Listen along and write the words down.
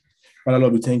Father,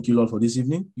 Lord, we thank you, Lord, for this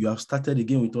evening. You have started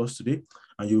again with us today,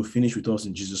 and you will finish with us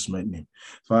in Jesus' mighty name.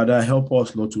 Father, help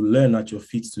us, Lord, to learn at your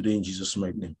feet today in Jesus'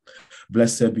 mighty name.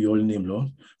 Blessed be your holy name, Lord.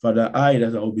 Father, I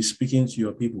will be speaking to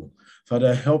your people.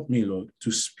 Father, help me, Lord,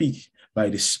 to speak by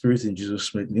the Spirit in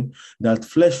Jesus' mighty name, that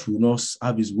flesh will not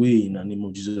have his way in the name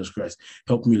of Jesus Christ.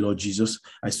 Help me, Lord Jesus.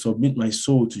 I submit my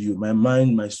soul to you, my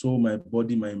mind, my soul, my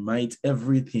body, my might,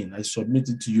 everything. I submit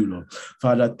it to you, Lord.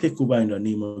 Father, take over in the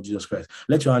name of Jesus Christ.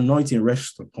 Let your anointing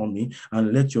rest upon me,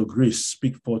 and let your grace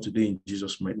speak for today in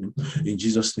Jesus' mighty name. In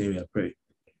Jesus' name I pray.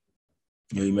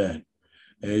 Amen.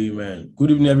 Amen.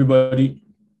 Good evening, everybody.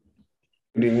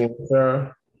 Good evening,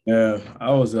 sir.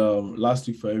 I was last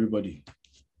week for everybody.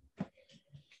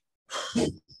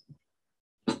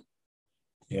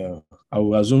 Yeah, I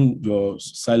will assume your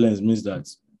silence means that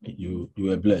you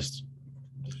were blessed.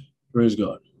 Praise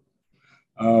God.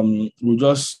 I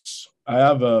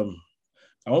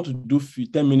want to do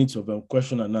 10 minutes of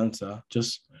question and answer,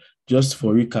 just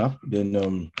for recap. Then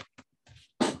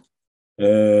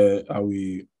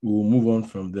we will move on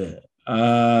from there.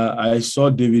 I saw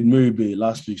David Meribay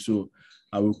last week, so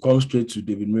I will come straight to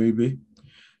David Meribay.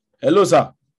 Hello,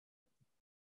 sir.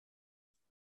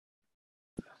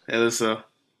 Hello, sir.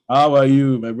 How are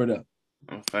you, my brother?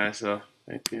 I'm fine, sir.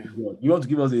 Thank you. Good. You want to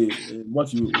give us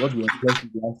what you expressed to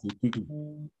ask you quickly?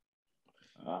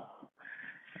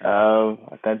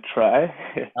 I can try.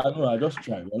 I just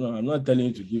try. I'm not telling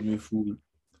you to give me full.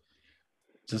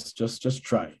 Just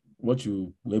try what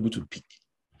you were able to pick.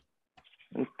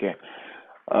 Okay.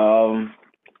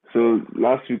 So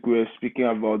last week we were speaking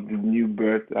about the new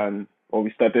birth,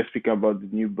 we started speaking about the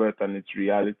new birth and its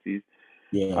realities.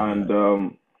 Yeah.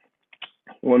 And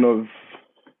one of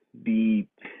the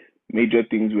major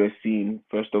things we're seeing,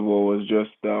 first of all, was just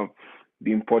the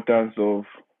importance of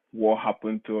what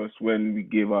happened to us when we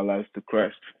gave our lives to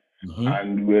Christ. Mm-hmm.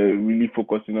 And we're really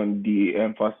focusing on the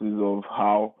emphasis of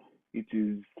how it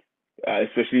is,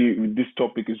 especially with this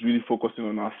topic, is really focusing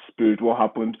on our spirit, what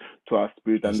happened to our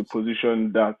spirit, and the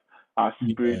position that our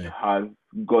spirit has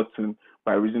gotten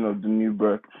by reason of the new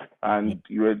birth. And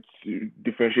you're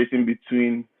differentiating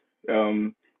between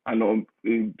someone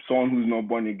who's not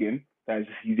born again, that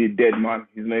he's a dead man.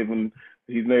 He's not even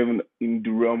in the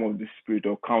realm of the spirit,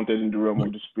 or counted in the realm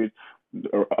of the spirit,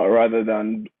 rather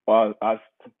than us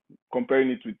comparing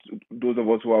it with those of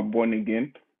us who are born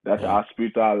again, that our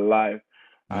spirits are alive.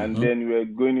 And then we're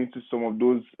going into some of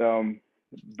those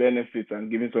benefits and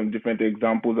giving some different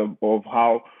examples of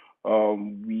how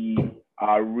we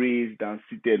are raised and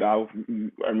seated. I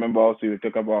remember also you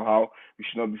talk about how we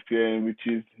should not be fearing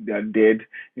witches; they are dead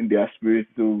in their spirit.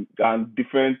 So, and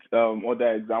different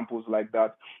other examples like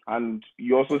that. And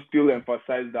you also still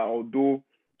emphasize that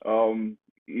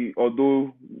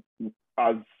although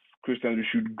as Christians we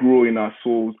should grow in our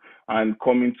souls and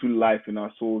come into life in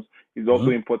our souls, it's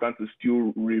also important to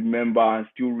still remember and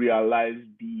still realize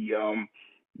the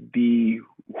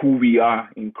who we are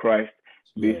in Christ,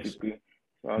 basically.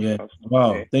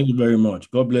 Wow. Thank you very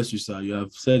much. God bless you, sir. You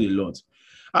have said a lot.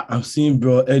 I'm seeing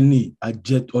bro any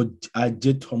Ajet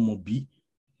Homobi.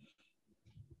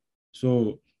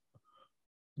 So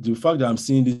the fact that I'm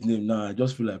seeing this name now, I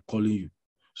just feel like calling you.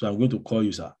 So I'm going to call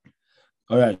you, sir.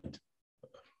 All right.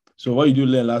 So what did you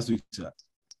learn last week, sir?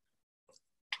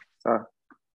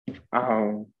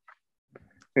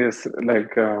 Yes,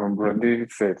 like Bro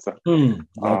David said, sir.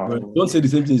 Don't say the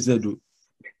same thing he said, though.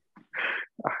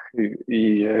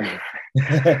 Yeah.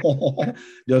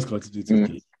 Just continue. It's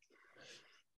okay.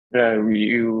 Yeah,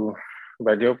 you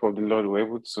by the help of the Lord, were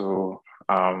able to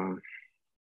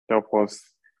help us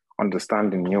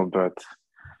understand the new birth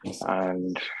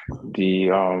and the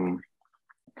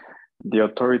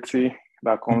authority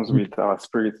that comes with our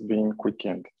spirit being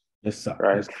quickened. Yes, sir.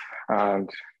 Right. Yes. And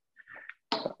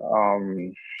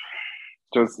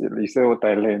just you said what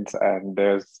I learned, and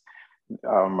there's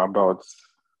about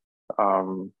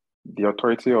the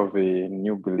authority of a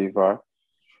new believer.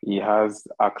 He has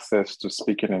access to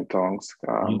speaking in tongues,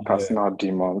 casting out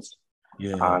demons,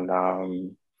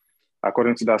 and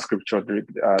according to that scripture,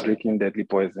 drinking deadly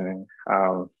poison.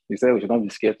 He said we should not be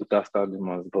scared to cast out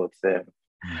demons, but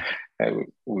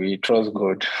we trust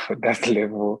God for that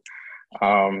level.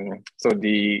 So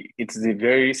it's the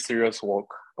very serious work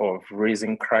of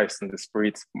raising Christ in the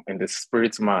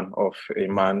spirit man of a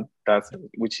man,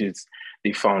 which is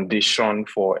the foundation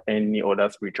for any other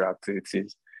spiritual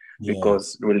activities.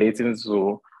 Because relating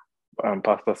to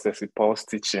Pastor Ceci Paul's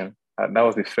teaching, that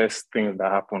was the first thing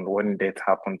that happened when death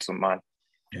happened to man.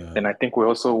 And I think we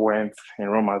also went in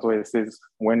Romans where it says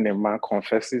when a man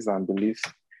confesses and believes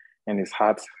in his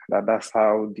heart, that's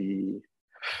how the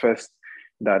first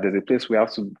that there's a place we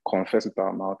have to confess with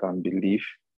our mouth and believe,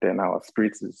 then our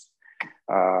spirit is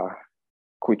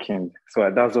quickened.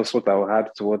 So that's just what I will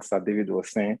add to what Sir David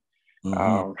was saying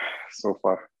so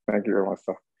far. Thank you very much,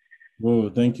 sir. Oh,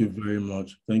 thank you very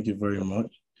much. Thank you very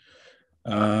much.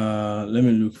 Let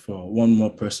me look for one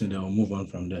more person that will move on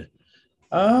from there.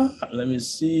 Let me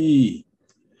see.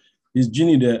 Is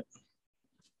Ginny there?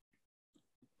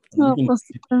 No,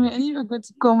 Pastor, I knew you were going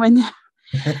to come in.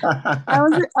 I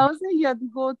wasn't here the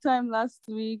whole time last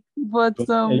week, but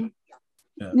the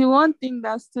one thing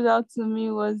that stood out to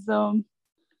me was the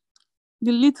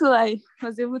little I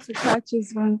was able to catch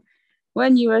is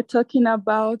when you were talking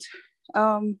about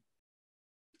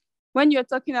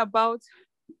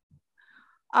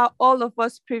all of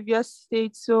us previous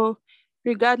states. So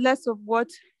regardless of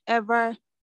whatever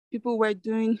people were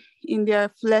doing in their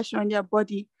flesh or in their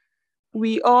body,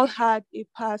 we all had a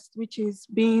past, which is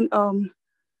being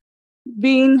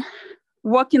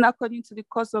walking according to the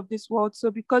course of this world.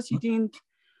 So because you didn't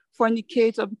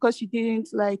fornicate or because you didn't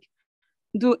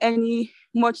do any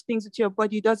much things with your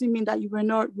body, doesn't mean that you were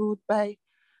not ruled by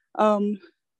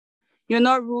you're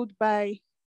not ruled by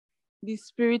the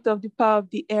spirit of the power of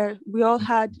the air. We all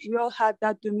had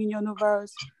that dominion over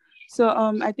us. So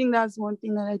I think that's one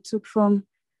thing that I took from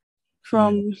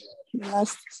the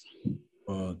last.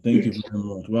 Thank you very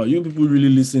much. Wow, you people really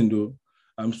listen though.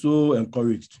 I'm so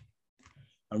encouraged.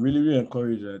 I'm really, really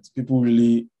encouraged that people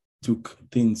really took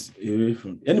things away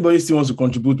from. Anybody still wants to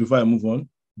contribute before I move on?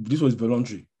 This was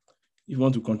voluntary. If you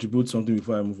want to contribute something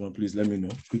before I move on, please let me know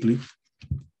quickly.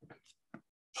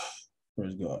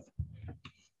 Praise God.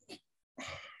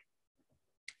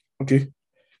 Okay.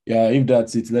 Yeah, if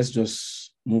that's it, let's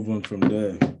just move on from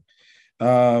there.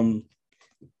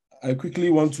 I quickly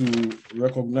want to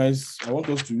recognize, I want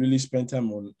us to really spend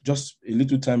time on, just a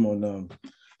little time on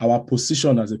our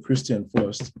position as a Christian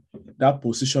first, that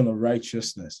position of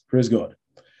righteousness. Praise God.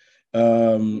 We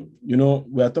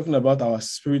are talking about our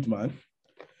spirit man.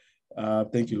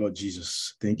 Thank you, Lord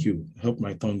Jesus. Thank you. Help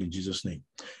my tongue in Jesus' name.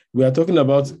 We are talking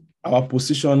about our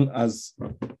position as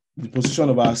the position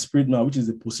of our spirit man, which is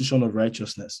the position of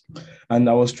righteousness. And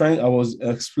I was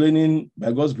explaining,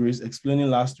 by God's grace, explaining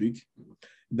last week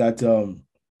that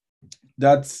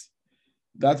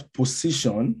that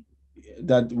position,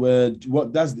 that's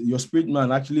your spirit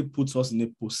man actually puts us in a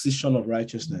position of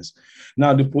righteousness.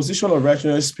 Now, the position of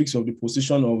righteousness speaks of the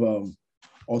position of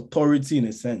authority in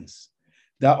a sense.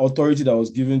 That authority that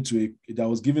was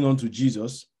given unto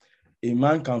Jesus, a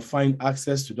man can find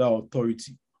access to that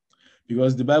authority.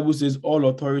 Because the Bible says all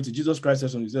authority, Jesus Christ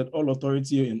says, he said, all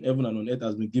authority in heaven and on earth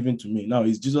has been given to me. Now,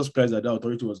 it's Jesus Christ that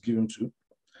authority was given to.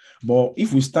 But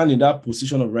if we stand in that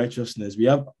position of righteousness, we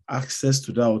have access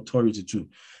to that authority too.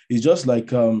 It's just like,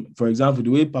 for example, the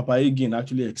way Papa Hagin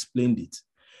actually explained it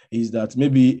is that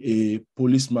maybe a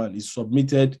policeman is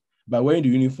submitted, by wearing the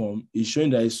uniform, is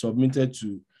showing that he's submitted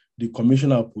to the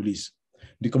commissioner of police.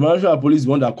 The commissioner of police is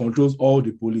the one that controls all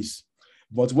the police.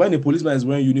 But when a policeman is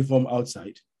wearing uniform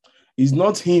outside, it's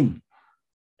not him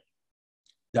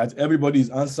that everybody is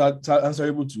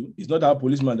answerable to. It's not our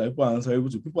policeman that people are answerable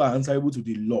to. People are answerable to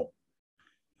the law.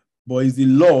 But it's the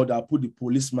law that put the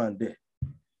policeman there.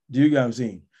 Do you get what I'm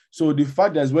saying? So the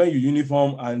fact that when you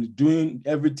uniform and doing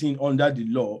everything under the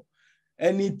law,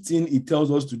 anything it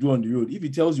tells us to do on the road, if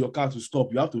it tells your car to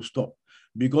stop, you have to stop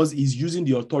because he's using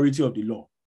the authority of the law.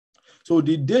 So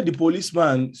the day the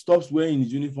policeman stops wearing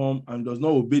his uniform and does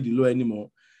not obey the law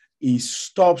anymore, he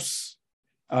stops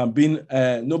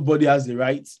nobody has the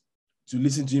right to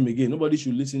listen to him again. Nobody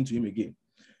should listen to him again.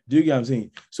 Do you get what I'm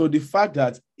saying? So the fact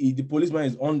that the policeman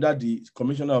is under the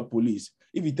commissioner of police,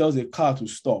 if he tells a car to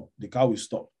stop, the car will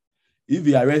stop. If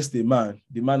he arrests a man,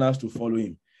 the man has to follow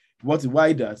him.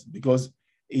 Why that? Because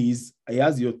he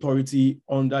has the authority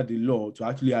under the law to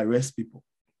actually arrest people.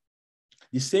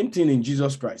 The same thing in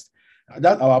Jesus Christ.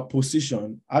 That our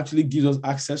position actually gives us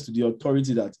access to the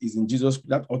authority that is in Jesus,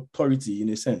 that authority in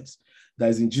a sense that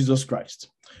is in Jesus Christ.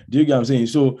 Do you get what I'm saying?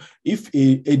 So if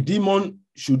a demon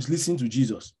should listen to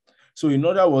Jesus. So in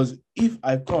other words, if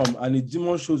I come and a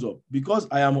demon shows up, because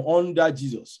I am under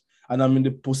Jesus and I'm in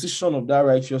the position of that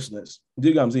righteousness, do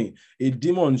you get what I'm saying? A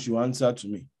demon should answer to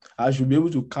me. I should be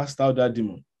able to cast out that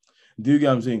demon. Do you get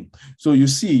what I'm saying? So you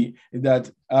see that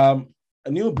a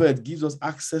new birth gives us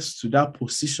access to that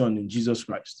position in Jesus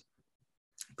Christ.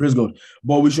 Praise God.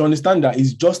 But we should understand that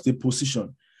it's just a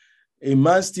position. A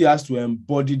man still has to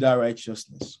embody that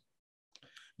righteousness.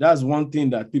 That's one thing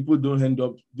that people don't end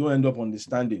up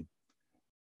understanding.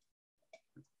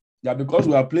 That because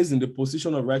we are placed in the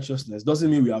position of righteousness doesn't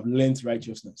mean we have learned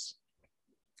righteousness.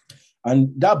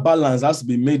 And that balance has to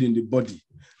be made in the body.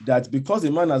 that because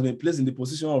a man has been placed in the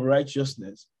position of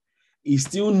righteousness, he's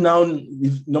still now,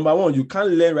 number one, you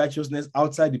can't learn righteousness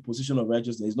outside the position of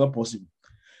righteousness. It's not possible.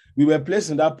 We were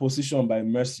placed in that position by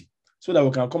mercy so that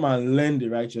we can come and learn the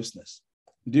righteousness.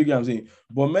 Do you get what I'm saying?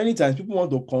 But many times people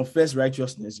want to confess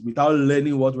righteousness without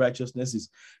learning what righteousness is.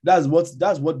 That's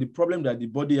what the problem that the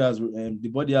body has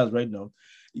right now.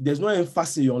 There's no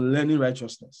emphasis on learning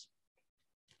righteousness.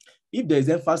 If there's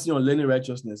emphasis on learning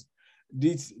righteousness,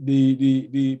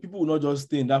 the people will not just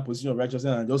stay in that position of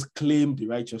righteousness and just claim the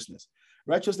righteousness.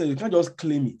 Righteousness, you can't just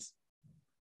claim it.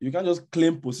 You can't just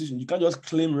claim position. You can't just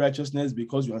claim righteousness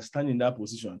because you are standing in that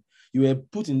position. You were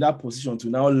put in that position to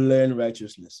now learn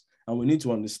righteousness. And we need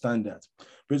to understand that.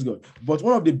 Praise God. But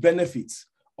one of the benefits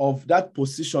of that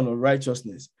position of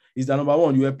righteousness is that, number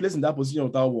one, you were placed in that position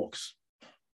without works.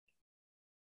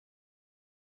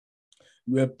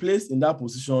 You were placed in that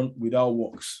position without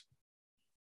works.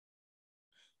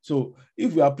 So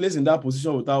if you are placed in that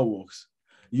position without works,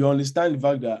 you understand the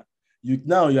fact that you're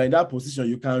in that position,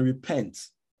 you can repent.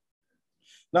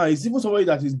 Now, it's even somebody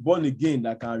that is born again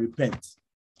that can repent.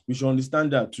 We should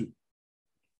understand that too.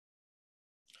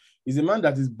 It's a man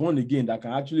that is born again that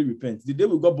can actually repent. The day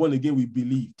we got born again, we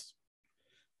believed.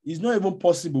 It's not even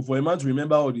possible for a man to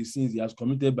remember all the sins he has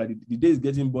committed by the day he's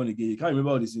getting born again. He can't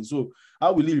remember all the sins. So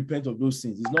how will he repent of those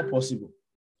sins? It's not possible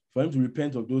for him to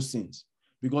repent of those sins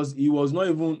because he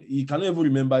cannot even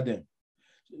remember them.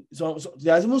 So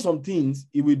there's even some things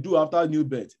he will do after new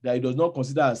birth that he does not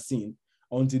consider as sin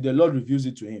until the Lord reveals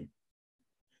it to him.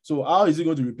 So how is he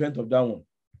going to repent of that one?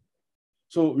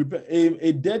 So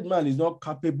a dead man is not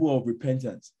capable of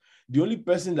repentance. The only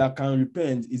person that can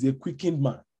repent is a quickened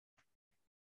man.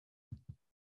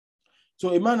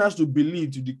 So a man has to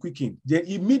believe to be quickened. Then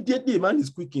immediately a man is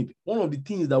quickened. One of the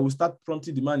things that will start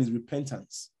prompting the man is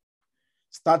repentance.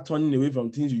 Start turning away from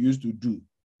things you used to do.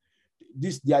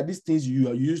 These things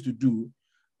you used to do.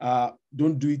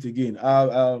 Don't do it again.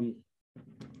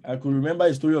 I could remember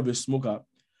a story of a smoker.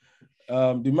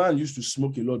 The man used to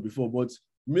smoke a lot before, but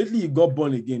immediately he got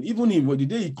born again. Even him, the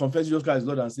day he confessed Jesus Christ as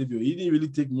Lord and Savior, he didn't really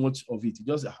take much of it. He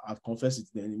just have confessed it,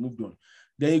 then he moved on.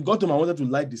 Then he got home and wanted to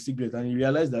light the cigarette, and he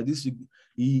realized that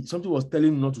something was telling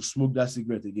him not to smoke that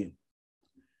cigarette again.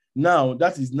 Now,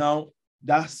 that is now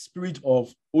that spirit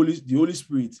of the Holy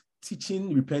Spirit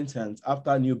teaching repentance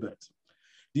after new birth.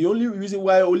 The only reason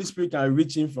why Holy Spirit can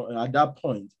reach him from at that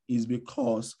point is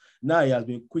because now he has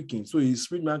been quickened. So his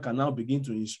spirit man can now begin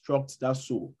to instruct that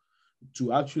soul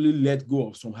to actually let go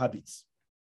of some habits.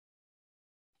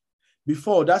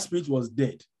 Before, that spirit was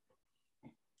dead.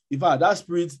 In fact,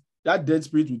 that dead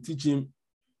spirit will teach him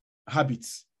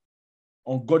habits,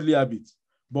 ungodly habits.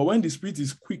 But when the spirit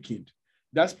is quickened,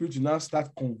 that spirit will now start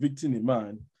convicting a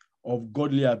man of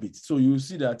godly habits. So you will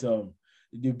see that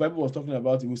the Bible was talking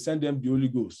about, it will send them the Holy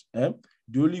Ghost. The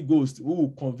Holy Ghost who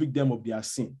will convict them of their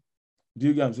sin. Do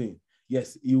you get what I'm saying?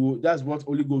 Yes, that's what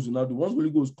Holy Ghost will now do. Once Holy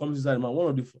Ghost comes inside a man, one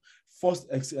of the first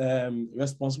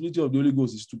responsibility of the Holy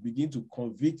Ghost is to begin to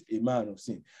convict a man of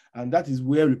sin. And that is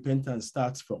where repentance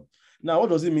starts from. Now, what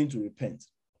does it mean to repent?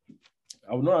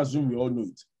 I will not assume we all know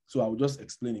it. So I will just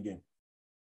explain again.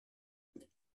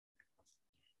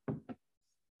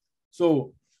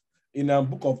 So in the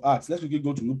book of Acts, let's quickly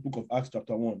go to the book of Acts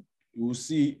chapter 1. You will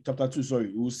see, chapter 2,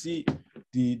 sorry. You will see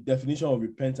the definition of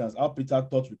repentance, how Peter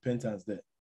taught repentance there.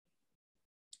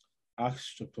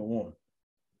 Acts chapter 1.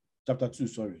 Chapter 2,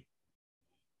 sorry.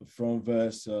 From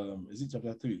verse, is it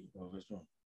chapter 3 or verse 1?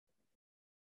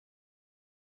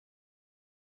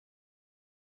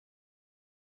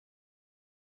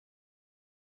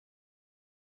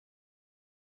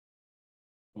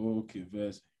 Okay,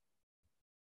 verse.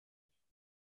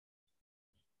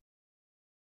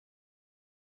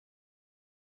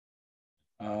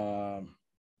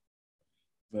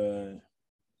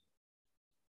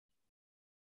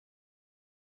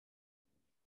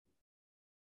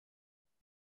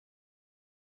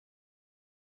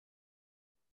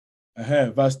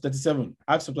 Verse 37.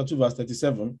 Acts chapter 2, verse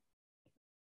 37.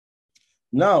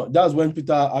 Now, that's when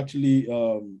Peter actually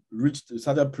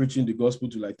started preaching the gospel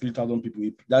to like 3,000 people.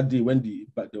 That day when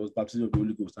there was baptism of the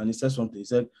Holy Ghost. And he said something. He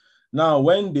said, now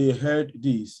when they heard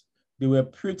this, they were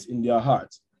pricked in their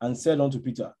hearts and said unto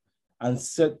Peter and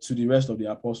said to the rest of the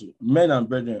apostles, men and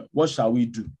brethren, what shall we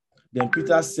do? Then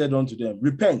Peter said unto them,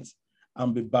 repent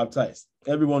and be baptized,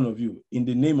 every one of you, in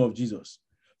the name of Jesus,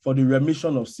 for the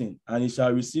remission of sin, and ye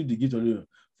shall receive the gift of the Lord.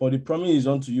 For the promise is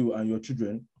unto you and your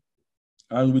children,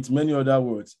 and with many other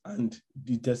words, and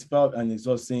he testified and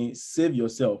exhorted, saying, save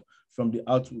yourself from the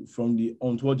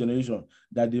untoward generation,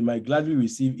 that they might gladly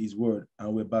receive his word,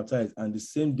 and were baptized. And the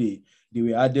same day they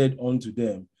were added unto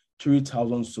them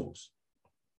 3,000 souls.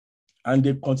 and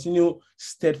they continue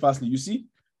steadfastly. You see,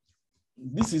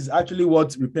 this is actually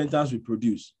what repentance will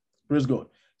produce. Praise God.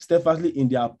 Steadfastly in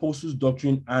the apostles'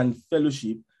 doctrine and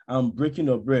fellowship and breaking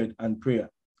of bread and prayer.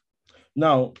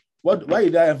 Now, why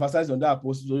did I emphasize on that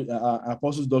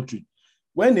apostles' doctrine?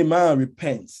 When a man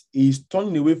repents, he is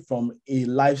turning away from a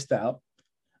lifestyle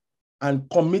and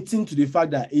committing to the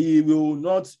fact that he will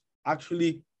not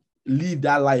actually live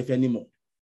that life anymore.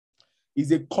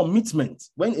 It's a commitment.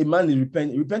 When a man is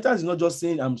repentance is not just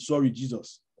saying, I'm sorry,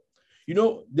 Jesus. You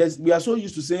know, we are so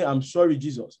used to saying, I'm sorry,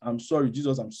 Jesus. I'm sorry,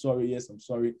 Jesus. I'm sorry. Yes, I'm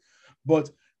sorry. But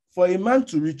for a man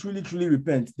to truly, truly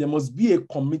repent, there must be a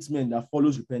commitment that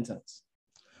follows repentance.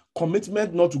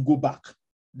 Commitment not to go back.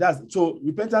 So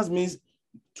repentance means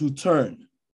to turn.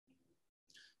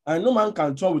 And no man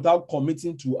can turn without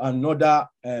committing to another.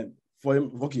 For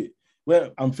him, okay,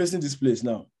 well, I'm facing this place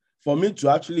now. For me to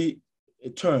actually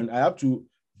turn, I have to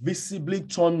visibly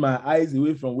turn my eyes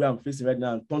away from where I'm facing right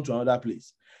now and turn to another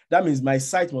place. That means my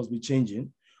sight must be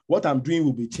changing. What I'm doing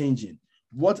will be changing.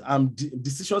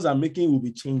 Decisions I'm making will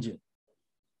be changing.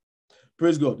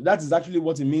 Praise God. That is actually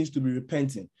what it means to be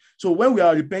repenting. So when we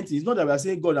are repenting, it's not that we are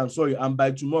saying, God, I'm sorry, and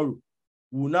by tomorrow,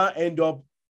 we will now end up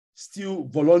still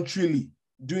voluntarily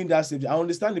doing that same thing. I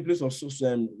understand the place of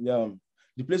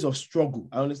struggle.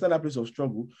 I understand that place of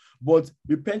struggle, but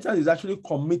repentance is actually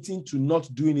committing to not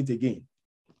doing it again.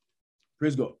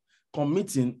 Praise God.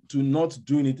 Committing to not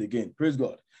doing it again. Praise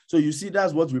God. So you see,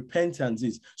 that's what repentance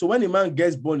is. So when a man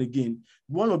gets born again,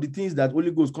 one of the things that Holy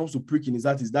Ghost comes to prick in is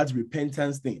that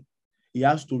repentance thing. He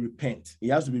has to repent. He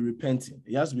has to be repenting.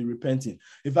 He has to be repenting.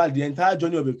 In fact, the entire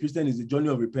journey of a Christian is the journey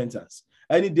of repentance.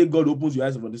 Any day God opens your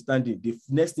eyes of understanding, the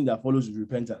next thing that follows is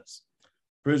repentance.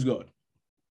 Praise God.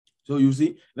 So you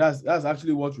see, that's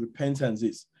actually what repentance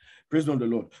is. Praise the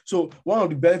Lord. So one of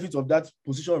the benefits of that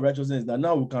position of righteousness is that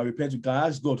now we can repent. We can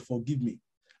ask God, forgive me,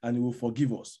 and he will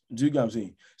forgive us. Do you get what I'm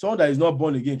saying? Someone that is not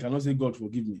born again cannot say, God,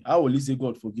 forgive me. How will he say,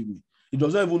 God, forgive me? He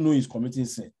does not even know he's committing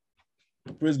sin.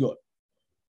 Praise God.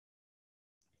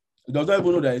 He does not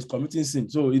even know that he's committing sin.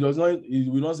 So he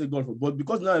will not say, God, but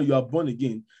because now you are born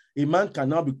again, a man can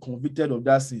now be convicted of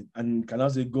that sin and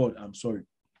cannot say, God, I'm sorry.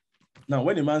 Now,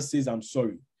 when a man says, I'm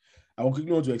sorry, I will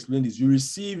quickly want to explain this. You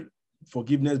receive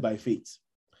forgiveness by faith.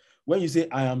 When you say,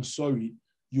 I am sorry,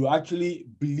 you actually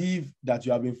believe that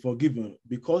you have been forgiven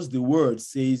because the word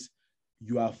says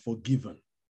you are forgiven.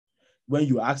 When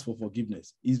you ask for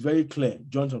forgiveness, it's very clear.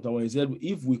 John chapter 1, he said,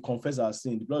 if we confess our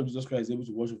sin, the blood of Jesus Christ is able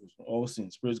to wash us from all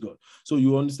sins. Praise God. So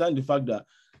you understand the fact that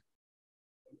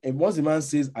once a man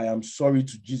says, I am sorry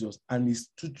to Jesus, and he's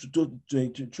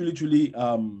truly,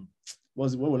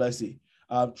 what will I say?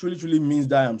 Truly means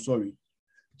that I am sorry.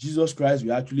 Jesus Christ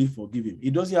will actually forgive him. He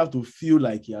doesn't have to feel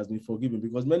like he has been forgiven,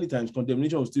 because many times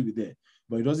condemnation will still be there,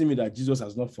 but it doesn't mean that Jesus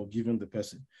has not forgiven the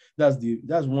person. That's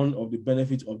one of the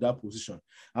benefits of that position.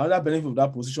 Another benefit of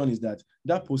that position is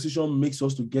that position makes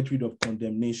us to get rid of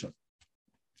condemnation,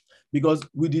 because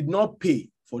we did not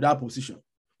pay for that position.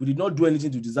 We did not do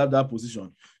anything to deserve that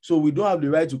position. So we don't have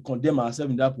the right to condemn ourselves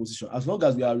in that position. As long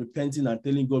as we are repenting and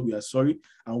telling God we are sorry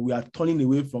and we are turning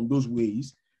away from those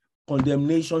ways,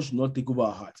 condemnation should not take over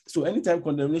our heart. So anytime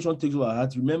condemnation takes over our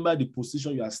heart, remember the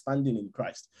position you are standing in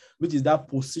Christ, which is that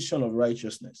position of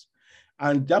righteousness.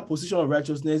 And that position of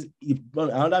righteousness,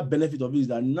 another benefit of it is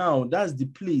that now that's the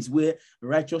place where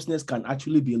righteousness can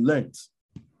actually be learned.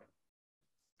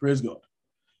 Praise God.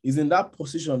 Is in that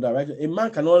position that a man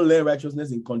cannot learn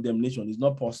righteousness in condemnation. It's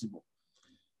not possible.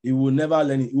 He will never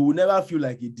learn it. He will never feel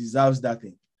like he deserves that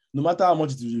thing. No matter how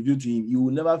much it is revealed to him, he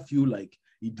will never feel like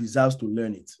he deserves to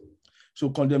learn it.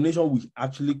 So condemnation will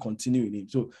actually continue in him.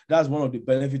 So that's one of the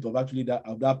benefits of actually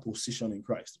that position in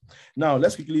Christ. Now,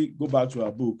 let's quickly go back to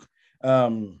our book.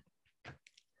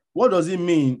 What does it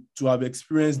mean to have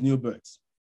experienced new birth?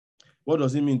 What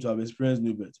does it mean to have experienced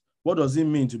new birth? What does it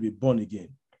mean to be born again?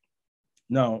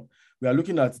 Now, we are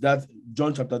looking at that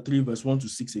John chapter 3, verse 1 to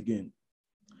 6 again.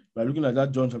 We are looking at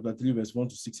that John chapter 3, verse 1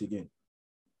 to 6 again.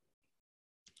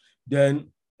 Then,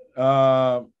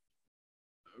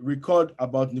 record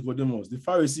about Nicodemus, the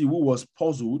Pharisee who was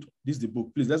puzzled. This is the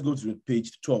book. Please, let's go to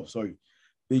page 12. Sorry,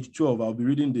 page 12. I'll be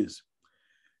reading this.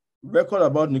 Record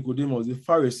about Nicodemus, the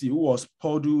Pharisee who was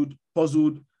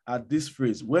puzzled at this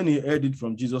phrase when he heard it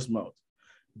from Jesus' mouth.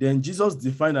 Then Jesus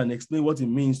defined and explained what it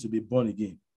means to be born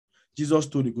again. Jesus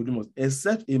told Nicodemus,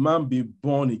 except a man be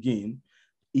born again,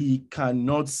 he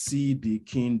cannot see the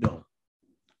kingdom.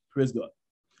 Praise God.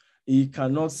 He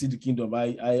cannot see the kingdom.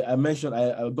 I mentioned,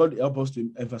 God help us to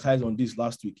emphasize on this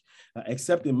last week.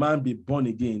 Except a man be born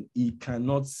again, he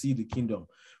cannot see the kingdom.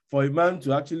 For a man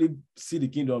to actually see the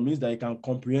kingdom means that he can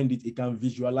comprehend it, he can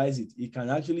visualize it, he can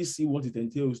actually see what it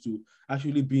entails to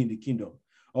actually be in the kingdom.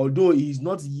 Although he is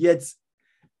not yet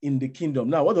in the kingdom.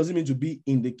 Now, what does it mean to be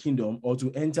in the kingdom or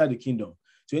to enter the kingdom?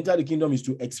 To enter the kingdom is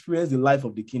to experience the life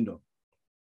of the kingdom.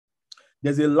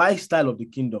 There's a lifestyle of the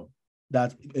kingdom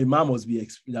that a man must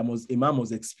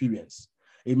experience.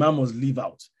 A man must live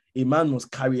out. A man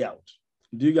must carry out.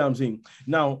 Do you get what I'm saying?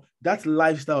 Now, that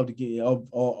lifestyle of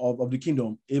the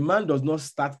kingdom, a man does not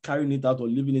start carrying it out or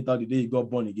living it out the day he got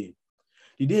born again.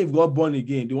 The day he got born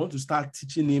again, they want to start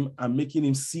teaching him and making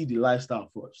him see the lifestyle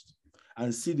first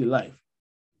and see the life.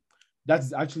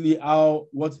 That's actually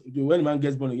when a man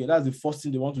gets born again, that's the first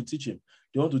thing they want to teach him.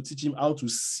 They want to teach him how to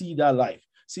see that life.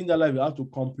 Seeing that life, how to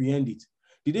comprehend it.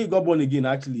 The day he got born again,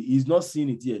 actually, he's not seeing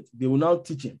it yet. They will now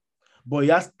teach him. But he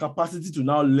has capacity to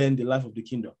now learn the life of the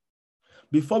kingdom.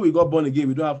 Before we got born again,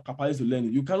 we don't have capacity to learn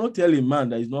it. You cannot tell a man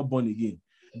that is not born again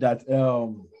that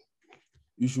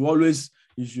you should always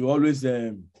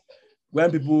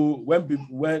when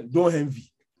don't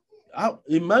envy.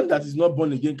 A man that is not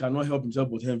born again cannot help himself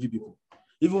but envy people.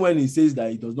 Even when he says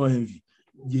that he does not envy,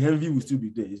 the envy will still be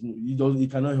there. He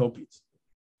cannot help it.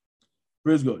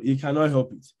 Praise God. He cannot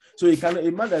help it. So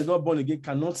a man that is not born again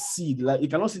cannot see he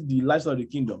cannot see the lifestyle of the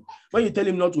kingdom. When you tell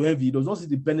him not to envy, he does not see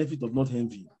the benefit of not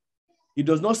envy. He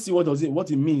does not see what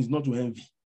it means not to envy.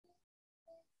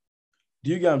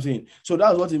 Do you get what I'm saying? So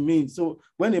that's what it means. So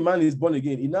when a man is born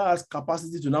again, he now has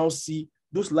capacity to now see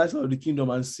those lifestyles of the kingdom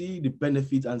and see the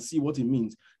benefits and see what it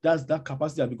means. That's that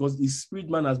capacity because his spirit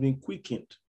man has been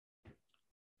quickened.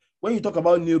 When you talk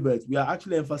about new birth, we are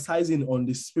actually emphasizing on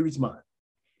the spirit man.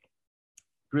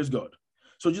 Praise God.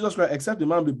 So Jesus Christ, except the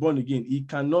man be born again, he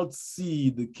cannot see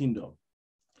the kingdom.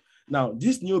 Now,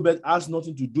 this new birth has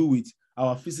nothing to do with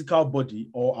our physical body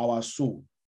or our soul.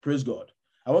 Praise God.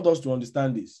 I want us to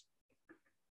understand this.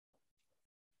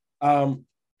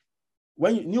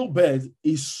 New birth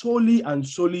is solely and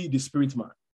solely the spirit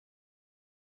man.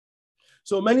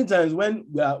 So many times when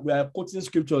we are quoting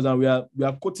scriptures and we are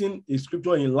quoting a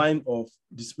scripture in line of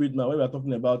the spirit man, when we are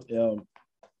talking about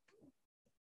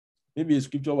maybe a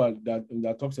scripture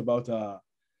that talks about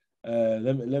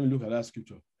let me look at that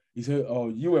scripture. He said, "Oh,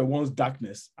 you were once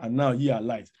darkness, and now ye are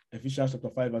light." Ephesians chapter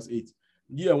 5, verse 8.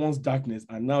 You were once darkness,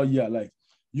 and now ye are light.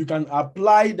 You can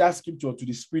apply that scripture to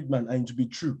the spirit man and to be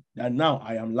true that now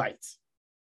I am light.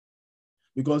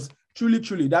 Because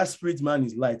truly, that spirit man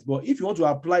is light. But if you want to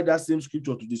apply that same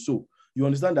scripture to the soul, you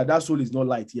understand that soul is not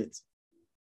light yet.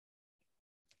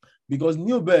 Because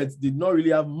new birth did not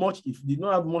have much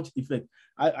effect.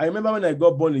 I remember when I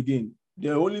got born again,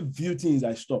 there were only few things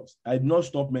I stopped. I did not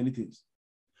stop many things.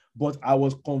 But I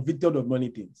was convicted of many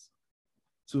things.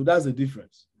 So that's the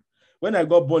difference. When I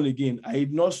got born again, I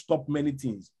did not stop many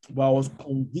things, but I was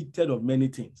convicted of many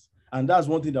things. And that's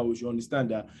one thing that we should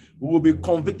understand, that we will be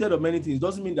convicted of many things. It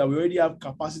doesn't mean that we already have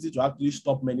capacity to actually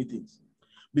stop many things.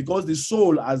 Because the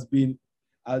soul has been,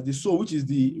 which is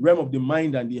the realm of the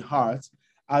mind and the heart,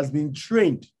 has been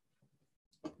trained,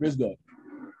 praise God,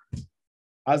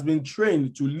 has been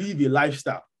trained to live a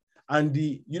lifestyle. And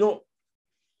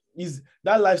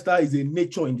that lifestyle is a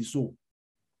nature in the soul.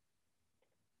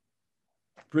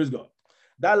 Praise God.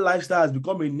 That lifestyle has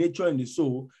become a nature in the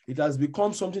soul. It has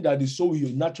become something that the soul will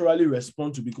naturally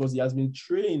respond to because it has been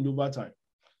trained over time.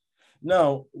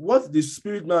 Now, what the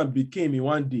spirit man became in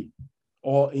one day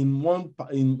or in one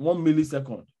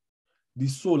millisecond, the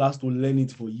soul has to learn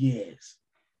it for years.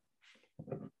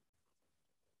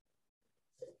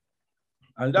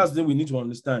 And that's the thing we need to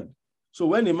understand. So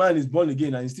when a man is born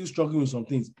again and he's still struggling with some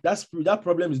things, that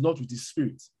problem is not with his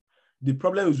spirit. The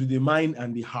problem is with the mind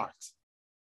and the heart.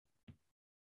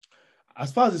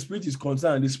 As far as the spirit is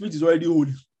concerned, the spirit is already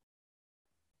holy.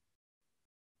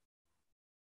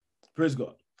 Praise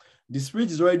God. The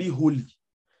spirit is already holy.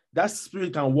 That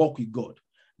spirit can walk with God.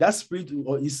 That spirit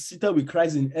is seated with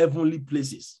Christ in heavenly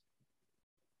places.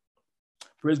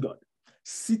 Praise God.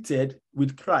 Seated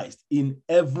with Christ in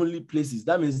heavenly places.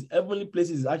 That means heavenly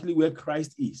places is actually where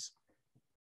Christ is.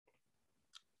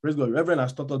 Praise God. Reverend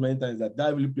has taught us many times that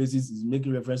heavenly places is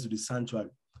making reference to the sanctuary.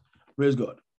 Praise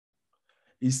God.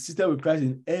 He's seated with Christ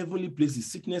in heavenly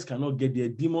places. Sickness cannot get there.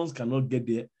 Demons cannot get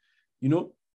there.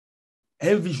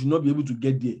 Envy should not be able to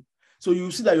get there. So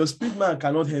you see that your spirit man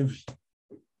cannot envy.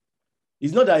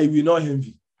 It's not that he will not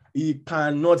envy. He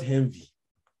cannot envy.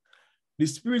 The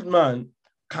spirit man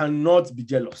cannot be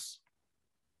jealous.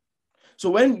 So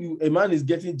when a man is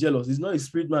getting jealous, it's not a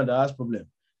spirit man that has problem.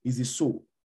 It's his soul.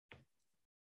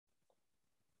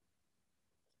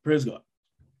 Praise God.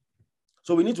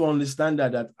 So we need to understand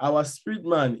that our spirit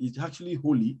man is actually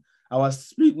holy Our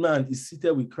spirit man is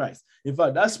seated with Christ. In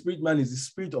fact, that spirit man is the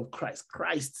spirit of Christ.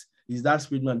 Christ is that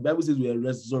spirit man. The Bible says we are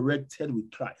resurrected with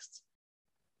Christ.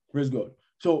 Praise God.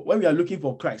 So when we are looking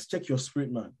for Christ, check your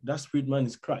spirit man. That spirit man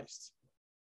is Christ.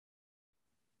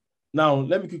 Now,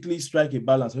 let me quickly strike a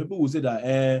balance. People will say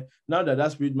that now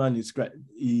that spirit man is Christ,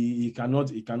 he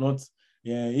cannot,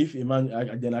 if a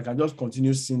man, then I can just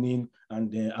continue sinning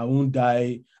and then I won't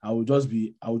die. I will just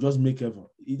make heaven.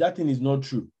 That thing is not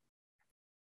true.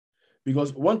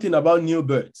 Because one thing about new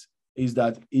birth is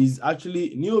that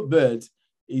new birth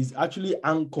is actually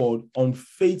anchored on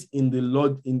faith in the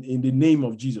Lord, in the name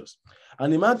of Jesus.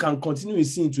 And a man can continue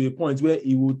his sin to a point where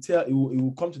he will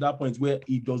come to that point where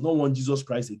he does not want Jesus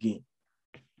Christ again.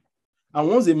 And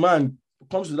once a man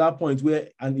comes to that point where,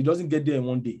 and he doesn't get there in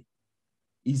one day,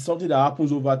 it's something that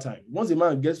happens over time. Once a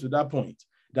man gets to that point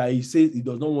that he says he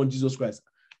does not want Jesus Christ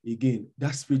again,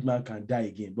 that spirit man can die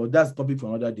again. But that's topic for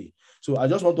another day. So I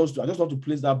just want to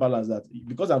place that balance, that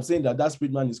because I'm saying that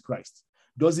spirit man is Christ,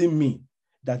 doesn't mean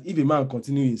that if a man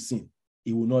continues in sin,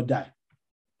 he will not die.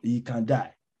 He can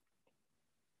die.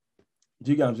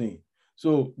 Do you get what I'm saying?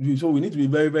 So we need to be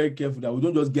very, very careful that we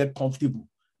don't just get comfortable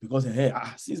because,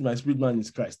 since my spirit man is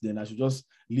Christ, then I should just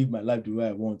live my life the way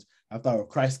I want. After all,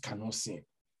 Christ cannot sin.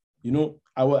 You know,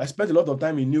 I spent a lot of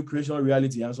time in new creation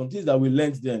reality, and some things that we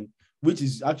learned then, which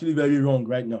is actually very wrong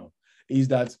right now, is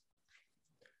that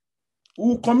we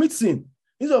will commit sin.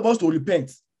 Instead of us to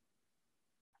repent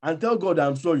and tell God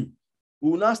I'm sorry, we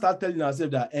will now start telling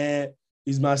ourselves that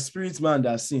it's my spirit man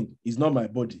that sinned, it's not my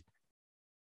body.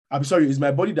 I'm sorry, it's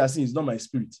my body that sinned, it's not my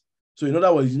spirit. So in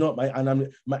other words, it's not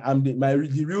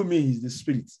the real me is the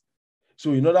spirit.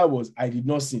 So in other words, I did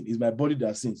not sin, it's my body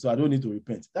that sinned, so I don't need to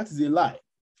repent. That is a lie.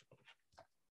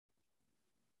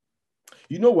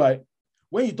 You know why?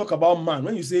 When you talk about man,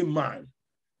 when you say man,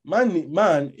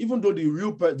 even though the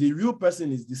real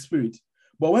person is the spirit,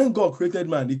 but when God created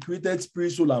man, he created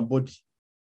spirit, soul, and body.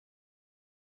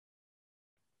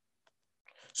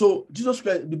 So Jesus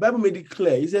Christ, the Bible made it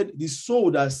clear. He said, the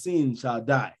soul that sins shall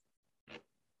die.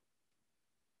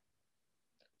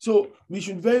 So we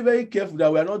should be very, very careful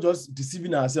that we are not just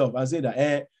deceiving ourselves and saying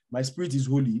that my spirit is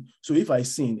holy. So if I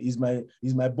sin, is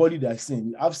my body that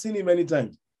sin. I've seen it many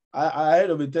times. I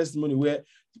heard of a testimony where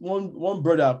one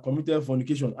brother committed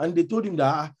fornication, and they told him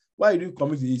that why did you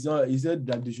commit it? He said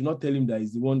that they should not tell him that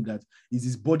it's the one that is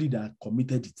his body that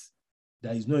committed it.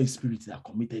 That is not his spirit that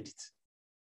committed it.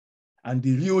 And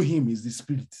the real him is the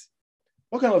spirit.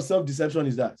 What kind of self-deception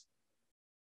is that?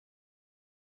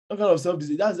 What kind of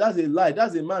self-deception? That's a lie.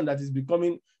 That's a man that is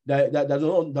becoming, that doesn't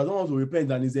want to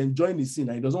repent and is enjoying his sin,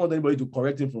 and he doesn't want anybody to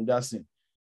correct him from that sin.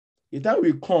 The time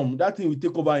will come, that thing will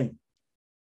take over him.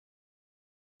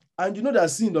 And you know that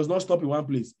sin does not stop in one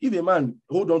place. If a man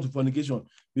hold on to fornication,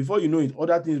 before you know it,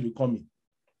 other things will come in.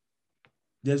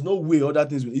 There's no way other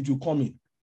things will come in.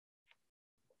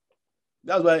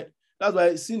 That's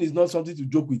why sin is not something to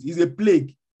joke with. It's a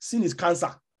plague. Sin is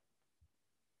cancer.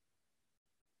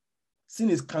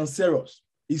 Sin is cancerous.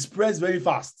 It spreads very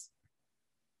fast.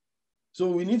 So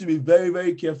we need to be very,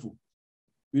 very careful.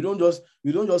 We don't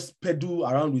just pedal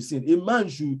around with sin. A man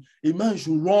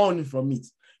should run from it.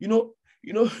 You know,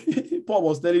 Paul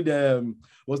was telling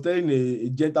a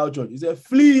Gentile church. He said,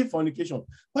 flee fornication.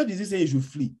 Why does he say you should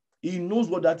flee? He knows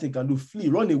what that thing can do. Flee,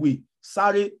 run away.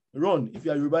 Sorry, run. If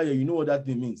you are Yoruba, you know what that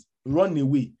thing means. Run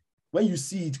away. When you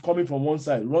see it coming from one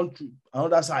side, run to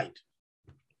another side.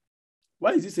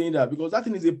 Why is he saying that? Because that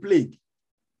thing is a plague.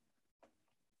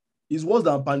 It's worse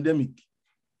than a pandemic.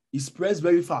 It spreads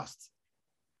very fast.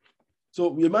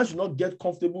 So a man should not get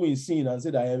comfortable in sin and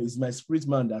say that it's my spirit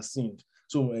man that sinned.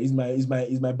 So it's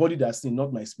my body that sinned,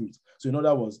 not my spirit. So in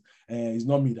other words, it's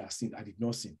not me that sinned. I did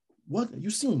not sin. What? You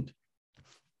sinned.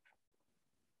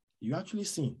 You actually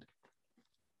sinned.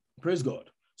 Praise God.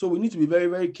 So we need to be very,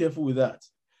 very careful with that.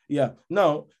 Yeah.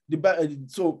 Now, the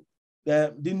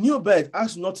new birth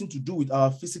has nothing to do with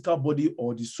our physical body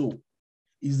or the soul.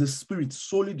 It's the spirit,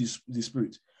 solely the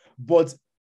spirit. But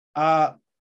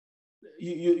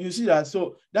you see that?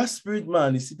 So that spirit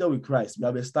man is seated with Christ. We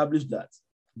have established that.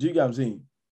 Do you get what I'm saying?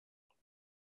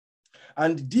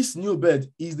 And this new birth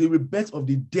is the rebirth of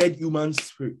the dead human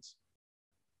spirit.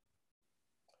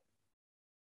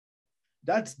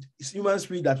 That human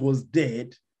spirit that was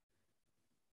dead,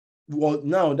 well,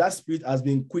 now that spirit has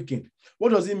been quickened. What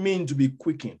does it mean to be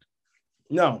quickened?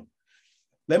 Now,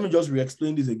 let me just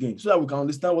re-explain this again so that we can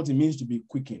understand what it means to be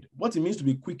quickened. What it means to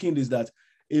be quickened is that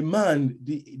a man,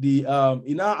 he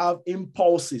now have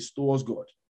impulses towards God.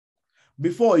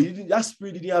 Before, that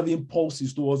spirit didn't have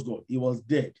impulses towards God. He was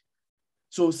dead.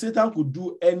 So Satan could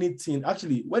do anything.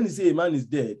 Actually, when you say a man is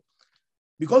dead,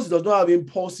 Because he does not have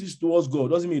impulses towards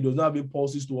God, doesn't mean he does not have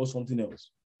impulses towards something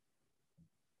else.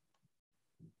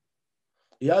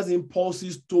 He has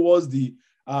impulses towards the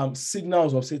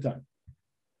signals of Satan,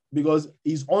 because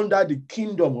he's under the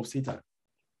kingdom of Satan.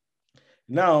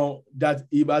 Now that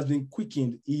he has been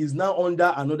quickened, he is now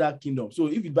under another kingdom. So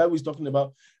if the Bible is talking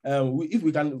about, if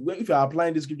you are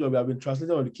applying this scripture, we have been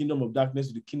translated from the kingdom of darkness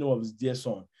to the kingdom of his dear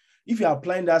son. If you are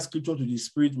applying that scripture to the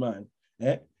spirit man,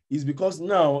 it's because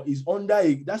now he's under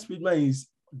that spirit man is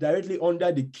directly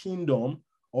under the kingdom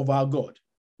of our God.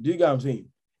 Do you get what I'm saying?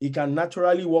 He can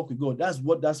naturally walk with God. That's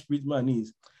what that spirit man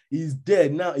is. He's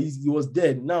dead now. He was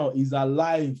dead. Now he's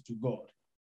alive to God.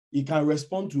 He can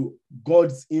respond to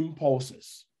God's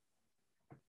impulses.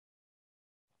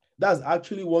 That's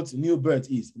actually what new birth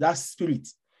is. That spirit.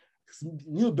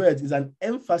 New birth is an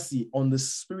emphasis on the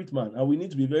spirit man, and we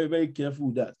need to be very, very careful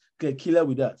with that, clear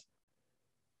with that.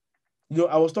 You know,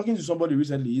 I was talking to somebody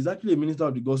recently. He's actually a minister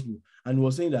of the gospel, and he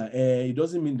was saying that it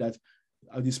doesn't mean that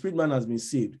the spirit man has been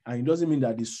saved, and it doesn't mean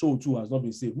that the soul too has not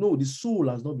been saved. No, the soul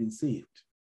has not been saved.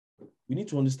 We need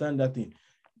to understand that thing.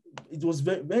 It was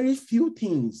very, very few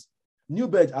things. New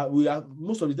birth,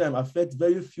 most of the time affect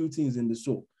very few things in the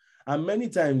soul. And many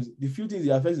times, the few things it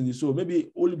affects in the soul, maybe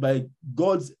only by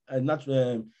God's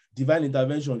natural divine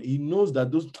intervention, he knows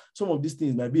that some of these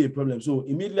things might be a problem. So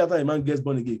immediately after a man gets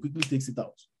born again, quickly takes it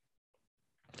out.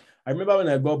 I remember when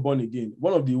I got born again,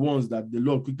 one of the ones that the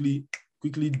Lord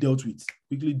quickly dealt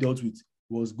with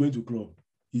was going to club.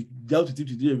 He dealt with it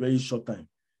within a very short time.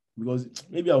 Because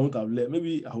maybe I won't have left,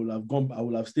 maybe I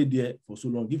will have stayed there for so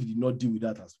long if he did not deal with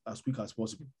that as quick as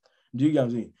possible. Do you get what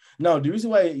I'm saying? Now, the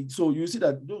reason why, so you see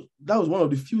that was one of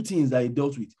the few things that he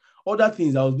dealt with. Other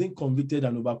things, I was being convicted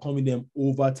and overcoming them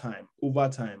over time.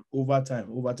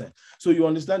 So you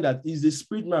understand that is the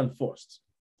spirit man first.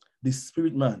 The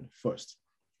spirit man first.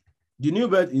 The new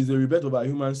birth is the rebirth of our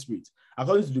human spirit.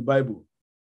 According to the Bible,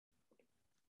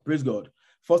 praise God,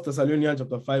 1 Thessalonians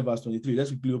chapter 5, verse 23.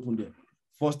 Let's quickly open there.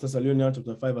 1 Thessalonians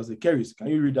chapter 5, verse 8. Keris, can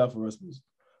you read that for us, please?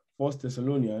 1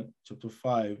 Thessalonians chapter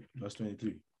 5, verse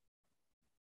 23.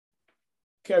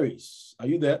 Keris, are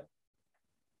you there?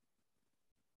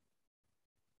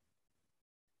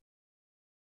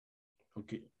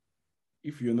 Okay.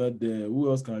 If you're not there, who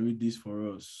else can read this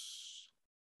for us?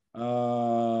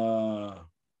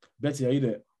 Betty, are you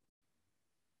there?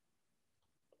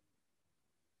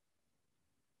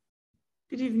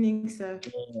 Good evening, sir.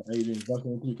 How you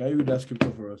doing? Can you read that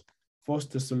scripture for us? 1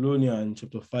 Thessalonians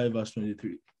chapter 5, verse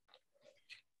 23.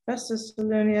 1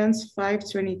 Thessalonians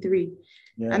 5:23.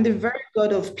 Yeah. And the very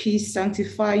God of peace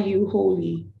sanctify you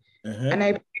wholly. And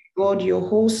I pray, God, your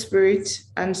whole spirit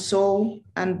and soul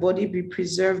and body be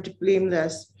preserved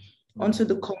blameless unto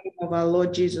the coming of our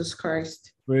Lord Jesus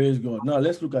Christ. Praise God. Now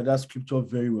let's look at that scripture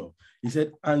very well. He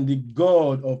said, and the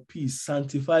God of peace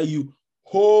sanctify you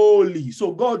wholly.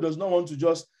 So God does not want to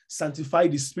just sanctify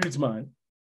the spirit man.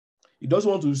 He doesn't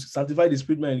want to sanctify the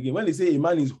spirit man again. When they say a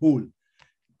man is whole,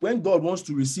 when God wants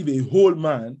to receive a whole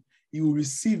man, he will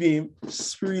receive him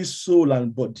spirit, soul,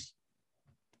 and body.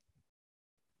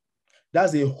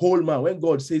 That's a whole man. When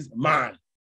God says man,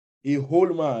 a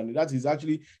whole man, that is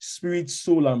actually spirit,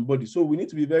 soul, and body. So we need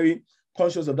to be very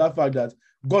conscious of that fact that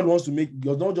God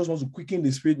not just wants to quicken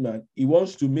the spirit man, he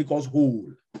wants to make us whole.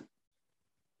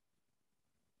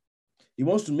 He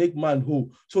wants to make man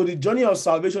whole. So the journey of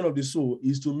salvation of the soul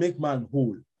is to make man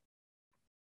whole.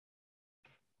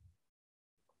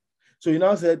 So he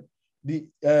now said,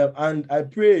 and I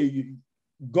pray,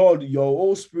 God, your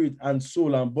whole spirit and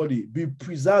soul and body be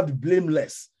preserved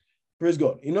blameless. Praise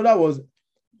God. In other words,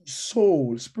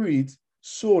 soul, spirit,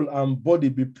 soul, and body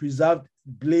be preserved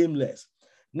blameless.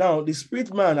 Now, the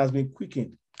spirit man has been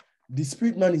quickened. The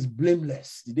spirit man is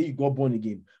blameless the day you got born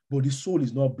again, but the soul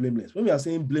is not blameless. When we are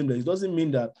saying blameless, it doesn't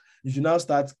mean that you should now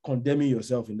start condemning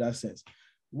yourself in that sense.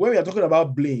 When we are talking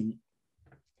about blame,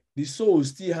 the soul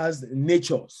still has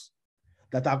natures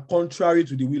that are contrary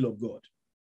to the will of God.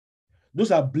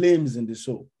 Those are blames in the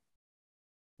soul.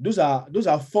 Those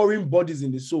are foreign bodies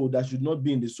in the soul that should not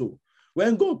be in the soul.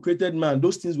 When God created man,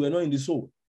 those things were not in the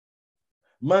soul.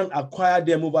 Man acquired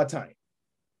them over time.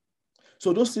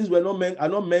 So those things are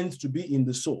not meant to be in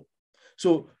the soul.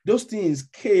 So those things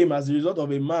came as a result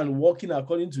of a man walking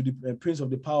according to the prince of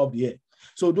the power of the air.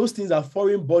 So those things are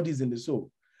foreign bodies in the soul.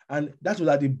 And that's what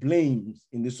are the blames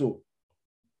in the soul.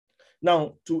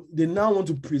 Now, they now want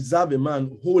to preserve a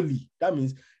man holy. That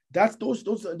means that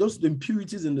those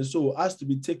impurities in the soul has to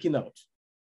be taken out.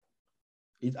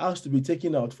 It has to be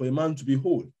taken out for a man to be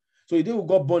whole. So the day we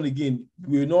got born again,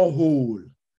 we are not whole.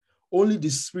 Only the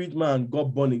spirit man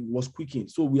got born, was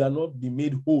quickened. So we are not being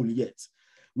made whole yet.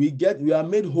 we are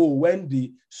made whole when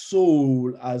the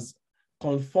soul has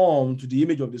conformed to the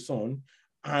image of the Son,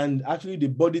 and actually the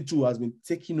body too has been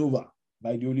taken over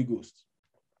by the Holy Ghost.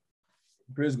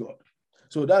 Praise God.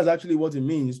 So that's actually what it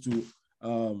means to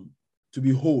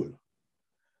be whole.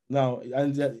 Now,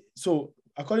 and so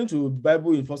according to the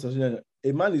Bible in 1 Thessalonians,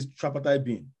 a man is tripartite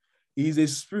being. He is a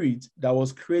spirit that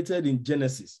was created in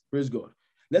Genesis. Praise God.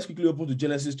 Let's quickly open to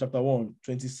Genesis chapter 1,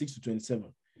 26 to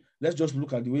 27. Let's just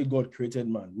look at the way God created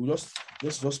man. Let's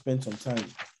just spend some time,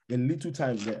 a little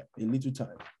time there, a little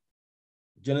time.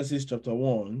 Genesis chapter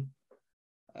 1,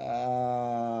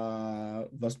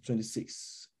 verse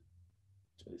 26.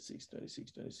 26.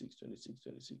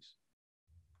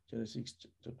 Genesis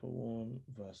chapter 1,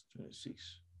 verse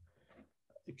 26.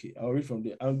 Okay, I'll read from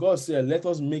there. And God said, let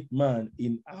us make man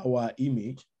in our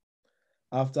image,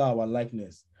 after our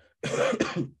likeness,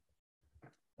 and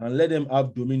let them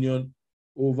have dominion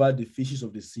over the fishes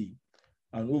of the sea,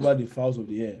 and over the fowls of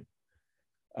the air,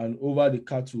 and over the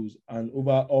cattle, and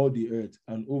over all the earth,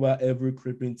 and over every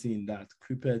creeping thing that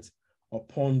creepeth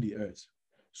upon the earth.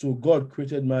 So God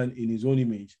created man in his own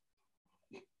image,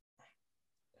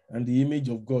 and the image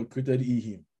of God created he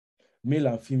him. Male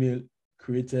and female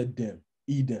created them,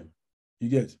 he them. You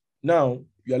get? Now,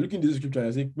 you are looking at the scripture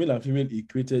and say, male and female, he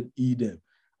created he them.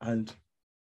 And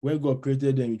when God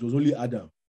created them, it was only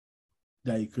Adam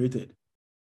that he created.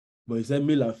 But he said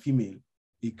male and female,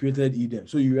 he created he them.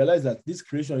 So you realize that this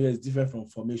creation here is different from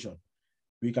formation.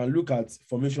 We can look at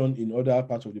formation in other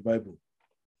parts of the Bible.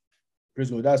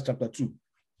 Praise God. That's chapter 2.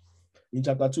 In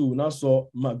chapter 2, we now saw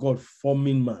God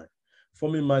forming man.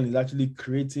 Forming man is actually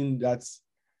creating that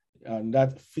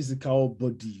physical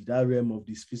body, that realm of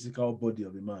this physical body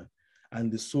of a man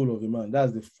and the soul of a man.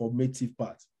 That's the formative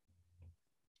part.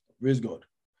 Praise God.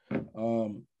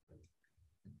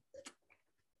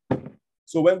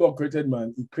 So when God created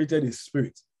man, he created a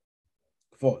spirit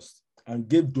first and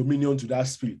gave dominion to that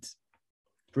spirit.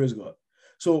 Praise God.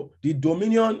 So the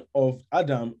dominion of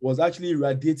Adam was actually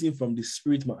radiating from the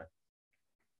spirit man.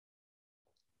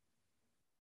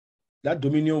 That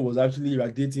dominion was actually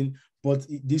radiating, but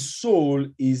the soul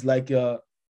is like is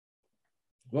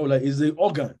an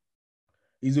organ.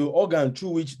 Is an organ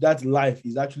through which that life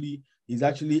is actually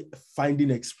finding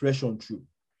expression through.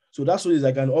 So that soul is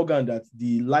like an organ that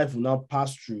the life will now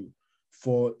pass through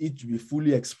for it to be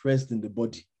fully expressed in the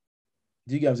body.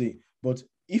 Do you get what I'm saying? But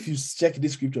if you check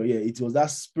this scripture here, it was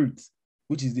that spirit,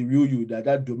 which is the real you,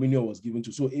 that dominion was given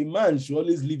to. So a man should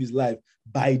always live his life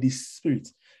by the spirit.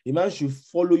 A man should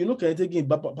follow. You know, Papa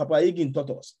Hagin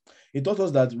taught us. He taught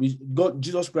us that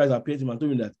Jesus Christ appeared to him and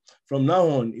told him that from now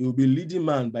on, he will be leading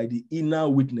man by the inner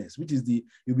witness, which is the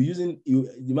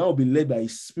man will be led by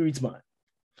his spirit man.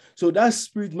 So that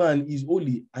spirit man is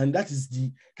holy, and that is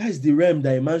the realm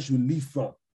that a man should live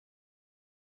from.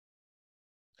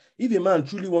 If a man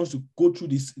truly wants to go through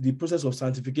the process of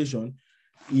sanctification,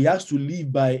 he has to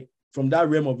live from that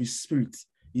realm of his spirit.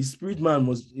 His spirit man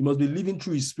must be living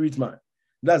through his spirit man.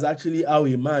 That's actually how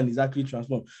a man is actually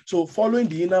transformed. So following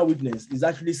the inner witness is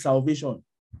actually salvation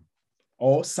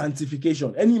or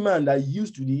sanctification. Any man that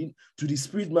used to the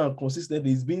spirit man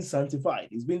consistently is being sanctified,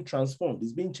 is being transformed,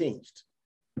 is being changed.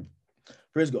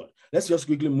 Praise God. Let's just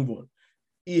quickly move on.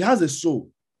 He has a soul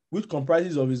which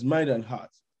comprises of his mind and heart.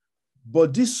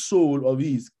 But this soul of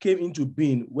his came into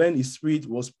being when his spirit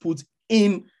was put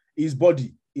in his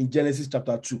body in Genesis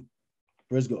chapter 2.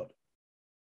 Praise God.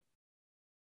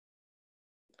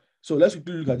 So let's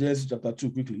quickly look at Genesis chapter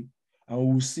 2 quickly, and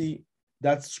we'll see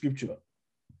that scripture.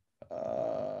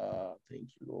 Thank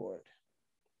you, Lord.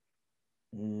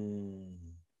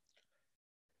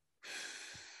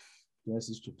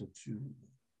 Genesis chapter 2.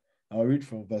 I'll read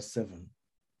from verse 7.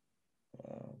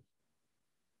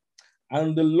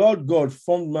 And the Lord God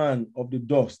formed man of the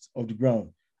dust of the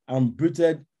ground and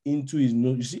breathed into his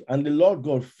nose. You see, and the Lord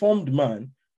God formed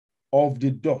man of the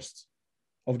dust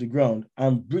of the ground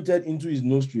and breathed into his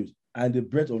nostrils and the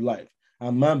breath of life.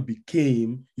 And man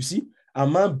became,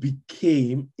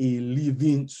 a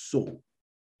living soul.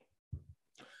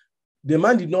 The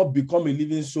man did not become a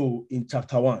living soul in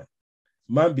chapter 1.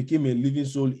 Man became a living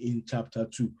soul in chapter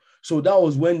 2. So that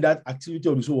was when that activity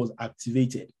of the soul was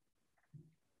activated.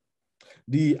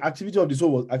 The activity of the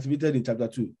soul was activated in chapter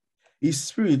 2. His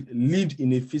spirit lived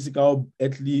in a physical,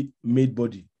 earthly made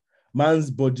body.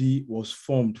 Man's body was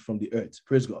formed from the earth.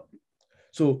 Praise God.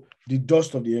 So the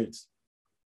dust of the earth.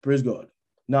 Praise God.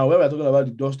 Now, when we're talking about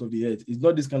the dust of the earth, it's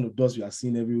not this kind of dust we are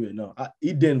seeing everywhere now.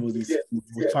 Eden was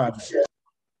paradise.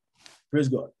 Praise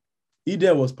God.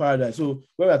 Eden was paradise. So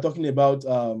when we're talking about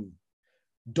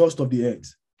dust of the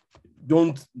earth,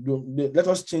 don't let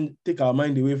us take our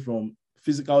mind away from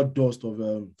physical dust of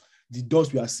the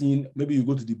dust we are seeing. Maybe you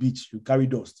go to the beach, you carry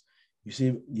dust. You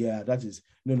say, yeah, that is,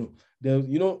 no. There,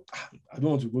 you know, I don't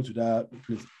want to go to that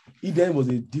place. Eden was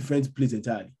a different place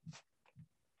entirely.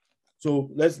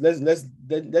 So let's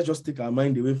just take our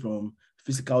mind away from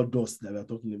physical dust that we are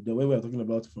talking about, the way we are talking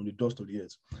about from the dust of the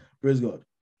earth. Praise God.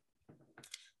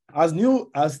 At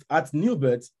new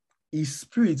birth, his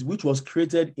spirit, which was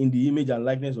created in the image and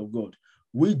likeness of God,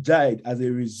 which died as a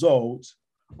result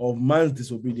of man's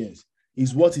disobedience,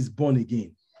 is what is born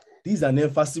again. This is an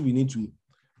emphasis we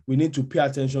need to pay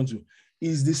attention to.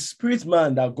 Is the spirit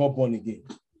man that got born again.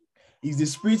 Is the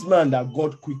spirit man that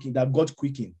got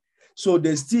quickened. So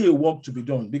there's still a work to be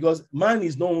done, because man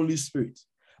is not only spirit,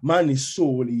 man is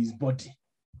soul, he is body.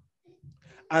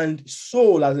 And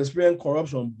soul has experienced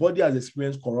corruption, body has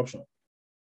experienced corruption.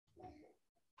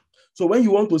 So when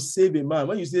you want to save a man,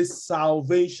 when you say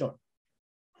salvation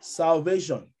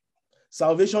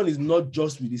is not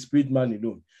just with the spirit man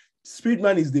alone. Spirit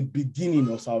man is the beginning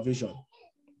of salvation.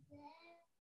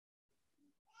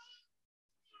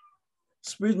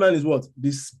 Spirit man is what?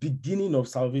 This beginning of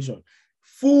salvation.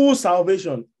 Full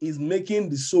salvation is making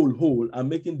the soul whole and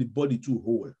making the body too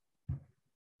whole.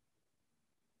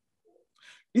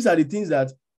 These are the things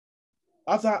that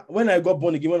when I got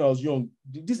born again when I was young,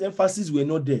 these emphases were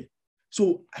not there.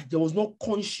 So there was no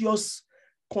conscious,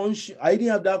 I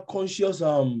didn't have that conscious,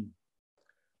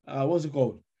 what's it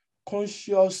called?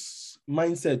 Conscious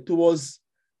mindset towards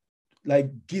like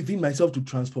giving myself to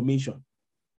transformation.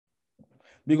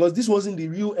 Because this wasn't the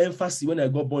real emphasis when I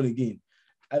got born again.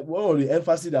 One of the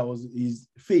emphasis that was is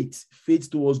faith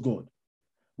towards God.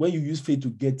 When you use faith to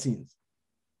get things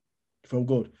from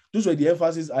God. Those were the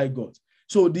emphasis I got.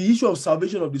 So the issue of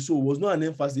salvation of the soul was not an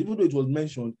emphasis, even though it was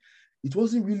mentioned. It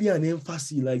wasn't really an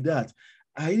emphasis like that.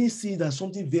 I didn't see it as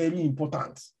something very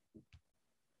important.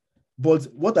 But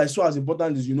what I saw as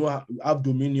important is, have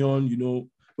dominion.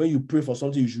 When you pray for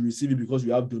something, you should receive it because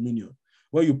you have dominion.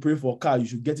 When you pray for a car, you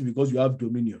should get it because you have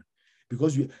dominion. When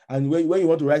you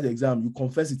want to write the exam, you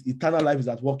confess it. Eternal life is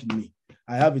at work in me.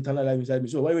 I have eternal life inside me.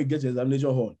 So when we get to the examination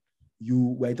hall,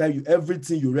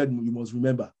 everything you read, you must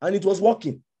remember. And it was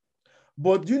working.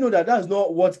 But do you know that that's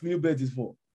not what new birth is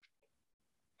for?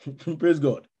 Praise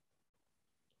God.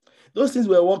 Those things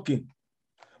were working,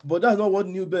 but that's not what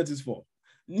new birth is for.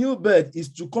 New birth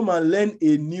is to come and learn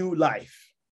a new life.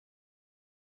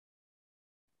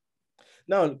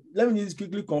 Now, let me just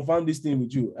quickly confirm this thing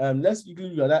with you. Let's quickly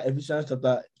look at that Ephesians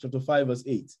chapter 5, verse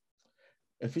 8.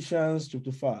 Ephesians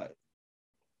chapter 5,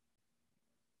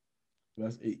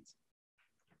 verse 8.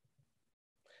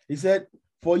 He said,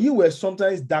 "For you were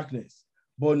sometimes darkness,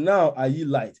 but now are ye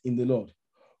light in the Lord.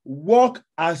 Walk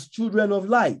as children of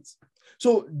light."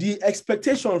 So the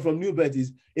expectation from new birth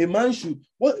is a man should,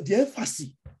 the emphasis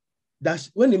that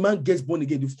when a man gets born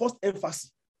again, the first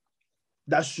emphasis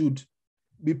that should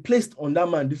be placed on that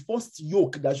man, the first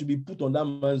yoke that should be put on that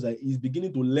man's life is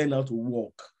beginning to learn how to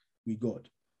walk with God.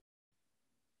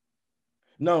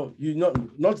 Now,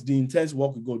 not the intense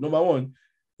walk with God. Number one,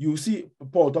 you see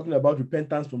Paul talking about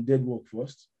repentance from dead work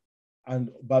first,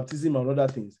 and baptism and other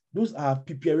things. Those are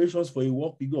preparations for a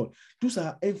walk with God. Those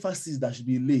are emphases that should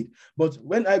be laid. But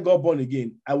when I got born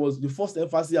again, the first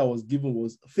emphasis I was given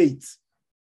was faith.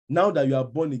 Now that you are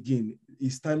born again,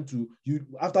 it's time to,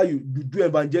 after you do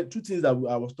evangelism, two things that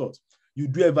I was taught. You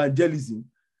do evangelism.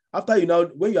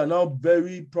 When you are now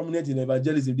very prominent in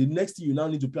evangelism, the next thing you now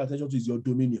need to pay attention to is your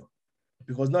dominion.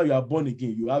 Because now you are born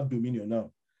again, you have dominion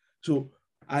now. So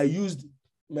I used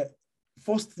my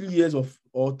first 3 years or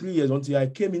 3 years until I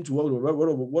came into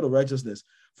world of righteousness.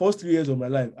 First 3 years of my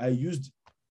life, I used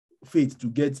faith to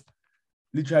get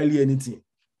literally anything.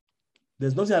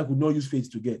 There's nothing I could not use faith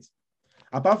to get.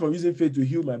 Apart from using faith to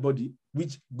heal my body,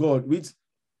 which worked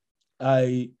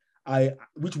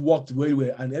very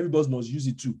well, and everybody must use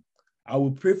it too. I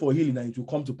will pray for healing and it will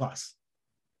come to pass.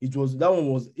 It was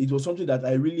something that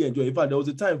I really enjoyed. In fact, there was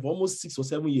a time for almost 6 or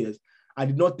 7 years, I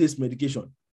did not taste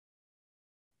medication.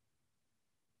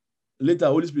 Later,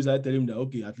 Holy Spirit started telling me that,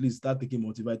 okay, at least start taking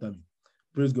multivitamin.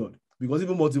 Praise God. Because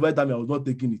even multivitamin, I was not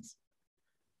taking it.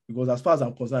 Because as far as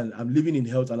I'm concerned, I'm living in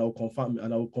health and I will confirm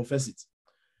and I will confess it.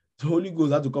 The Holy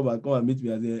Ghost had to come and meet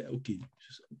me and say, okay,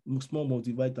 small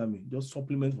multivitamin, just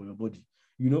supplement for your body.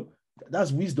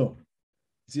 That's wisdom.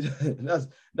 See,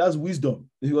 that's wisdom.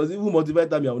 Because even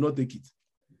multivitamin, I will not take it.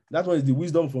 That one is the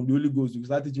wisdom from the Holy Ghost. You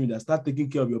start teaching me that, start taking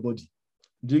care of your body.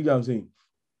 Do you get what I'm saying?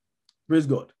 Praise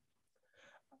God.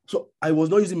 So I was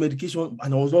not using medication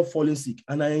and I was not falling sick,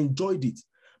 and I enjoyed it.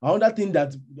 Another thing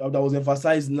that was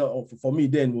emphasized now for me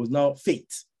then was now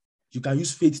faith. You can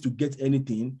use faith to get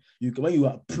anything. You can, when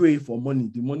you pray for money,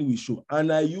 the money will show.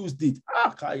 And I used it.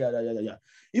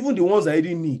 Even the ones I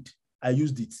didn't need, I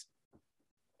used it.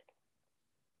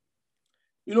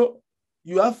 You know,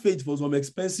 you have faith for some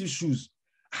expensive shoes.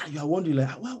 You are wondering,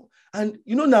 like, wow. And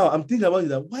you know, now I'm thinking about it,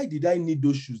 that why did I need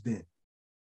those shoes then?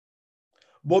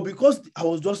 But because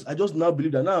I just now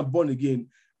believe that now I'm born again,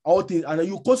 all things, and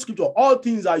you quote scripture, all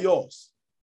things are yours.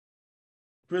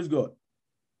 Praise God.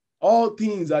 All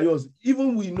things are yours.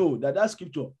 Even we know that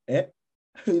scripture, that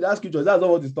scripture, that's not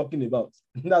what it's talking about.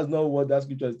 That's not what that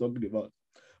scripture is talking about.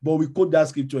 But we quote that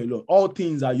scripture a lot. All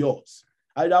things are yours.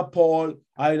 Either Paul,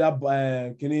 either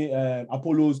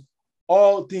Apollos,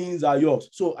 all things are yours.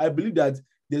 So I believe that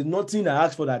there's nothing I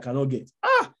ask for that I cannot get.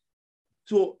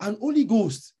 So an Holy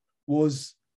Ghost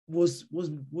was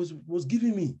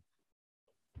giving me.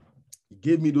 He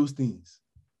gave me those things,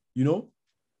 you know.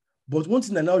 But one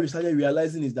thing I now started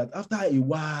realizing is that after a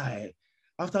while,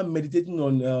 after meditating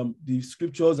on the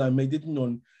scriptures and meditating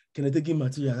on kinetic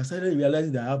material, I started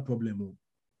realizing that I had problems.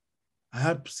 I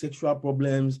had sexual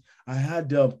problems. I had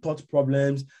thought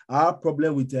problems. I had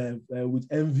problem with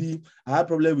envy. I had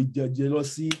problem with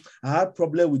jealousy. I had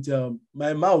problem with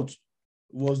my mouth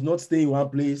was not staying in one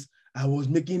place. I was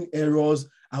making errors.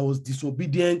 I was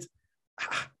disobedient.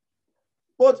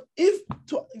 But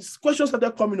questions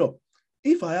started coming up.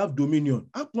 If I have dominion,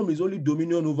 how come it's only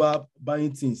dominion over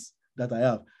buying things that I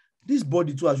have? This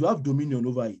body too, I should have dominion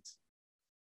over it.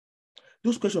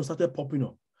 Those questions started popping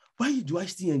up. Why do I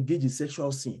still engage in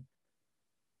sexual sin?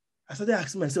 I started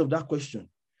asking myself that question.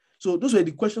 So those were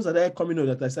the questions that started coming up,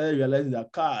 that I started realizing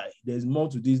that, there's more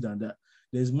to this than that.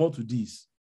 There's more to this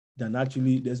than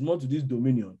actually, there's more to this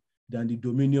dominion than the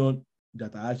dominion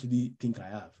that I actually think I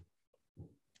have.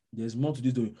 There's more to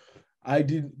this dominion. I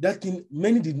did that thing,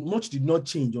 much did not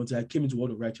change until I came into the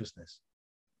world of righteousness.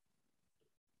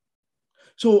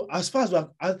 So as far as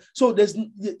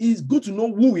it's good to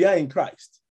know who we are in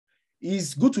Christ.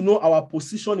 It's good to know our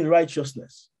position in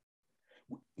righteousness.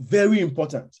 Very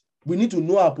important. We need to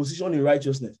know our position in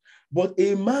righteousness. But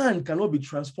a man cannot be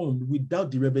transformed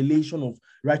without the revelation of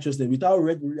righteousness, without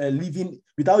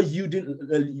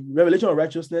yielding revelation of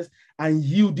righteousness and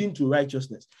yielding to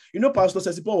righteousness. You know, Pastor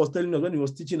Sesipo was telling us when he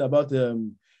was teaching about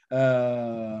the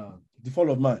fall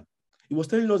of man. He was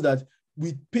telling us that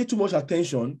we pay too much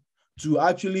attention to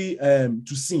actually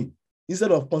to sin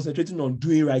instead of concentrating on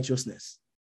doing righteousness.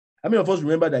 How many of us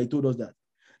remember that he told us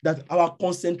that our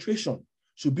concentration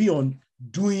should be on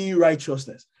doing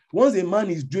righteousness? Once a man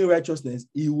is doing righteousness,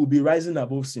 he will be rising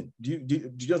above sin. Do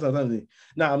you just understand?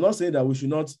 Now, I'm not saying that we should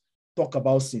not talk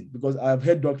about sin, because I've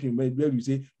heard doctrine where you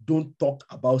say, don't talk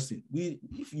about sin.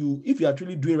 If you are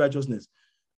truly doing righteousness,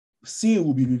 sin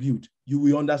will be revealed. You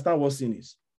will understand what sin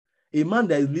is. A man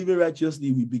that is living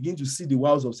righteously will begin to see the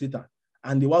wiles of Satan,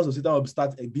 and the wiles of Satan will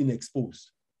start being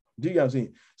exposed. Do you get what I'm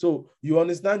saying? So you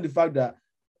understand the fact that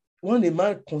when a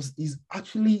man is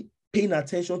actually paying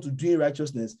attention to doing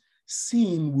righteousness,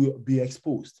 sin will be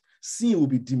exposed. Sin will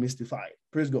be demystified.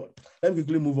 Praise God. Let me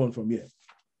quickly move on from here.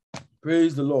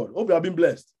 Praise the Lord. Hope you have been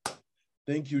blessed.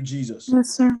 Thank you, Jesus.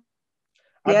 Yes, sir.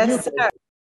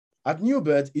 At new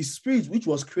birth, his spirit, which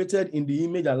was created in the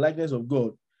image and likeness of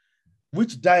God,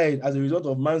 which died as a result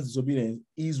of man's disobedience,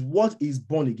 is what is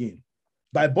born again.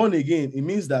 By born again, it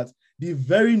means that the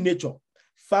very nature,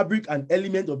 fabric, and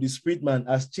element of the spirit man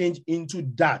has changed into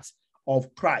that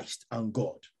of Christ and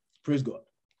God. Praise God.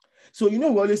 So, we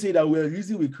always say that we're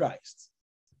reasoning with Christ.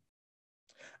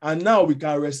 And now we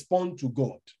can respond to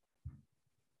God.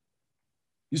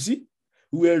 You see?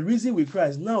 We're reasoning with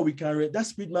Christ. Now we can, that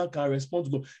spirit man can respond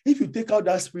to God. If you take out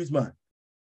that spirit man,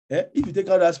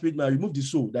 remove the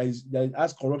soul that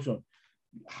has corruption,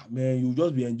 man, you'll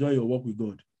just be enjoying your work with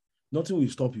God. Nothing will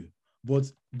stop you. But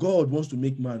God wants to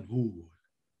make man whole.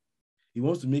 He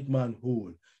wants to make man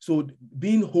whole. So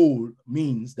being whole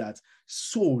means that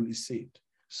soul is saved,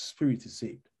 spirit is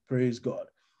saved. Praise God.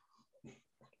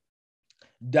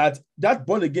 That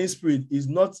born again spirit is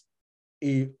not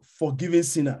a forgiving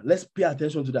sinner. Let's pay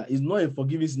attention to that. It's not a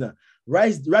forgiving sinner.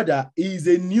 Rather, he is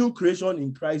a new creation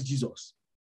in Christ Jesus.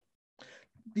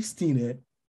 This thing,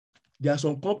 there are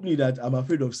some company that I'm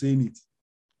afraid of saying it.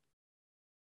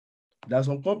 There's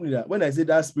some company that when I say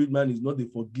that spirit man is not a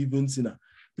forgiven sinner,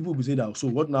 people will say that, so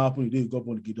what now happened today? God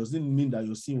born again? Does it mean that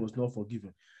your sin was not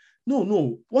forgiven?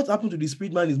 No. What happened to the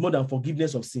spirit man is more than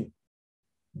forgiveness of sin.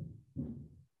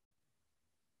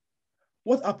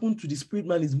 What happened to the spirit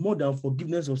man is more than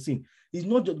forgiveness of sin. It's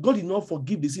not just, God did not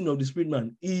forgive the sin of the spirit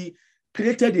man. He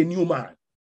created a new man,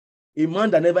 a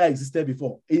man that never existed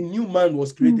before. A new man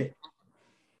was created.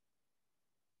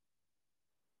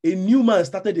 A new man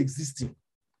started existing.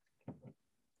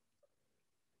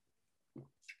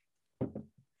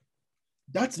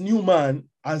 that new man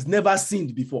has never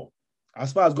sinned before,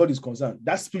 as far as God is concerned.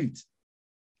 That spirit.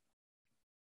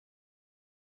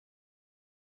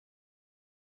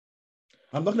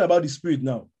 I'm talking about the spirit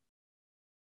now.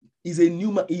 He's a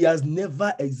new man. He has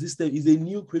never existed. He's a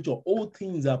new creature. All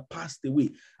things are passed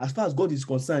away. As far as God is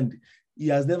concerned, he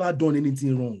has never done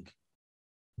anything wrong.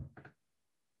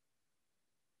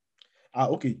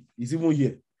 Okay, he's even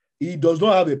here. He does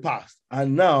not have a past,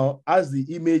 and now has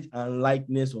the image and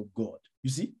likeness of God. You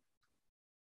see?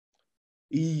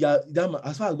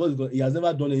 As far as God is concerned, he has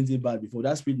never done anything bad before.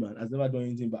 That spirit man has never done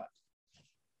anything bad.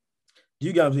 Do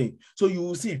you get what I'm saying? So you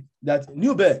will see that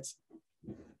new birth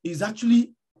is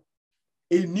actually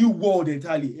a new world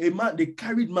entirely. A man, they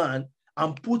carried man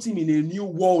and put him in a new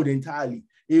world entirely,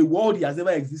 a world he has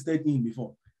never existed in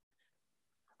before.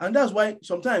 And that's why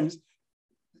sometimes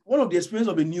one of the experience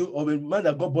of a man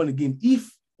that got born again, if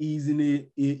he's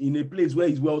in a place where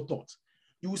he's well taught,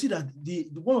 you will see that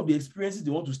one of the experiences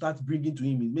they want to start bringing to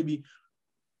him is maybe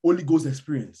Holy Ghost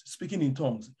experience, speaking in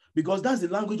tongues, because that's the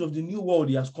language of the new world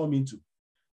he has come into.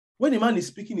 When a man is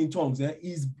speaking in tongues,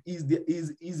 he's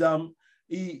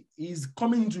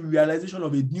coming into realization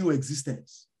of a new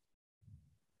existence.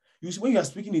 You see, when you are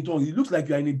speaking in tongues, it looks like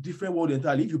you are in a different world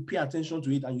entirely. If you pay attention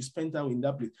to it and you spend time in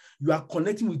that place, you are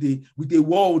connecting with a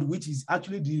world which is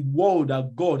actually the world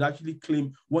that God actually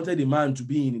wanted a man to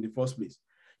be in the first place.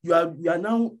 You are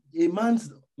now, a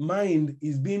man's mind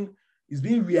is being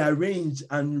rearranged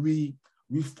and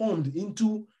reformed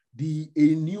into a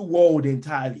new world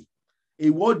entirely,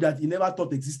 a world that he never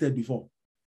thought existed before.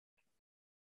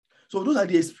 So those are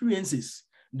the experiences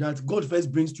that God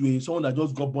first brings to someone that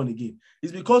just got born again.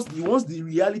 It's because he wants the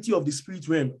reality of the spirit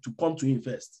realm to come to him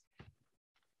first.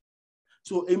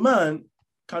 So a man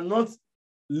cannot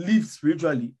live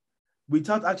spiritually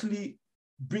without actually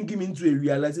bringing him into a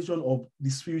realization of the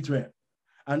spirit realm.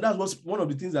 And that's what one of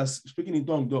the things that speaking in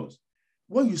tongues does.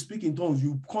 When you speak in tongues,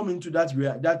 you come into that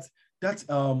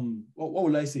what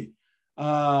will I say?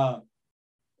 That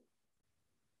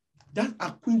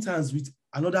acquaintance with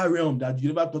another realm that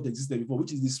you never thought existed before,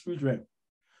 which is the spirit realm.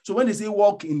 So when they say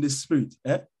walk in the spirit,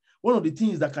 one of the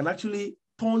things that can actually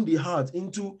turn the heart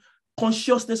into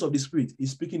consciousness of the spirit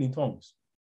is speaking in tongues.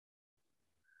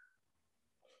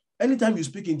 Anytime you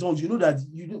speak in tongues, you know that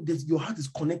your heart is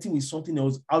connecting with something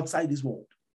else outside this world.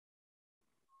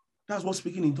 That's what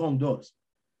speaking in tongues does.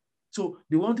 So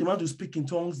they want a man to speak in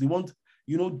tongues. They want,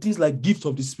 things like gifts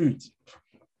of the spirit.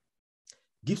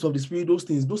 Gifts of the spirit, those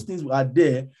things are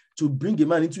there to bring a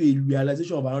man into a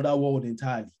realization of another world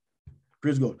entirely.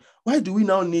 Praise God. Why do we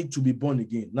now need to be born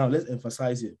again? Now, let's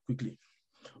emphasize it quickly.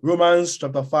 Romans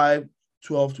chapter 5,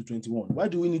 12 to 21. Why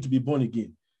do we need to be born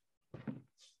again?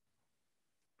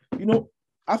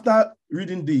 After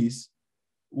reading this,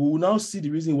 we will now see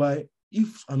the reason why,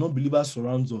 if an unbeliever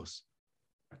surrounds us,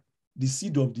 the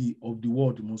seed of the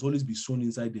world must always be sown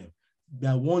inside them.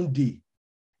 That one day,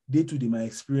 they too, they might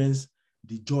experience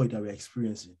the joy that we're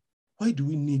experiencing. Why do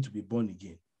we need to be born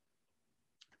again?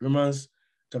 Romans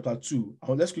chapter 2.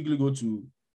 Let's quickly go to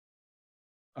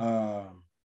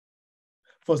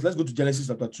first, let's go to Genesis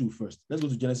chapter 2 first. Let's go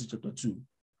to Genesis chapter 2.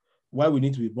 Why we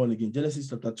need to be born again. Genesis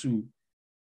chapter 2,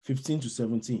 15 to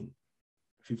 17.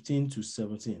 15 to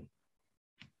 17.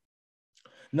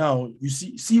 Now, you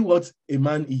see what a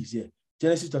man is here.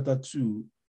 Genesis chapter 2,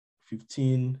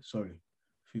 15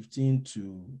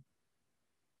 to...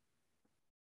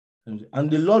 And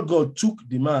the Lord God took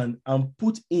the man and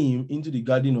put him into the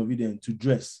Garden of Eden to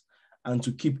dress and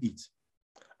to keep it.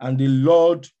 And the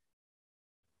Lord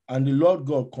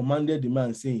God commanded the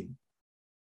man, saying,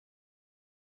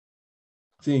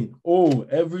 "Oh,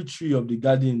 every tree of the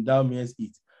garden thou mayest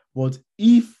eat, but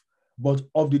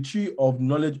of the tree of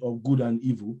knowledge of good and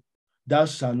evil thou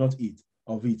shalt not eat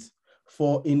of it.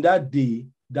 For in that day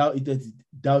thou eatest it,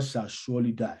 thou shalt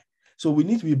surely die." So we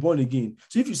need to be born again.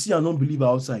 So if you see an unbeliever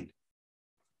outside,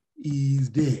 he is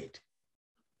dead.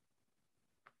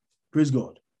 Praise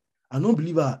God. An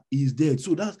unbeliever is dead.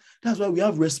 So that's why we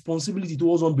have responsibility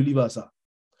towards unbelievers, sir.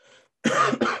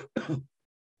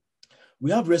 We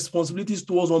have responsibilities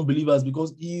towards unbelievers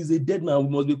because he is a dead man.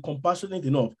 We must be compassionate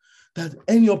enough that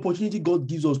any opportunity God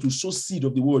gives us to sow seed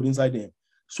of the word inside them,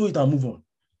 sow it and move on.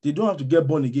 They don't have to get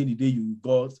born again the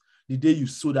day you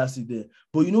sow that seed there.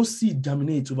 But seed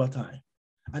germinates over time.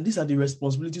 And these are the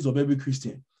responsibilities of every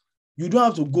Christian. You don't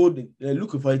have to go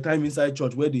looking for a time inside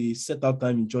church where they set out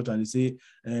time in church and they say,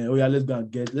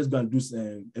 let's go and do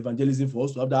evangelism for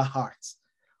us to have that heart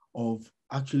of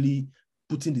actually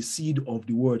putting the seed of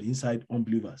the word inside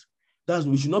unbelievers.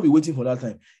 We should not be waiting for that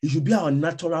time. It should be our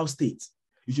natural state.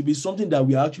 It should be something that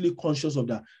we are actually conscious of,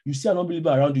 that you see an unbeliever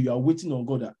around you, you are waiting on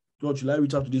God that God, should I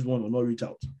reach out to this one or not reach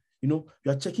out? You know,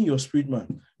 you are checking your spirit,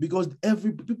 man, because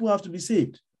people have to be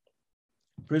saved.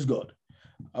 Praise God.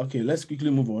 Okay, let's quickly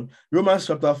move on. Romans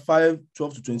chapter 5,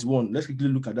 12 to 21. Let's quickly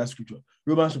look at that scripture.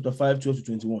 Romans chapter 5, 12 to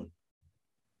 21.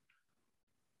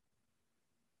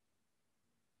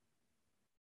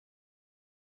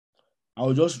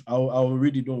 I'll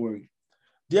read it, don't worry.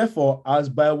 Therefore, as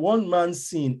by one man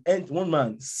sin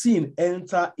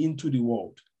enter into the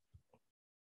world.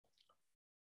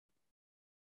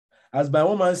 As by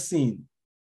one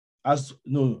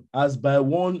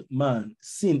man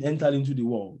sin entered into the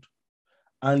world,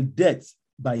 and death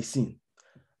by sin.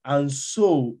 And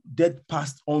so death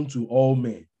passed on to all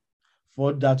men,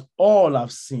 for that all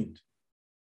have sinned.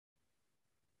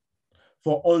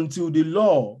 For until the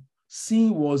law,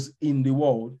 sin was in the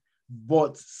world,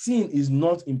 but sin is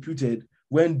not imputed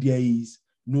when there is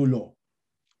no law.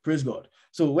 Praise God.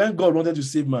 So when God wanted to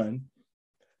save man,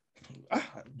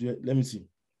 let me see.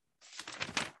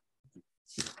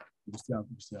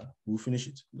 We'll finish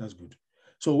it. That's good.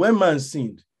 So when man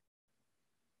sinned,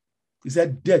 he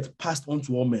said death passed on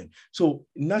to all men. So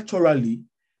naturally,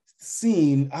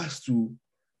 sin has to,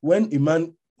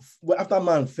 after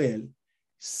man fell,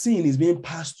 sin is being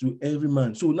passed to every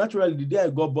man. So naturally, the day I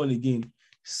got born again,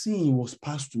 sin was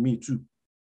passed to me too.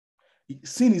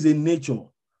 Sin is a nature,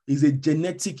 is a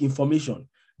genetic information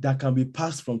that can be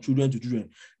passed from children to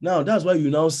children. Now, that's why you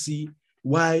now see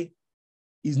why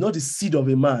it's not the seed of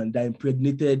a man that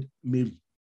impregnated Mary.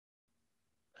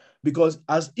 Because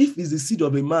as if it's the seed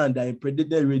of a man that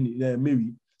impregnated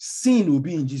Mary, sin will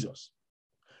be in Jesus.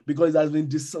 Because it has been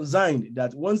designed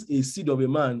that once a seed of a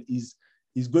man is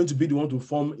going to be the one to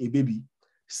form a baby,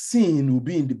 sin will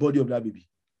be in the body of that baby.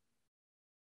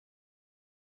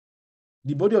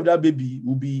 The body of that baby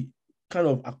will be kind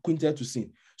of acquainted to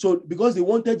sin. So because they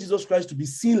wanted Jesus Christ to be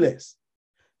sinless,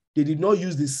 they did not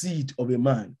use the seed of a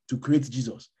man to create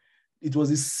Jesus. It was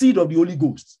the seed of the Holy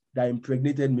Ghost that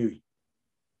impregnated Mary.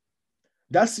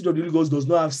 That seed of the Holy Ghost does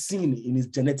not have sin in his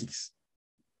genetics.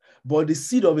 But the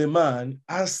seed of a man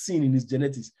has sin in his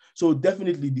genetics. So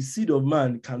definitely the seed of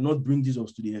man cannot bring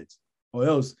Jesus to the earth, or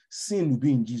else sin will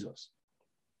be in Jesus.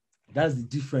 That's the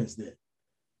difference there.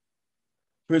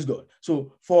 Praise God.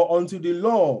 So until the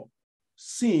law,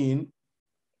 sin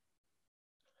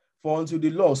was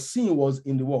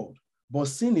in the world, but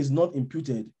sin is not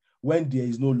imputed when there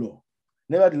is no law.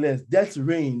 Nevertheless, death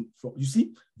reigned from, you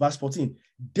see, verse 14,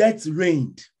 death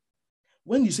reigned.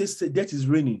 When you say death is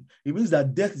reigning, it means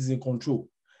that death is in control.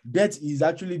 Death is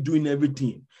actually doing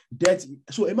everything.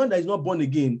 So a man that is not born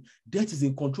again, death is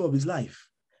in control of his life.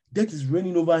 Death is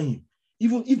reigning over him.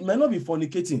 Even if it might not be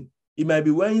fornicating, it might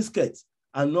be wearing skirts,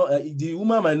 and not the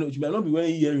woman she might not be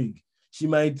wearing earring. She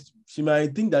might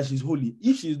think that she's holy.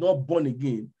 If she's not born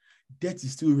again, death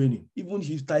is still reigning. Even if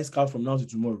she ties scarf from now to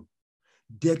tomorrow,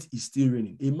 death is still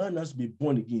reigning. A man has to be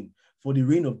born again for the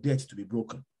reign of death to be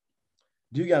broken.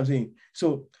 Do you get what I'm saying?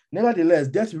 So, nevertheless,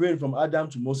 death reigned from Adam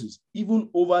to Moses, even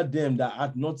over them that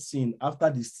had not sinned after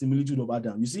the similitude of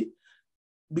Adam. You see,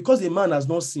 because a man has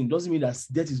not sinned doesn't mean that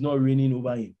death is not reigning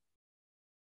over him.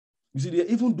 You see,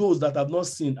 even those that have not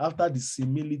sinned after the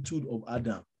similitude of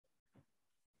Adam,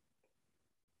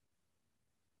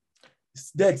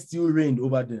 death still reigned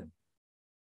over them.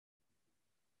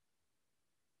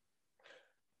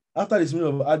 After the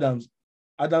similitude of Adam's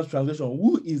transgression,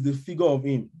 who is the figure of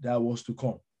him that was to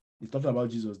come? He's talking about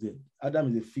Jesus there. Adam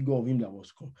is the figure of him that was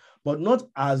to come. But not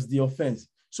as the offense,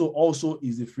 so also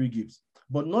is the free gift.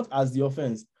 But not as the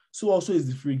offense, so also is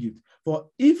the free gift. For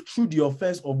if through the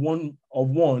offense of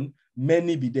one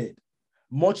many be dead,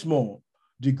 much more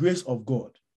the grace of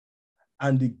God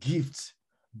and the gift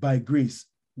by grace,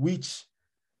 which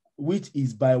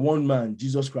is by one man,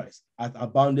 Jesus Christ, hath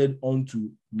abounded unto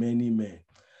many men.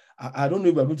 I don't know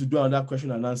if we're going to do another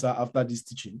question and answer after this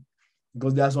teaching,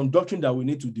 because there are some doctrine that we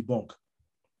need to debunk.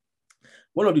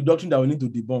 One of the doctrine that we need to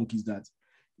debunk is that,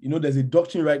 there's a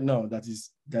doctrine right now that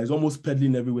is almost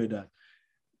peddling everywhere, that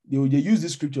they use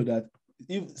this scripture that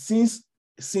since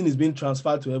sin is being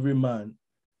transferred to every man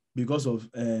because of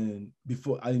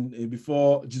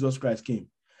before Jesus Christ came,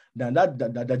 then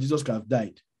that Jesus Christ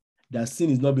died, that sin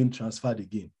is not being transferred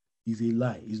again, is a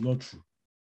lie. It's not true.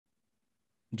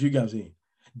 Do you get what I'm saying?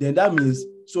 Then that means,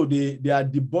 so they are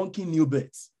debunking new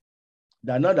births.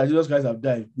 That now that Jesus Christ have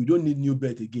died, we don't need new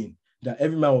birth again. That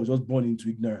every man was just born into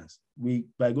ignorance.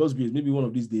 By God's grace, maybe one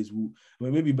of these days,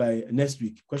 maybe by next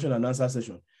week, question and answer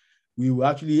session, we will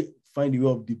actually find a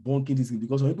way of debunking this,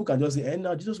 because some people can just say,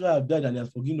 now Jesus Christ has died and he has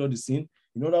forgiven all the sin.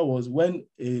 In other words, when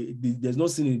there's no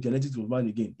sin in the genetics of man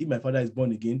again, if my father is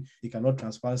born again, he cannot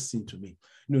transfer sin to me.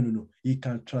 No. He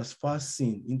can transfer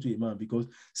sin into a man, because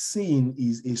sin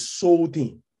is a soul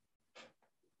thing.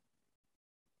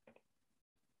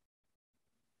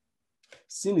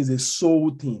 Sin is a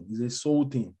soul thing. It's a soul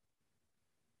thing.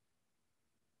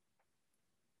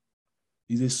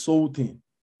 It's a soul thing.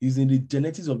 It's in the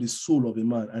genetics of the soul of a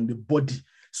man and the body.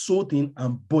 Soul thing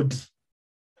and body.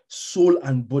 Soul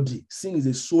and body. Sin is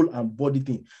a soul and body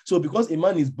thing. So because a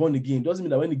man is born again, it doesn't mean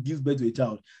that when he gives birth to a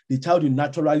child, the child will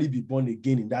naturally be born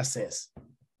again in that sense.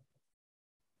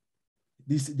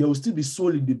 There will still be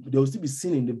soul there will still be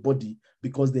sin in the body,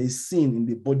 because there is sin in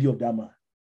the body of that man.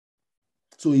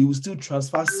 So he will still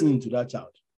transfer sin to that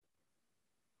child.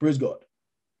 Praise God.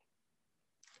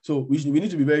 So we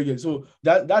need to be very careful. So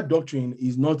that doctrine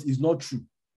is not true.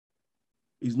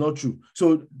 It's not true.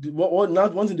 So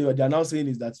one thing they are now saying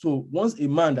is that, so once a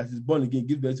man that is born again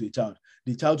gives birth to a child,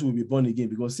 the child will be born again,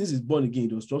 because since he's born again,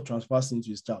 it does not transfer sin to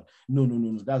his child. No.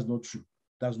 That's not true.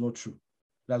 That's not true.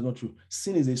 That's not true.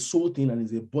 Sin is a soul thing and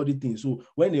is a body thing. So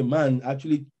when a man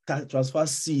actually transfers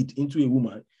seed into a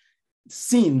woman,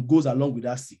 sin goes along with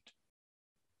that seed.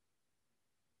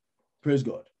 Praise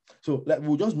God. So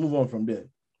we'll just move on from there.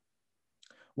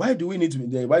 Why do we need to be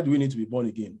there? Why do we need to be born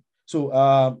again?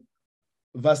 So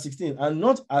verse 16, and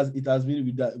not as it has been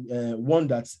with that one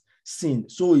that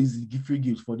sinned, so is the free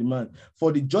gift for the man.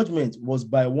 For the judgment was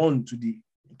by one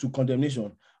to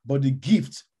condemnation, but the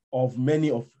gift of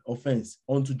many of offense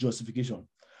unto justification.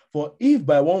 For if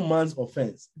by one man's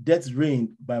offense death reigned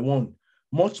by one,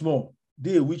 much more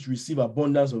they which receive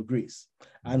abundance of grace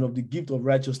and of the gift of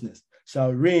righteousness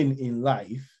shall reign in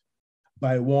life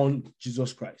by one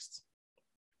Jesus Christ.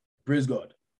 Praise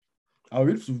God. I'll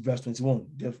read to verse 21.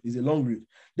 It's a long read.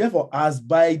 Therefore, as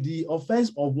by the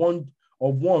offense of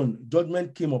one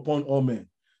judgment came upon all men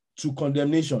to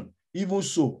condemnation, even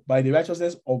so by the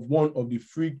righteousness of one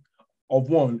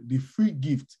the free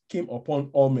gift came upon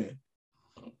all men.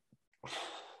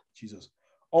 Jesus.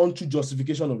 Unto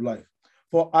justification of life.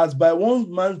 For as by one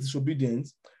man's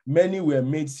disobedience many were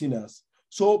made sinners,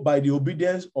 so by the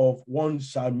obedience of one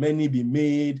shall many be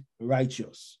made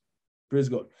righteous. Praise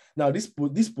God. Now, this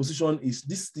position is,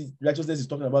 this righteousness is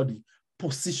talking about the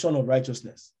position of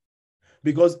righteousness.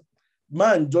 Because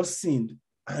man just sinned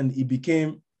and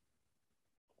the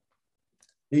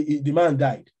man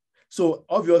died. So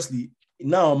obviously,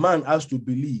 now man has to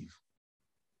believe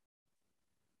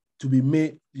to be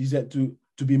made,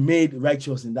 to be made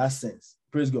righteous in that sense.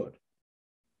 Praise God.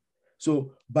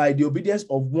 So by the obedience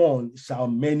of one shall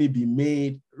many be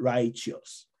made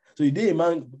righteous. So today,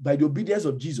 man, by the obedience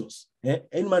of Jesus,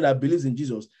 any man that believes in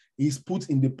Jesus is put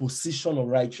in the position of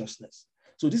righteousness.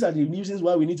 So these are the reasons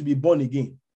why we need to be born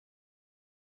again.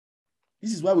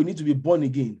 This is why we need to be born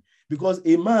again. Because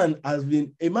a man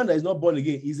that is not born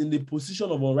again is in the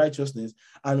position of unrighteousness,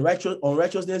 and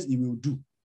unrighteousness he will do.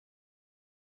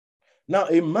 Now,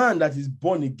 a man that is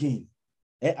born again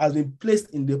has been placed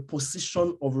in the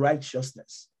position of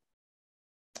righteousness.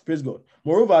 Praise God.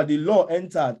 Moreover, the law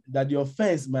entered that the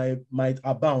offense might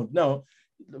abound. Now,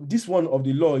 this one of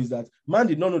the law is that man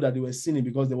did not know that they were sinning,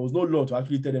 because there was no law to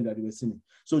actually tell them that they were sinning.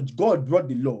 So God brought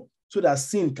the law so that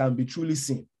sin can be truly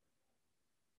sin.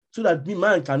 So that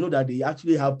man can know that they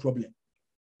actually have problem.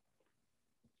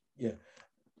 Yeah.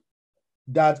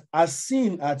 That as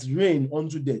sin hath reigned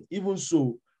unto death, even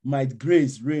so might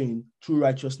grace reign through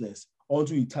righteousness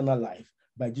unto eternal life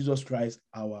by Jesus Christ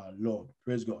our Lord.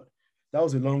 Praise God. That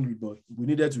was a long read, but we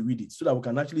needed to read it so that we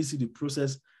can actually see the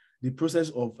process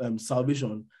of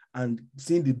salvation and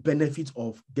seeing the benefit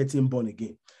of getting born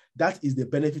again. That is the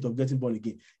benefit of getting born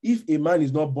again. If a man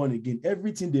is not born again,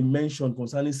 everything they mentioned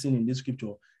concerning sin in this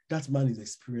scripture, that man is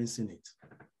experiencing it.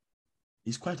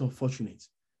 It's quite unfortunate,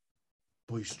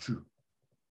 but it's true.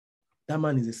 That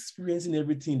man is experiencing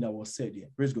everything that was said here.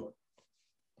 Praise God.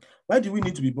 Why do we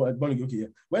need to be born again? Okay, yeah.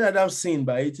 When Adam sinned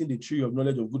by eating the tree of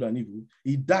knowledge of good and evil,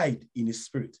 he died in his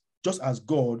spirit, just as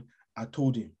God had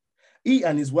told him. He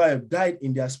and his wife died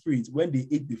in their spirit when they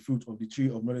ate the fruit of the tree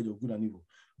of knowledge of good and evil.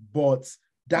 But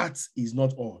that is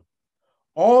not all.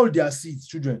 All their seeds,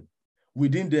 children,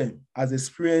 within them has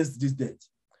experienced this death.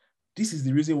 This is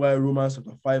the reason why Romans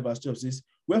chapter 5 verse 12 says,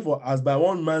 wherefore, as by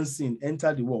one man's sin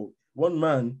entered the world, one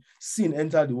man sin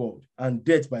entered the world, and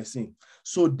death by sin.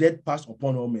 So death passed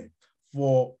upon all men.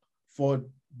 For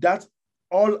that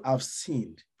all have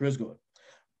sinned. Praise God.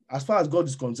 As far as God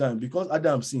is concerned, because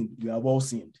Adam sinned, we have all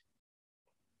sinned.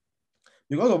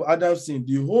 Because of Adam's sin,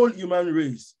 the whole human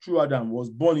race through Adam was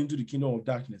born into the kingdom of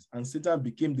darkness, and Satan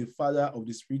became the father of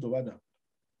the spirit of Adam,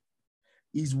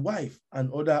 his wife, and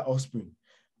other offspring.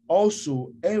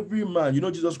 Also, every man,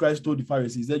 Jesus Christ told the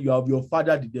Pharisees that you have your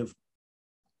father, the devil.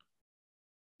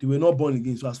 They were not born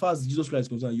again. So as far as Jesus Christ is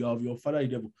concerned, you have your father, the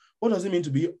devil. What does it mean to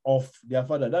be of their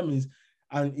father? That means,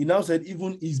 and he now said,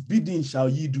 even his bidding shall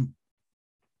ye do.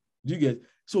 Do you get?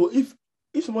 So if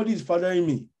somebody is fathering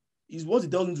me, is what he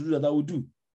tells me to do that I will do.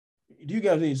 Do you get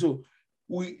what I'm saying? So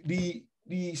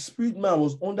the spirit man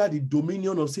was under the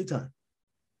dominion of Satan.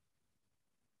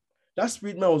 That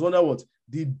spirit man was under what?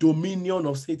 The dominion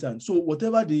of Satan. So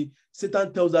whatever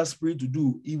Satan tells that spirit to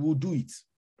do, he will do it.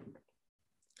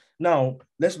 Now,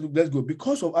 let's go.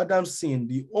 Because of Adam's sin,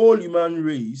 the whole human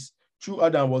race through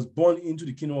Adam was born into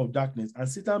the kingdom of darkness, and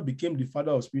Satan became the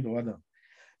father of spirit of Adam.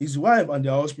 His wife and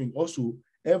their offspring also,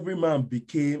 every man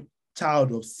became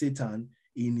child of Satan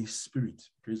in his spirit.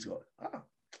 Praise God.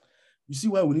 You see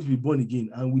why we need to be born again,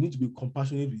 and we need to be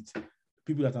compassionate with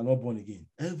people that are not born again.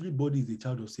 Everybody is a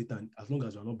child of Satan as long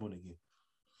as you are not born again.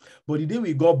 But the day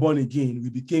we got born again, we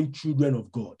became children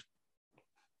of God.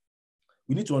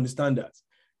 We need to understand that.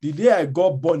 The day I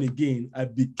got born again, I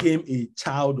became a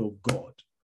child of God.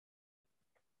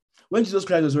 When Jesus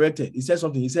Christ was resurrected, he said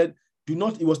something. He said, he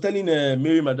was telling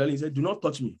Mary Magdalene, he said, do not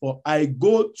touch me, for I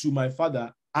go to my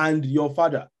Father and your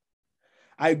Father.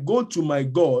 I go to my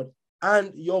God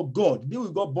and your God. Then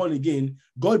we got born again.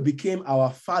 God became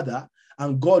our Father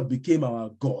and God became our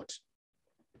God.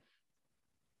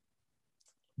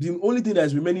 The only thing that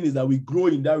is remaining is that we grow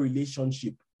in that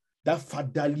relationship, that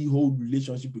fatherly whole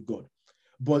relationship with God.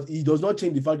 But it does not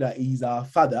change the fact that he is our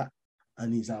Father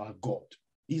and he's our God.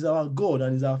 He's our God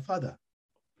and he's our Father.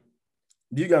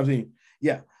 Do you get what I'm saying?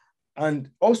 Yeah. And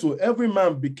also, every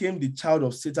man became the child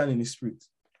of Satan in his spirit.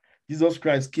 Jesus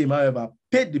Christ came, however,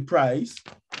 paid the price.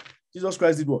 Jesus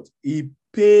Christ did what? He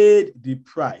paid the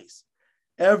price.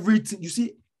 Everything, you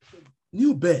see,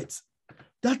 new birth,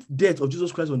 that death of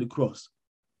Jesus Christ on the cross.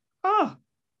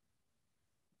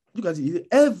 Look at it.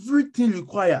 Everything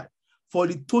required for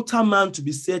the total man to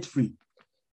be set free.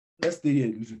 Let's stay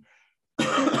here.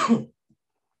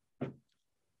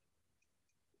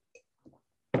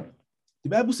 The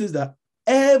Bible says that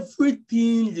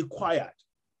everything required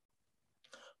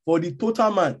for the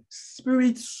total man,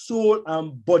 spirit, soul,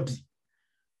 and body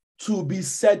to be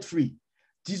set free,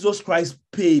 Jesus Christ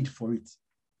paid for it.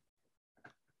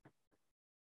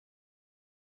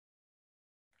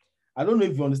 I don't know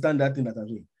if you understand that thing that I'm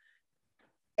saying.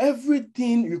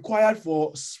 Everything required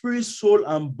for spirit, soul,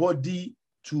 and body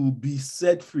to be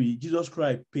set free, Jesus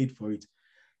Christ paid for it.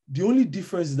 The only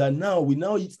difference is that now we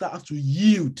start to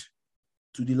yield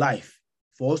to the life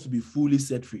for us to be fully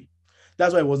set free.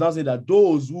 That's why it was now saying that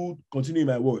those who continue in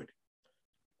my word,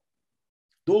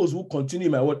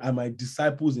 are my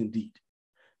disciples indeed.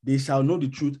 They shall know the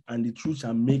truth, and the truth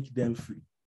shall make them free.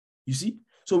 You see?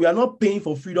 So we are not paying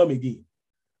for freedom again.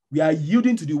 We are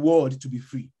yielding to the word to be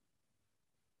free.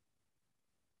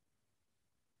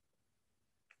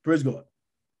 Praise God.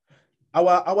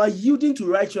 Our yielding to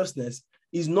righteousness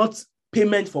is not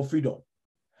payment for freedom.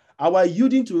 Our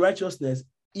yielding to righteousness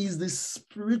is the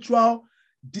spiritual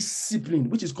discipline,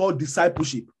 which is called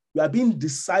discipleship. We are being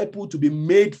discipled to be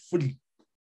made free.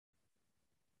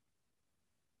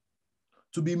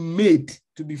 To be made,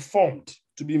 to be formed,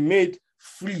 to be made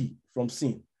free from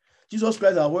sin. Jesus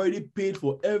Christ has already paid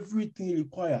for everything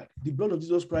required. The blood of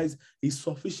Jesus Christ is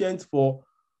sufficient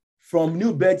from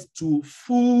new birth to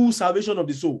full salvation of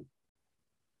the soul,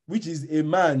 which is a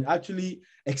man actually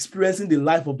experiencing the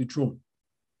life of the throne.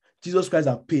 Jesus Christ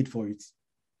has paid for it.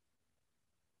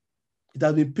 It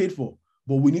has been paid for,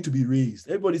 but we need to be raised.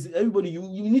 Everybody, you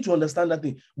need to understand that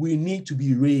thing. We need to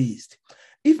be raised.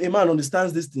 If a man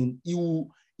understands this thing, he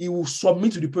will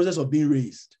submit to the process of being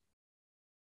raised.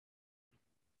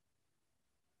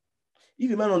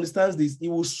 If a man understands this, he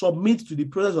will submit to the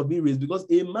process of being raised, because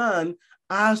a man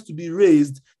has to be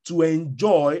raised to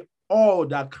enjoy all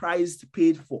that Christ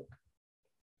paid for.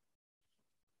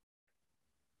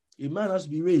 A man has to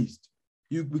be raised.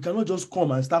 We cannot just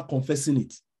come and start confessing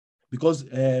it because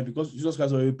Jesus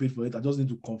Christ already paid for it. I just need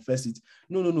to confess it.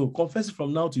 No. Confess it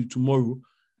from now till tomorrow.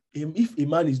 If a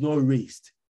man is not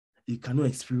raised, he cannot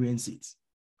experience it.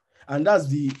 And that's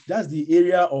the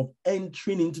area of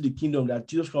entering into the kingdom that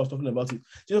Jesus Christ was talking about. It.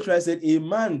 Jesus Christ said, a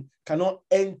man cannot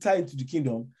enter into the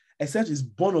kingdom except he's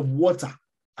born of water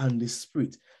and the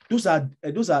Spirit. Those are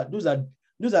the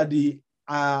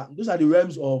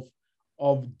realms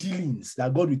of dealings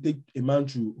that God will take a man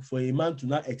through for a man to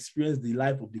now experience the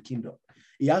life of the kingdom.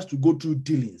 He has to go through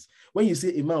dealings. When you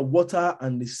say a man, water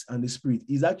and the spirit,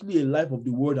 is actually a life of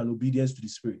the word and obedience to the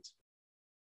spirit.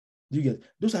 Do you get?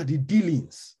 Those are the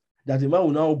dealings that a man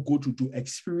will now go through to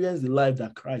experience the life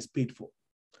that Christ paid for.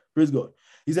 Praise God.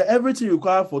 He said everything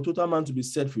required for total man to be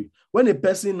set free. When a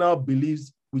person now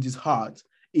believes with his heart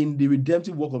in the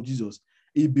redemptive work of Jesus,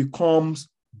 he becomes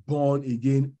born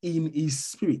again in his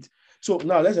spirit. So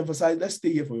now let's emphasize, let's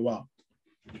stay here for a while.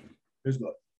 Praise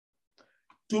God.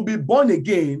 To be born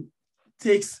again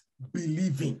takes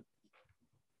believing.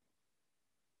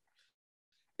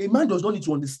 A man does not need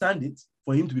to understand it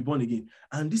for him to be born again.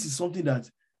 And this is something that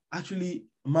actually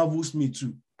marvels me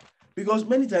too. Because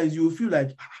many times you will feel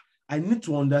like, I need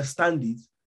to understand it.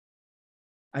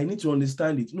 I need to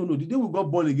understand it. No, the day we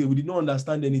got born again, we did not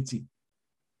understand anything.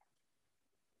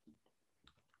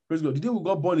 Praise God. The day we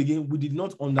got born again, we did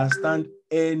not understand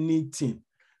anything.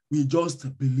 We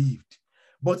just believed.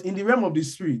 But in the realm of the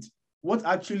spirit, what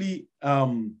actually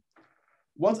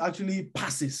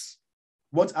passes,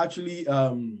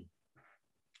 the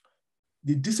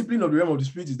discipline of the realm of the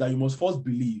spirit is that you must first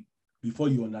believe before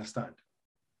you understand.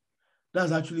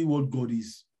 That's actually what God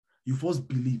is. You first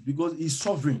believe because he's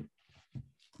sovereign.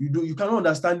 You cannot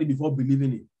understand it before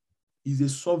believing it. He's a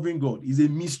sovereign God. He's a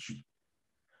mystery.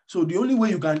 So the only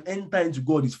way you can enter into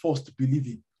God is first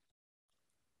believing.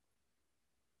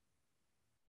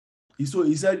 So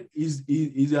he said he's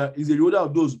a rewarder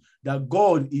of those that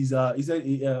God is. He said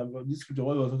this scripture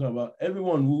what he was talking about.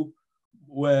 Everyone who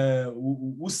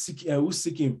seek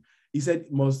him, he said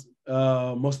must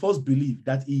first believe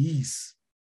that he is,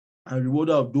 and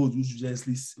rewarder of those who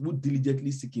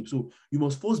diligently seek him. So you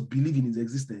must first believe in his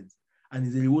existence, and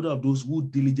he's a rewarder of those who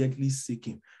diligently seek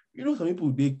him. You know, some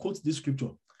people they quote this scripture.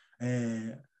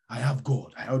 I have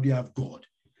God. I already have God.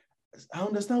 I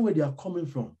understand where they are coming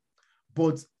from,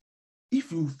 but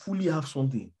if you fully have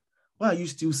something, why are you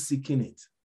still seeking it?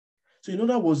 So in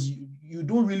other words, you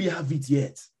don't really have it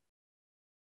yet.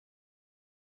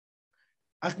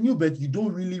 At New Birth, you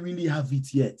don't really have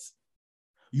it yet.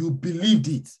 You believed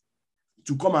it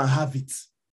to come and have it.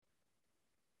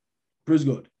 Praise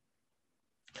God.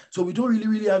 So we don't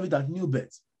really have it at New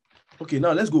Birth. Okay,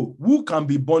 now let's go. Who can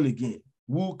be born again?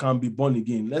 Who can be born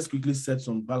again? Let's quickly set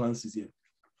some balances here.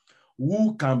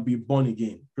 Who can be born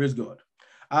again? Praise God.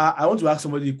 I want to ask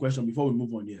somebody a question before we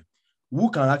move on here.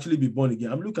 Who can actually be born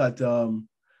again? I'm looking at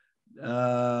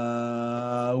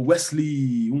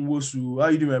Wesley Unwosu. How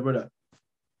are you doing, my brother?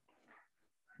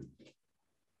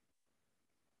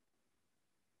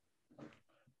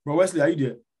 Bro, Wesley, are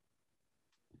you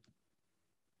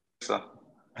there? Sir.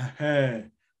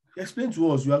 Explain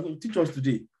to us. You have to teach us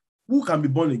today. Who can be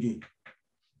born again?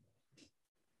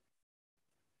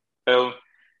 You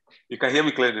can hear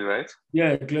me clearly, right?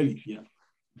 Yeah, clearly. Yeah.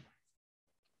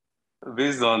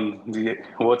 Based on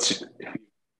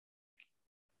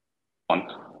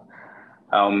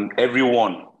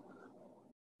everyone.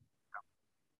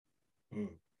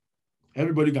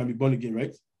 Everybody can be born again,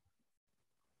 right?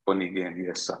 Born again,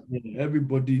 yes, sir. Yeah,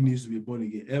 everybody needs to be born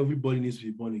again. Everybody needs to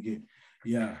be born again.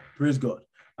 Yeah, praise God.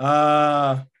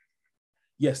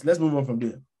 Yes, let's move on from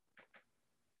there.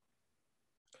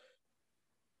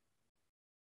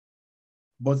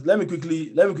 But let me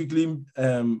quickly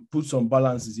put some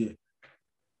balances here.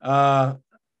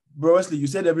 Bro Wesley, you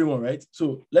said everyone, right?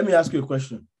 So let me ask you a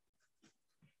question.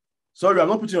 Sorry, I'm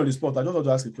not putting you on the spot. I just want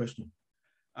to ask a question.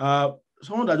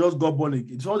 Someone that just got born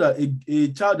again, someone that a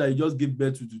child that you just gave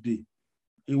birth to today,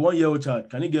 a 1-year-old child,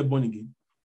 can he get born again?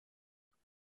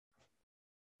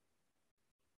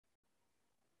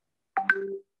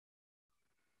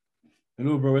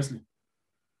 Hello, bro Wesley.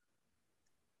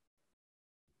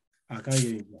 I can't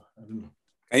hear you. I don't know.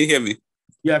 Can you hear me?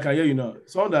 Yeah, I can hear you now.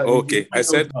 Someone that okay. I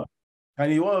said, can a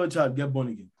 1-year-old child get born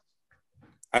again?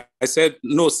 I said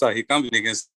no, sir. He can't be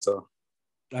again, sir.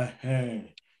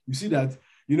 You see that?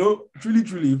 You know,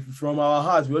 truly, from our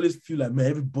hearts, we always feel like, man,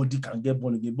 everybody can get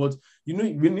born again. But, you know,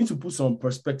 we need to put some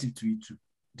perspective to it too.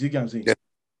 Do you get what I'm saying? Yeah.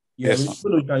 Yeah, yes.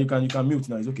 You can mute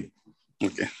now. It's okay.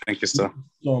 Okay, thank you, sir.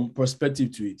 Some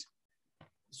perspective to it.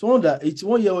 Someone that it's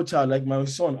 1-year-old child, like my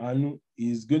son, Anu,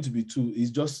 is going to be 2.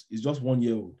 He's just 1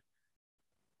 year old.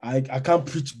 I can't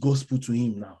preach gospel to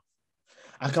him now.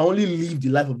 I can only live the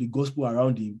life of the gospel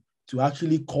around him to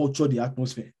actually culture the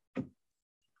atmosphere.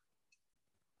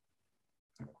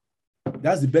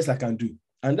 That's the best I can do.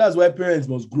 And that's why parents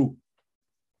must grow.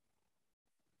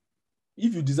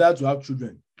 If you desire to have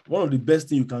children, one of the best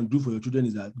things you can do for your children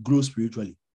is that grow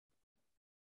spiritually.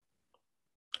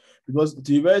 Because to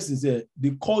be very sincere,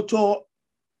 the culture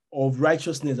of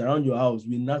righteousness around your house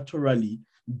will naturally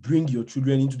bring your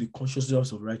children into the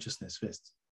consciousness of righteousness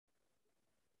first.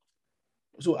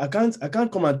 So I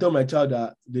can't come and tell my child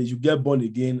that they should get born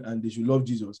again and they should love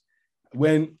Jesus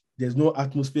when there's no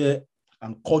atmosphere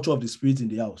and culture of the Spirit in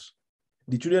the house.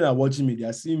 The children are watching me, they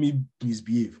are seeing me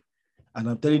misbehave, and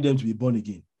I'm telling them to be born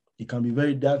again. It can be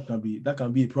that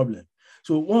can be a problem.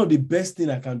 So one of the best things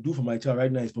I can do for my child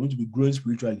right now is for me to be growing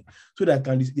spiritually, so that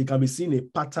they can be seeing a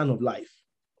pattern of life.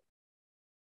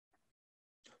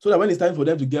 So that when it's time for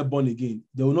them to get born again,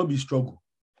 there will not be struggle.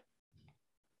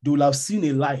 They will have seen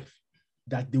a life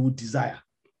that they would desire.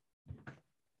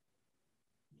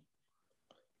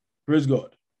 Praise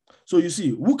God. So you see,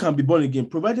 who can be born again?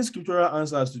 Providing scriptural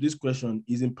answers to this question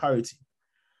is imperative.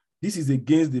 This is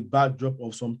against the backdrop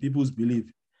of some people's belief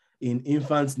in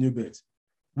infants' new birth,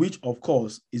 which of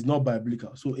course is not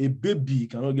biblical. So a baby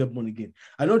cannot get born again.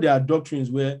 I know there are doctrines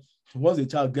where once a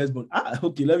child gets born,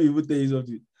 okay, let me even tell you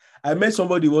something. I met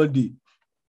somebody one day.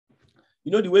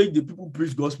 You know the way the people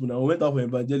preach gospel now, we went out for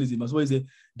evangelism, and somebody said,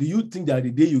 do you think that the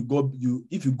day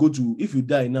if you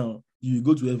die now, you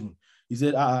go to heaven? He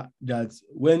said that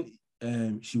when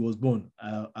she was born,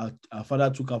 our father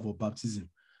took her for baptism.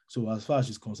 So as far as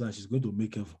she's concerned, she's going to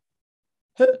make heaven.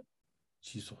 Hey,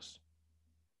 Jesus.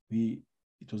 It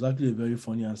was actually a very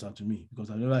funny answer to me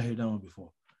because I never heard that one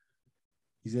before.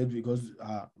 He said because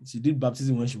she did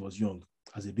baptism when she was young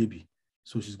as a baby,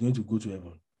 so she's going to go to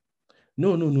heaven.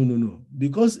 No.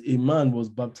 Because a man was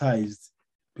baptized,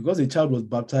 because a child was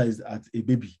baptized as a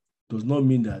baby, does not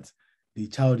mean that the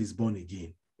child is born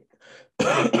again.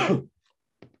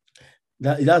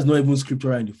 That's not even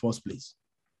scriptural in the first place.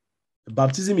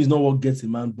 Baptism is not what gets a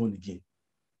man born again.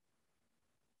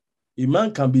 A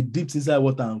man can be dipped inside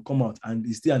water and come out, and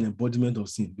is still an embodiment of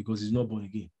sin because he's not born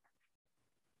again.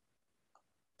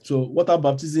 So water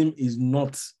baptism is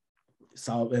not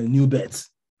a new birth.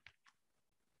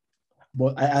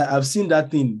 But I've seen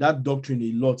that doctrine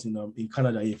a lot in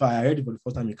Canada. In fact, I heard it for the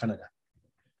first time in Canada.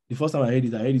 The first time I heard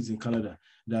it in Canada,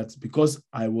 that because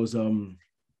I was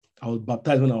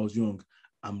baptized when I was young,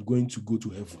 I'm going to go to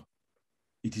heaven.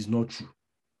 It is not true.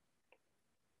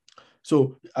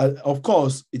 So, of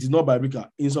course, it is not biblical.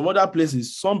 In some other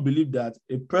places, some believe that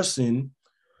a person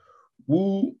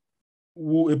who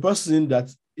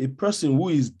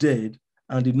is dead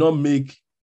and did not make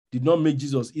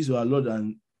Jesus his or our Lord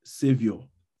and Savior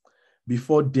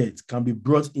before death can be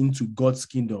brought into God's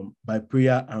kingdom by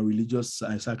prayer and religious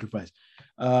sacrifice.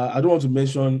 I don't want to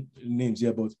mention names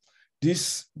here, but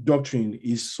this doctrine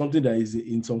is something that is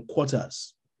in some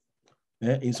quarters.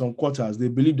 In some quarters, they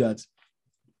believe that.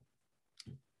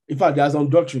 In fact, there's some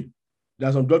doctrine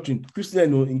in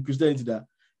Christianity that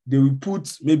they will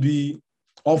put maybe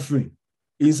offering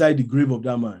inside the grave of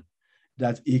that man,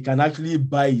 that he can actually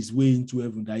buy his way into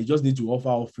heaven, that he just needs to offer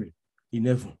offering in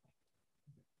heaven.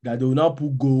 That they will now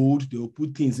put gold, they will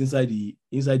put things inside the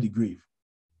grave.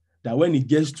 That when he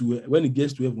gets to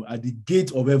heaven, at the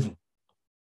gate of heaven,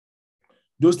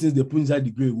 those things they put inside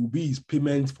the grave will be his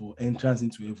payment for entrance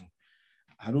into heaven.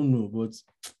 I don't know, but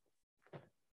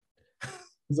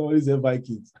somebody said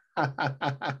Vikings.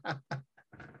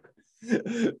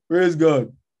 Praise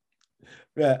God.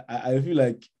 Yeah, I feel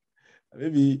like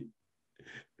maybe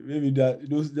that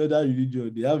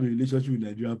religion, they have a relationship with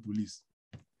Nigerian police.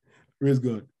 Praise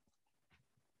God.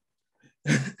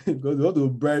 Because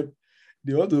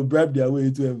they want to bribe their way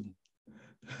into heaven.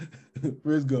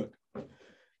 Praise God.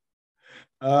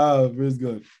 Praise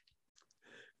God.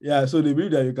 Yeah, so they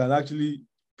believe that you can actually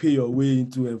pay your way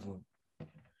into heaven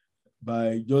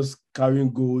by just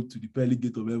carrying gold to the pearly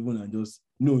gate of heaven and just,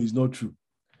 no, it's not true.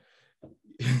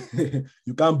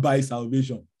 You can't buy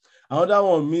salvation. Another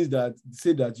one means that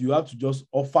say that you have to just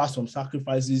offer some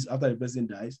sacrifices after the person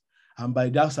dies, and by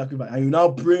that sacrifice, and you now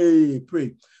pray.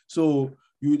 So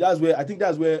that's where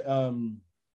the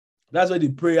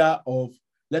prayer of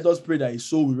let us pray that his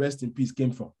soul will rest in peace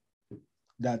came from.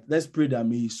 That let's pray that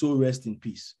may his soul rest in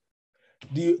peace.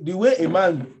 The way a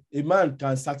man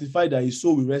can certify that his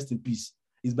soul will rest in peace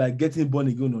is by getting born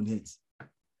again on earth.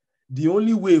 The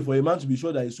only way for a man to be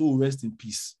sure that his soul will rest in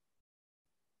peace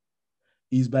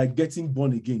is by getting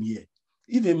born again here.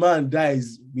 If a man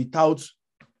dies without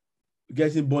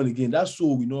getting born again, that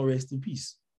soul will not rest in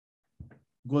peace.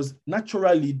 Because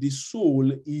naturally, the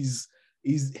soul is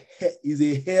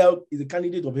a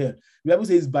candidate of hell. The Bible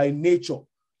says by nature,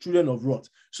 children of wrath.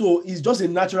 So it's just a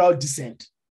natural descent.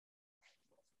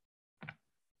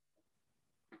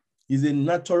 It's a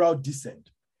natural descent.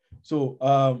 So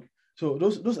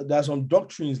there are some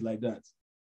doctrines like that.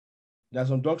 But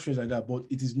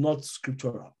it is not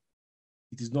scriptural.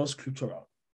 It is not scriptural.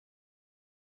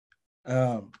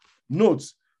 Note,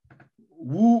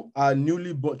 who are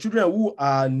newly born, children who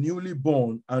are newly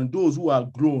born, and those who are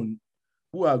grown,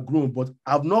 but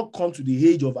have not come to the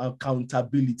age of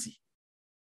accountability.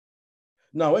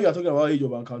 Now, when you're talking about age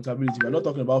of accountability, we're not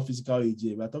talking about physical age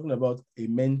here. We're talking about a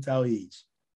mental age.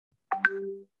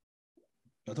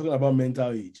 We're talking about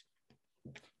mental age.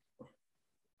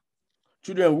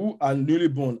 Children who are newly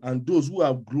born and those who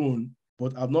have grown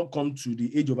but have not come to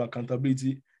the age of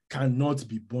accountability cannot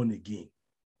be born again.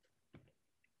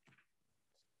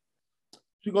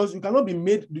 Because you cannot be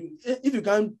made, if you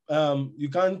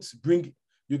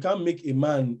can't make a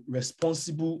man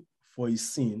responsible for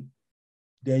his sin,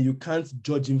 then you can't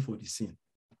judge him for the sin.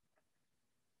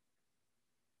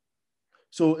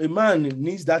 So a man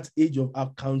needs that age of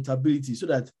accountability so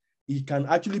that he can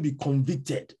actually be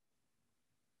convicted.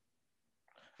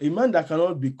 A man that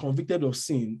cannot be convicted of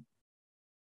sin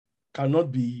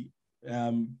cannot be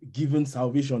given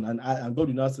salvation, and God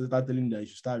will not start telling him that he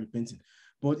should start repenting.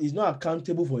 But he's not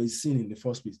accountable for his sin in the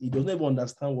first place. He doesn't even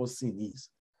understand what sin is.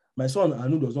 My son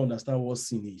Anu does not understand what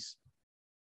sin is.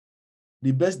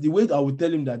 The way I would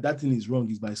tell him that thing is wrong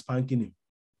is by spanking him.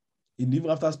 And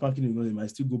even after spanking him, he might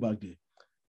still go back there.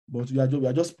 But we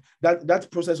are just that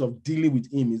process of dealing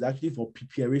with him is actually for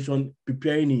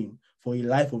preparing him for a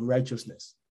life of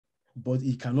righteousness. But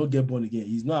he cannot get born again.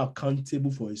 He's not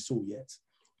accountable for his soul yet.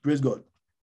 Praise God.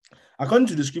 According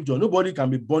to the scripture, nobody can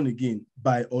be born again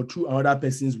by or through another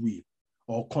person's will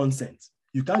or consent.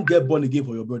 You can't get born again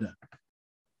for your brother.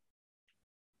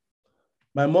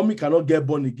 My mommy cannot get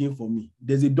born again for me.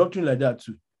 There's a doctrine like that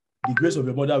too. The grace of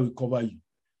your mother will cover you.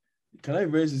 Can I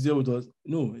be very sincere with us?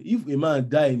 No, if a man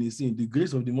dies in a sin, the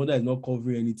grace of the mother is not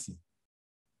covering anything.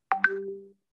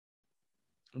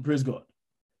 Praise God.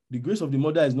 The grace of the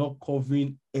mother is not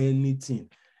covering anything.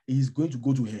 He is going to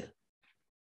go to hell.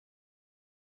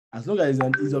 As long as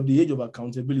he's of the age of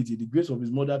accountability, the grace of his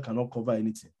mother cannot cover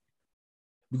anything.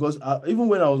 Because even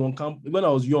when I was on camp, when I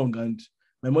was young and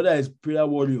my mother is prayer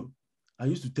warrior, I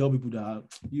used to tell people that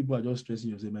people are just stressing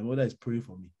yourself. My mother is praying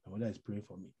for me. My mother is praying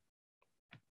for me.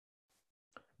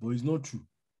 But it's not true.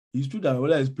 It's true that my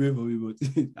mother is praying for me, but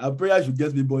our prayer should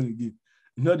get me born again.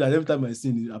 Not that every time I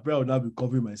sin, our prayer will not be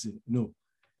covering my sin. No.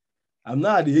 I'm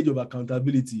not at the age of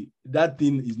accountability. That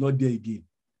thing is not there again.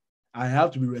 I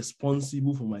have to be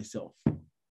responsible for myself.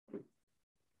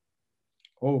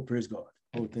 Oh, praise God.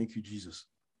 Oh, thank you, Jesus.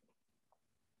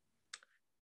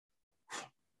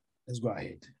 Let's go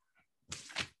ahead.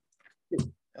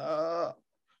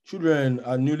 Children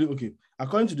are newly, okay.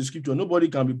 According to the scripture, nobody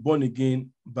can be born again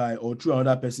by or through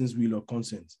another person's will or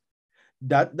consent.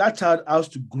 That child has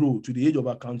to grow to the age of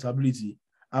accountability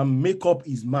and make up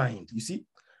his mind. You see,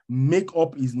 make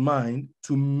up his mind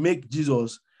to make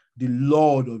Jesus the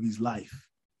Lord of his life.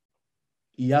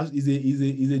 Is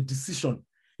a decision.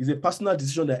 It's a personal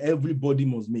decision that everybody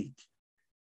must make.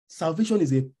 Salvation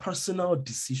is a personal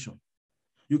decision.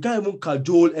 You can't even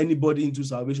cajole anybody into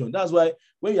salvation. That's why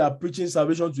when you are preaching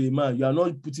salvation to a man, you are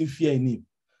not putting fear in him.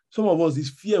 Some of us, this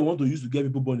fear we want to use to get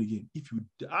people born again. If you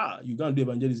can't do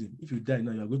evangelism. If you die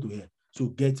now, you are going to hell. So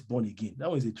get born again. That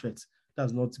one is a threat.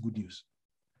 That's not good news.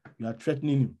 You are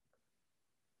threatening him.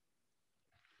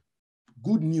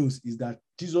 Good news is that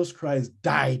Jesus Christ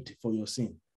died for your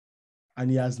sin and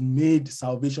he has made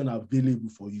salvation available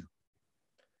for you.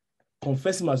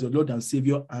 Confess him as your Lord and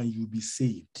Savior and you'll be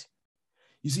saved.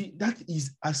 You see, that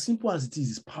is as simple as it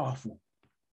is powerful.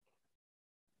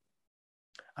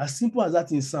 As simple as that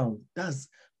thing sounds, that's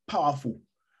powerful.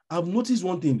 I've noticed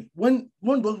one thing.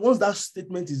 Once that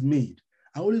statement is made,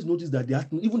 I always notice that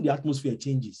even the atmosphere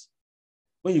changes.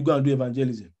 When you go and do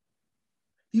evangelism,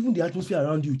 even the atmosphere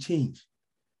around you change.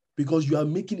 Because you are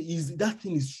making that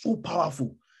thing is so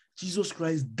powerful. Jesus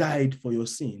Christ died for your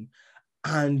sin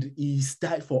and he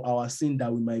died for our sin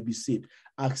that we might be saved.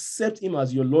 Accept him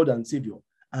as your Lord and Savior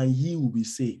and ye will be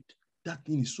saved. That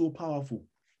thing is so powerful.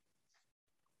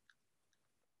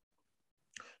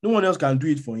 No one else can do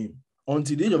it for him.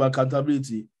 Until the age of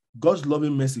accountability, God's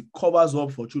loving mercy covers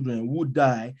up for children who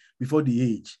die before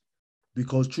the age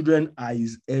because children are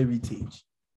his heritage.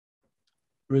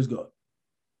 Praise God.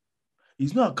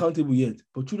 He's not accountable yet,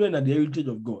 but children are the heritage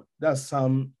of God. That's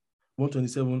Psalm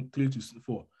 127,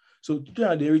 3-4. So children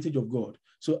are the heritage of God.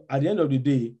 So at the end of the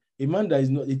day, a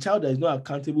child that is not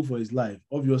accountable for his life,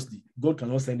 obviously, God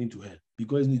cannot send him to hell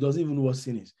because he doesn't even know what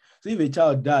sin is. So if a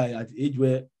child dies at the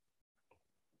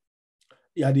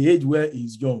age where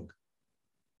he's young,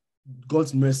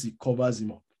 God's mercy covers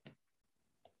him up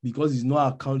because he's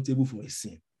not accountable for his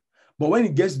sin. But when he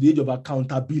gets to the age of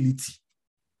accountability,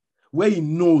 where he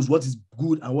knows what is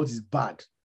good and what is bad,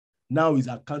 now is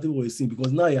accountable for his sin,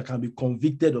 because now he can be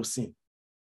convicted of sin.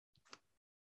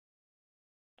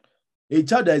 A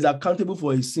child that is accountable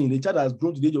for his sin, a child that has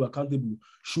grown to the age of accountable,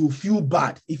 should feel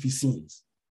bad if he sins.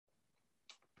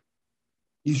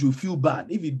 He should feel bad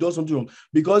if he does something wrong.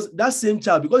 Because that same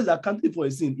child, because he's accountable for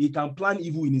his sin, he can plan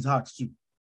evil in his heart too.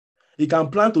 He can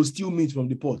plan to steal meat from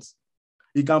the pot.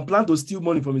 He can plan to steal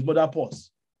money from his mother's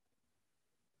purse.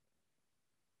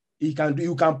 You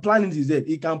can plan in his head.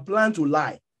 He can plan to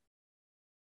lie.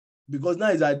 Because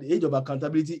now he's at the age of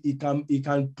accountability, he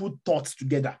can put thoughts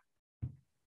together.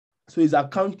 So he's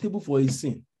accountable for his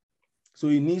sin. So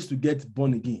he needs to get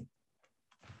born again.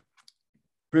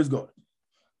 Praise God.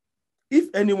 If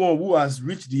anyone who has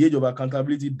reached the age of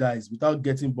accountability dies without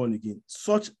getting born again,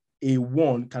 such a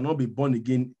one cannot be born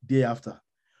again thereafter.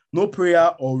 No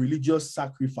prayer or religious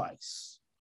sacrifice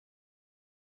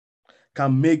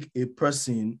can make a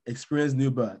person experience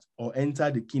new birth or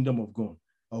enter the kingdom of God.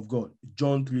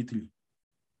 John 3:3.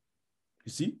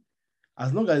 You see,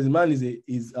 as long as the man is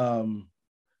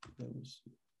let me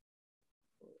see.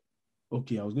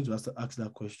 Okay, I was going to ask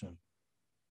that question.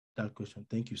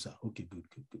 Thank you, sir. Okay, good.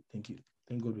 Thank you.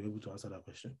 Thank God we're able to answer that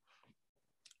question.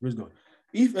 Praise God.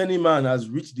 If any man has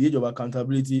reached the age of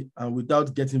accountability and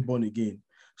without getting born again,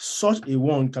 such a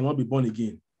one cannot be born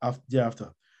again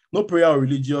thereafter. No prayer or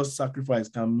religious sacrifice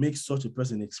can make such a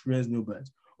person experience new birth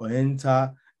or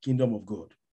enter kingdom of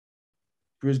God.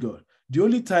 Praise God. The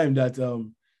only time that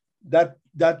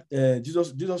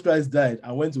Jesus Christ died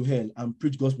and went to hell and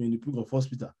preached gospel in the book of 1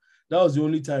 Peter, that was the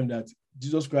only time that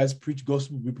Jesus Christ preached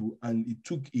gospel to people, and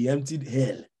he emptied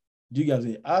hell. Do you guys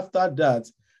say? After that,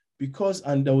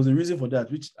 and there was a reason for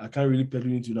that, which I can't really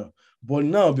peddle into now. But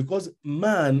now, because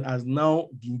man has now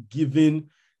been given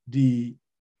the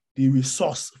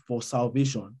resource for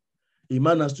salvation, a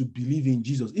man has to believe in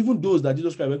Jesus. Even those that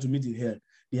Jesus Christ went to meet in hell,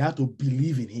 they had to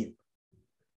believe in him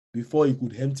before he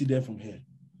could empty them from hell.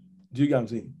 Do you get what I'm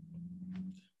saying?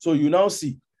 So you now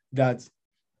see that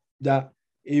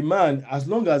a man, as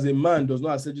long as a man does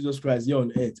not accept Jesus Christ here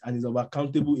on earth and is of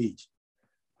accountable age,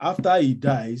 after he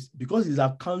dies, because he's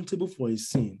accountable for his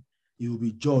sin, he will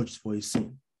be judged for his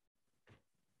sin.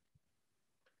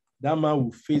 That man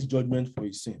will face judgment for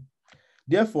his sin.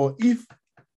 Therefore,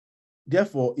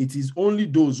 it is only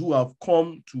those who have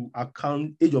come to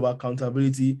age of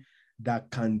accountability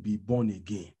that can be born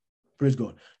again. Praise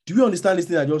God. Do you understand this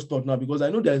thing I just taught now? Because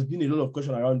I know there's been a lot of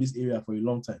questions around this area for a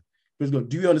long time. Praise God.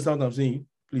 Do you understand what I'm saying?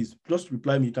 Please, just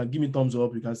reply me. You can give me thumbs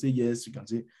up. You can say yes. You can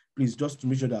say, please, just to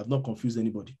make sure that I've not confused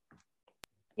anybody.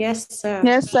 Yes, sir.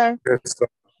 Yes, sir. Yes, sir.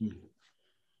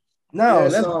 Now,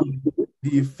 let's go to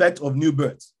the effect of new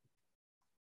birth.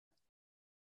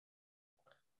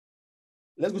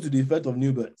 Let's go to the effect of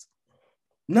new birth.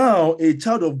 Now, a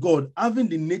child of God, having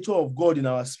the nature of God in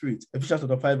our spirit, Ephesians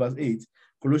chapter 5, verse 8,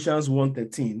 Colossians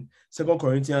 1:13, 2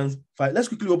 Corinthians 5. Let's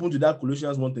quickly open to that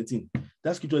Colossians 1:13.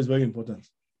 That scripture is very important.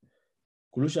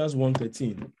 Colossians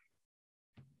 1:13.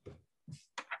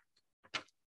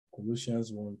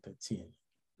 Colossians 1:13.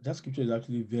 That scripture is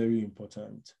actually very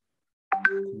important.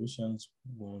 Colossians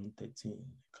 1:13.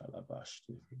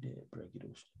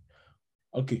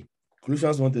 Okay.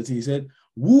 Colossians 1:13. He said,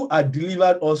 who had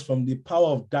delivered us from the power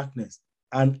of darkness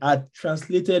and had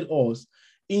translated us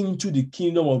into the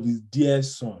kingdom of his dear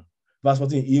son. Verse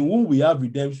 14, in whom we have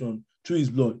redemption through his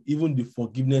blood, even the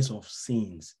forgiveness of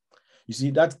sins. You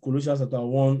see, that Colossians chapter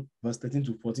 1, verse 13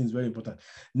 to 14 is very important.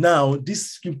 Now,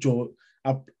 this scripture,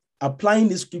 applying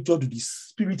this scripture to the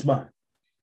spirit man,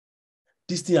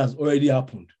 this thing has already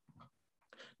happened.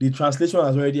 The translation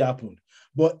has already happened.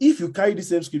 But if you carry the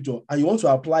same scripture and you want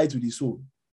to apply it to the soul,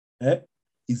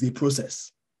 it's a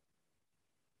process.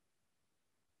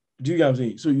 Do you get what I'm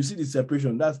saying? So you see the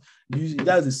separation. That's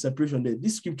the separation there.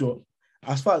 This scripture,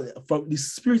 as far as from the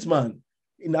spirit man,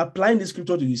 in applying the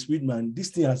scripture to the spirit man, this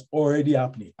thing has already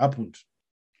happened.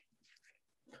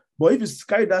 But if you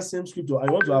carry that same scripture and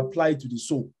you want to apply it to the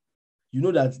soul, you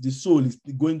know that the soul is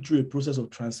going through a process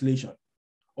of translation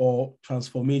or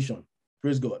transformation.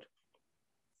 Praise God.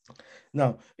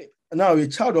 Now, a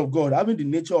child of God, having the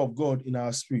nature of God in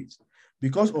our spirit,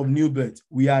 because of new birth,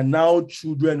 we are now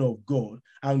children of God,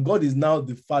 and God is now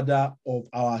the father of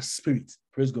our spirit.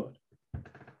 Praise God.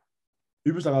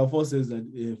 Hebrews chapter 4 says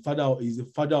that Father is the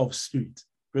father of spirit.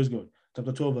 Praise God.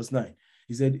 Chapter 12, verse 9.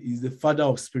 He said he's the father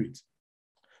of spirit.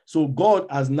 So God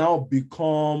has now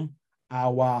become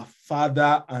our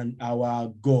father and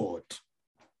our God.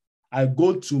 I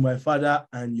go to my father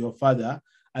and your father.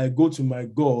 I go to my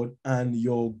God and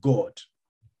your God.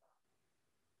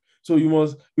 So we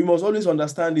must always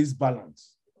understand this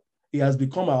balance. He has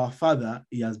become our father.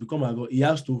 He has become our God. He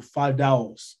has to father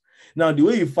us. Now, the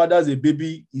way he fathers a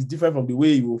baby is different from the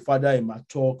way he will father a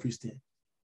mature Christian.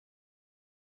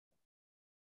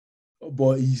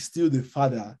 But he's still the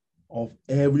father of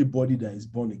everybody that is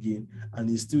born again, and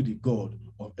he's still the God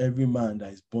of every man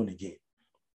that is born again.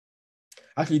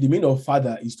 Actually, the meaning of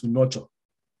father is to nurture.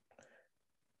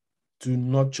 To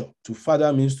nurture. To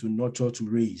father means to nurture, to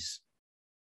raise,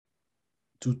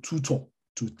 to tutor,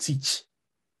 to teach.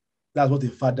 That's what a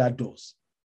father does.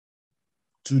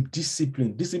 To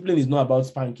discipline. Discipline is not about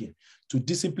spanking. To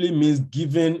discipline means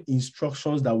giving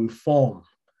instructions that will form.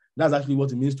 That's actually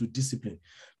what it means to discipline.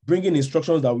 Bringing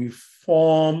instructions that will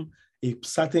form a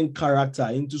certain character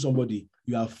into somebody.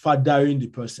 You are fathering the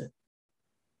person.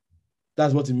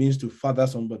 That's what it means to father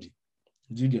somebody.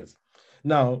 Do you get?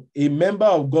 Now, a member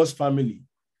of God's family,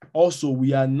 also,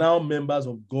 we are now members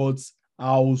of God's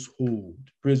household.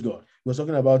 Praise God. We're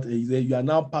talking about you are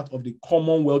now part of the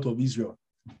Commonwealth of Israel.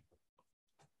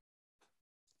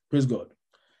 Praise God.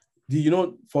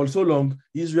 For so long,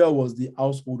 Israel was the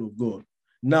household of God.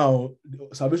 Now,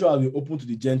 salvation has been open to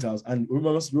the Gentiles, and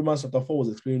Romans chapter 4 was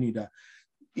explaining that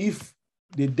if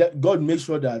God made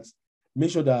sure that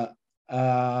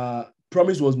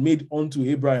promise was made unto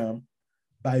Abraham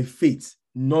by faith,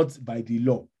 not by the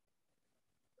law,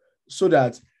 so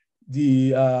that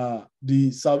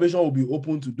the salvation will be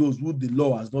open to those who the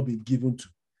law has not been given to,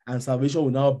 and salvation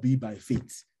will now be by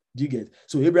faith. Do you get?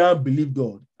 So Abraham believed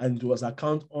God, and it was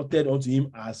accounted unto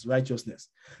him as righteousness.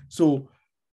 So,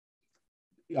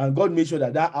 and God made sure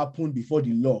that happened before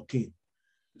the law came,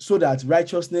 so that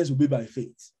righteousness will be by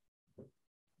faith.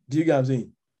 Do you get what I'm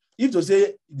saying? If to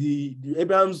say the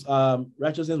Abraham's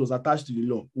righteousness was attached to the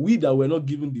law, we that were not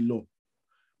given the law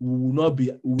will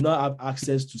not have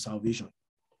access to salvation,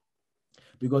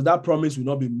 because that promise will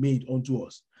not be made unto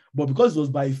us. But because it was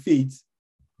by faith,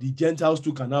 the Gentiles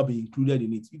too can now be included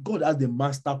in it. God has the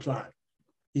master plan.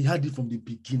 He had it from the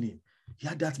beginning. He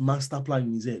had that master plan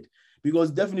in his head. Because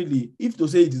definitely, if to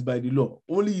say it is by the law,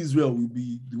 only Israel will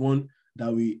be the one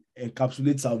that will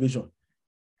encapsulate salvation.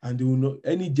 And they will know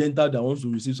any Gentile that wants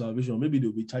to receive salvation, maybe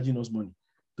they'll be charging us money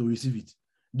to receive it.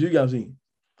 Do you get what I'm saying?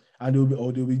 And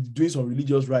they'll be doing some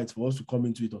religious rites for us to come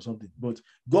into it or something. But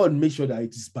God made sure that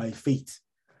it is by faith.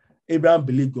 Abraham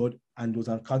believed God and was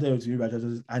accounted unto him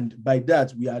righteousness, and by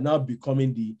that we are now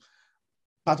becoming the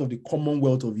part of the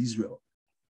Commonwealth of Israel.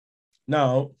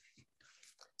 Now,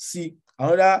 see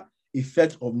another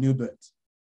effect of new birth: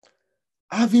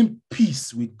 having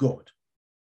peace with God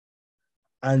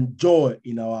and joy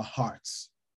in our hearts.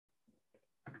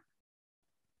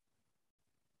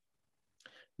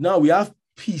 Now we have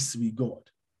peace with God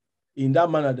in that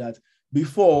manner that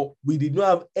before we did not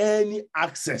have any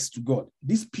access to God.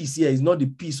 This peace here is not the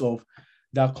peace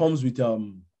that comes with this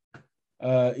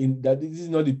is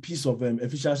not the peace of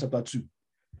Ephesians chapter 2.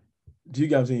 Do you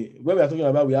get what I'm saying? When we are talking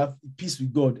about we have peace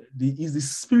with God, is the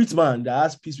spirit man that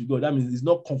has peace with God. That means it's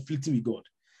not conflicting with God.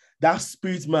 That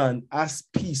spirit man has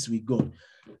peace with God.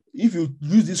 If you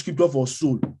use this scripture for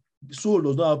soul, the soul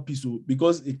does not have peace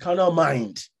because a carnal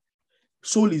mind,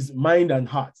 soul is mind and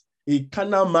heart. A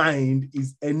carnal mind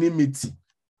is enmity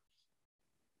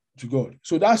to God.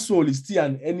 So that soul is still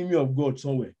an enemy of God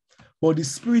somewhere. But the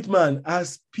spirit man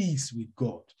has peace with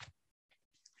God.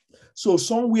 So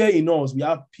somewhere in us, we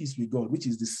have peace with God, which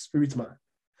is the spirit man.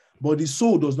 But the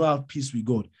soul does not have peace with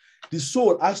God. The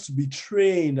soul has to be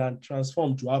trained and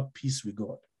transformed to have peace with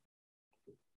God.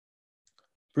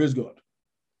 Praise God.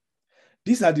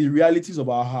 These are the realities of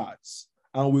our hearts,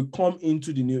 and we come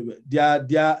into the new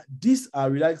birth. These are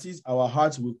realities our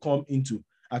hearts will come into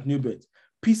at new birth.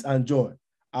 Peace and joy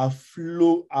are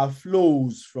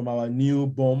flows from our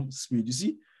newborn spirit. You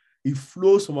see, it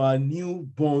flows from our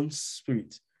newborn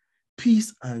spirit.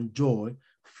 Peace and joy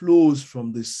flows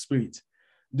from the spirit.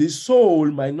 The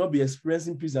soul might not be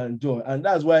experiencing peace and joy, and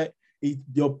that's why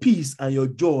your peace and your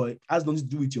joy has nothing to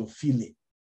do with your feeling.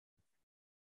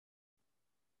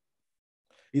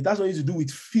 It has nothing to do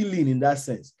with feeling in that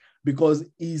sense, because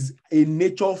it's a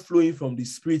nature flowing from the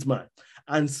spirit man.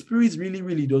 And spirit really,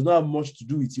 really does not have much to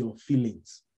do with your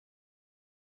feelings.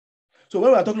 So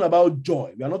when we are talking about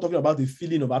joy, we are not talking about a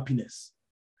feeling of happiness.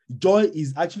 Joy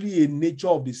is actually a nature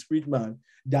of the spirit man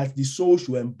that the soul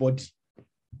should embody.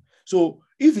 So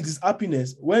if it is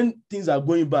happiness, when things are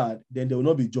going bad, then there will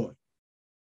not be joy.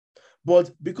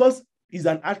 But because it's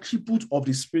an attribute of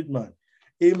the spirit man,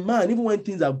 a man, even when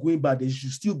things are going bad, there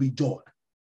should still be joy.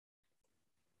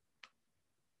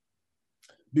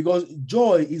 Because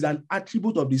joy is an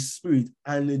attribute of the spirit,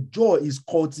 and joy is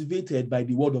cultivated by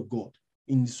the word of God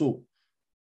in the soul.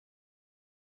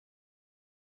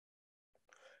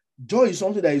 Joy is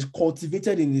something that is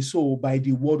cultivated in the soul by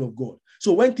the word of God.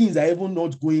 So when things are even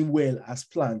not going well as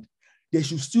planned, there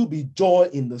should still be joy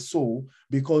in the soul,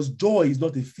 because joy is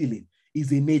not a feeling,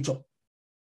 it's a nature.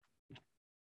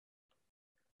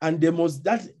 And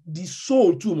the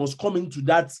soul too must come into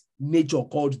that nature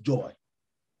called joy.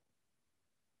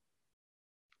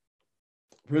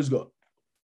 Praise God.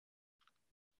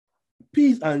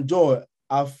 Peace and joy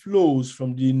are flows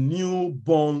from the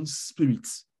newborn spirit.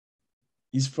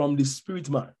 It's from the spirit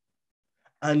man.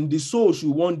 And the soul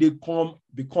should one day become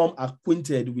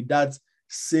acquainted with that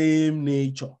same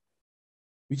nature,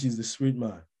 which is the spirit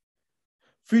man.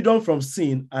 Freedom from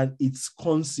sin and its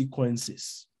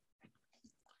consequences.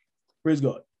 Praise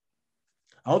God.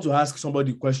 I want to ask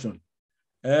somebody a question.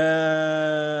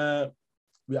 I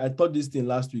taught this thing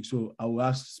last week, so I will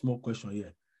ask a small question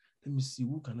here. Let me see,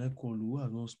 who can I call? Who has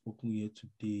not spoken here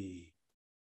today?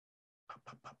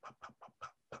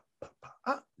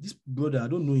 This brother, I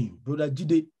don't know him. Brother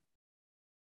Jide.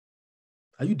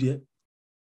 Are you there?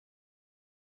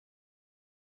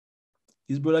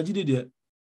 Is Brother Jide there?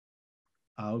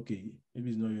 Okay.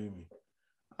 Maybe he's not hearing me.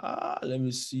 Let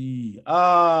me see.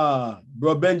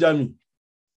 Bro Benjamin.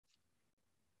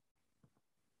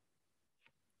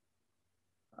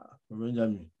 Bro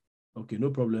Benjamin. Okay, no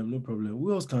problem.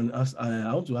 Who else can ask?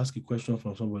 I want to ask a question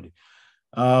from somebody.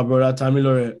 Brother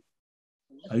Tamilore,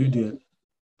 are you there?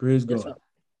 Praise God.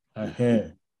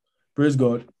 Praise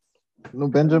God. No,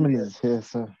 Benjamin is here,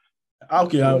 sir.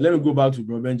 Okay, let me go back to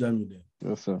Bro Benjamin then.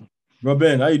 Yes, sir. Bro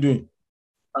Ben, how you doing?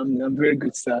 I'm very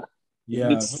good, sir. Yeah,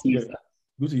 good to see you, sir.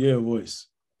 Good to hear your voice.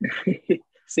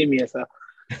 Same here, sir.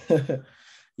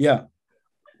 Yeah.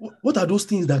 What are those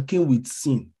things that came with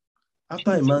sin?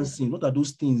 After a man sin, what are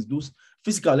those things? Those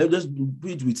physical, let's just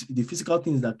bridge with the physical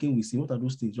things that came with sin. What are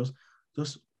those things? Just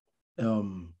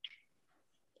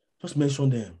mention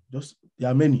them. There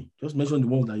are many. Just mention the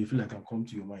ones that you feel like can come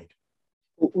to your mind.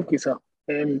 Okay, sir.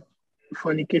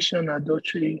 Fornication,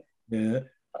 adultery. Yeah.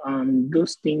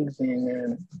 Those things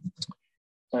in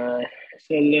that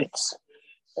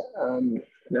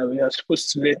we are supposed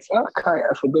to let. I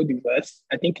forgot the verse.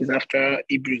 I think it's after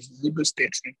Hebrews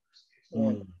 13. I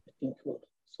think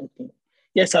something.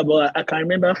 Yes, sir, but I can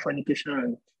remember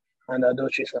fornication and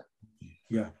adultery, sir.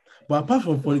 Yeah. But apart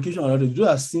from fornication and adultery, those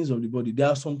are sins of the body. There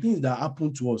are some things that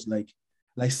happen to us, like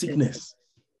sickness.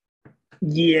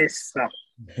 Yes, sir.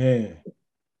 Yeah.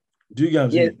 Do you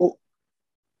guys? Yeah.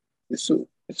 So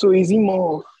is it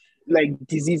more like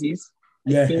diseases?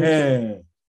 Yeah.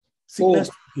 Sickness.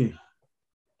 Okay.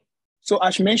 So I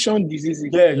should mention diseases.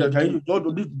 Yeah. Can you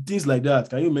do things like that?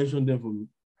 Can you mention them for me?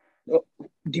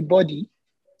 The body.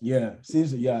 Yeah.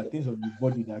 Things of the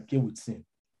body that came with sin.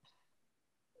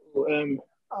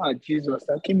 Jesus,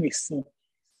 that came with sin.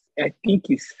 I think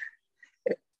it's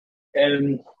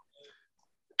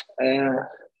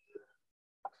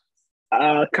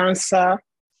cancer.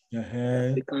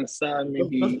 The cancer,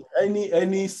 maybe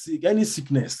any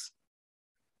sickness.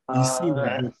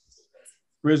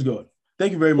 Praise God.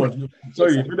 Thank you very much.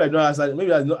 Sorry, maybe I don't answer.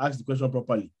 Maybe I did not ask the question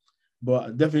properly,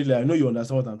 but definitely I know you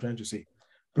understand what I'm trying to say.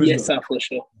 Praise God. Sir, for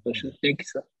sure. Thank you,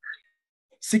 sir.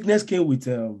 Sickness came with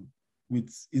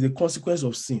is a consequence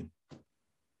of sin.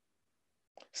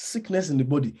 Sickness in the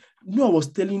body. You know, I was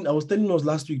telling us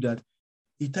last week that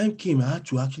a time came I had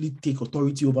to actually take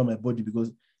authority over my body because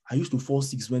I used to fall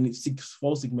sick many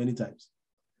times.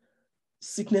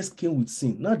 Sickness came with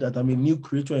sin. Now that I'm a new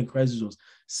creature in Christ Jesus,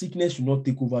 sickness should not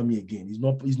take over me again. It's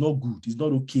not good. It's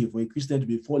not okay for a Christian to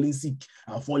be falling sick.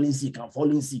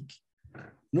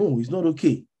 No, it's not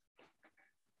okay.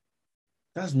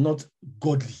 That's not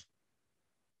godly.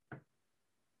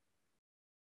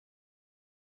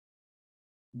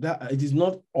 That it is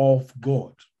not of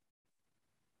God.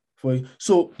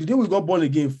 So the day we got born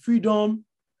again, freedom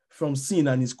from sin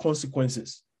and its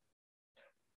consequences.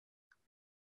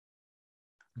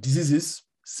 Diseases,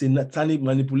 satanic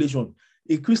manipulation.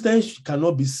 A Christian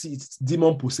cannot be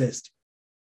demon possessed.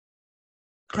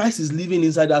 Christ is living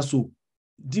inside that soul.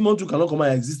 Demon too cannot come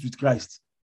and exist with Christ.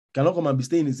 Cannot come and be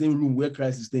staying in the same room where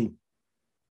Christ is staying.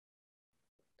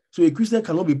 So a Christian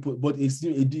cannot be, but a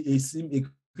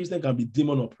Christian can be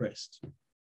demon oppressed.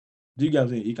 Do you get what I'm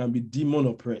saying? It can be demon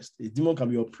oppressed. A demon can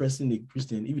be oppressing a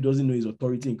Christian if he doesn't know his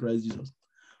authority in Christ Jesus.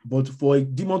 But for a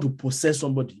demon to possess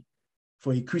somebody,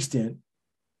 for a Christian,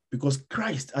 because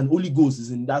Christ and Holy Ghost is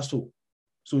in that soul,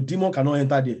 so demon cannot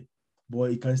enter there,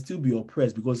 but it can still be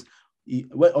oppressed because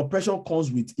when oppression comes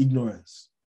with ignorance.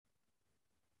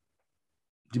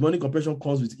 Demonic oppression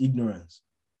comes with ignorance.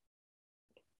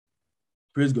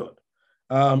 Praise God.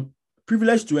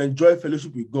 Privilege to enjoy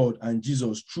fellowship with God and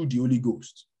Jesus through the Holy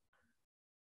Ghost.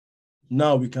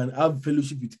 Now we can have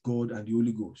fellowship with God and the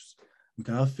Holy Ghost. We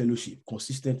can have fellowship,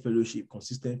 consistent fellowship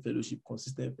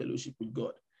with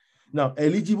God. Now,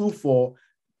 eligible for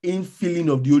infilling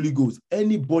of the Holy Ghost.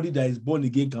 Anybody that is born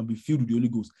again can be filled with the Holy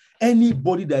Ghost.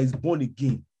 Anybody that is born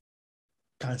again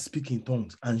can speak in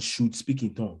tongues and should speak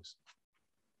in tongues.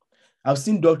 I've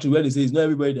seen doctrine where they say it's not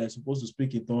everybody that is supposed to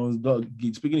speak in tongues.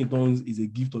 Speaking in tongues is a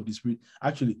gift of the Spirit.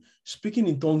 Actually, speaking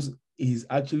in tongues is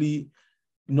actually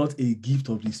not a gift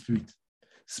of the Spirit.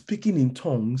 Speaking in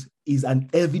tongues is an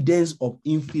evidence of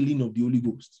infilling of the Holy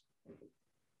Ghost.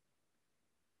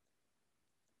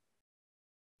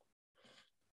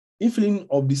 Infilling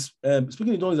of this,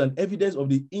 speaking in tongues is an evidence of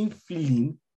the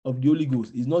infilling of the Holy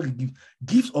Ghost. Is not the gift.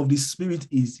 Gift of the Spirit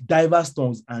is diverse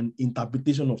tongues and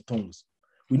interpretation of tongues.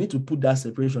 We need to put that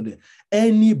separation there.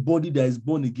 Anybody that is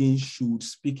born again should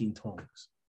speak in tongues.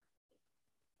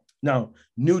 Now,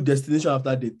 new destination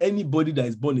after death. Anybody that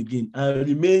is born again and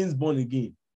remains born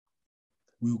again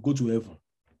will go to heaven.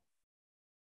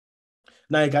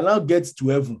 Now, you can now get to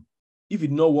heaven if you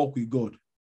do not walk with God.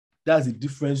 That's a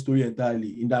different story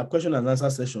entirely. In that question and answer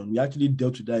session, we actually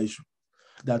dealt with that issue.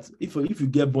 That if you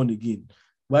get born again,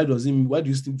 why do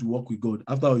you still to walk with God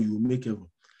after you make heaven?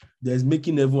 There's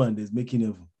making heaven and there's making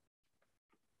heaven.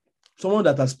 Someone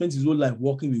that has spent his whole life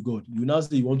walking with God, you now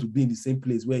say you want to be in the same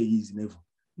place where he is in heaven.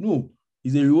 No,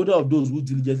 he's a rewarder of those who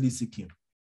diligently seek him.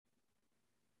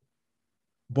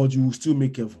 But you will still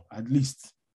make heaven. At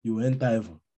least you will enter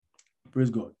heaven. Praise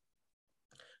God.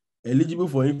 Eligible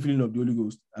for infilling of the Holy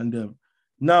Ghost. And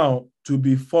now to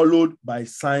be followed by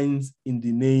signs in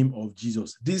the name of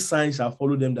Jesus. These signs shall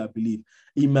follow them that believe.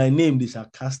 In my name they shall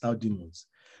cast out demons.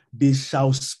 They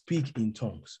shall speak in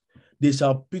tongues. They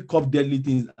shall pick up deadly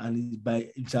things, and by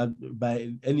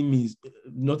any means,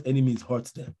 not any means, hurt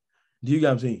them. Do you get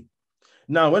what I'm saying?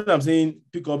 Now, when I'm saying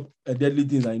pick up deadly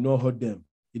things and not hurt them,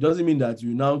 it doesn't mean that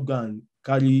you now go and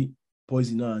carry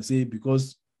poison now and say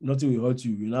because nothing will hurt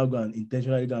you, you now go and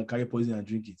intentionally go and carry poison and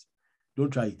drink it.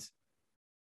 Don't try it.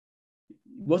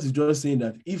 What is just saying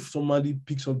that if somebody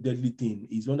picks up deadly thing,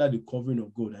 it's under the covering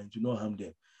of God and do not harm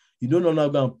them. You don't now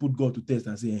go and put God to test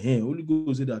and say, hey, Holy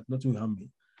Ghost say that nothing will harm me.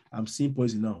 I'm seeing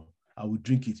poison now. I will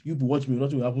drink it. You watch me,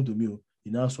 nothing will happen to me.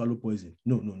 You now swallow poison.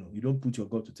 No. You don't put your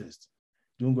God to test.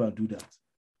 Don't go and do that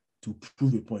to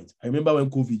prove a point. I remember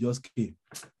when COVID just came.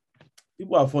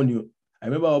 People are funny. I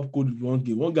remember how COVID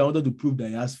came. One guy wanted to prove that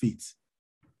he has faith.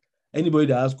 Anybody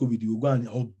that has COVID, you will go and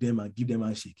hug them and give them a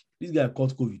handshake. This guy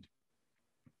caught COVID.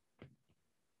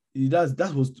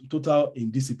 That was total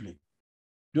indiscipline.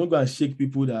 Don't go and shake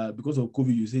people that because of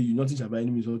COVID, you say you nothing shall by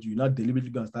any means hurt you. You're not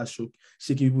deliberately going to start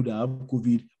shaking people that have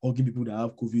COVID, hugging people that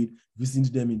have COVID,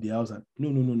 visiting them in the house. And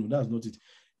no, that's not it.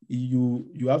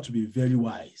 You have to be very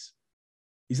wise.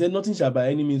 He said nothing shall by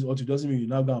any means hurt you. Doesn't mean you're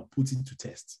not going to put it to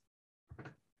test.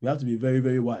 You have to be very,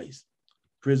 very wise.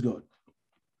 Praise God.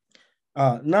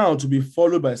 Now to be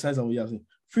followed by signs and wonders.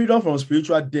 Freedom from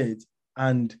spiritual death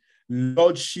and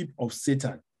lordship of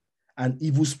Satan and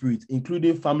evil spirits,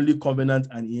 including family covenant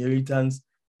and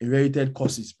inherited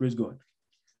curses. Praise God.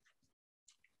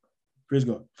 Praise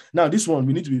God. Now, this one,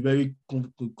 we need to be very,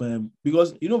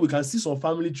 because, we can see some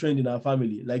family trend in our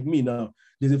family. Like me now,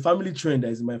 there's a family trend that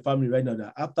is in my family right now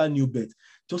that after new birth,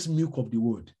 just milk of the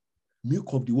word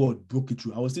broke it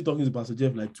through. I was still talking to Pastor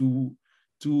Jeff like two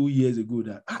years ago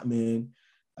that,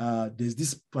 there's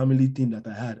this family thing that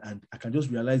I had, and I can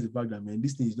just realize the fact that,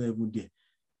 this thing is not even there.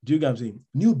 Do you get what I'm saying?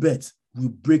 New birth will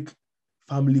break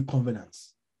family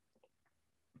covenants.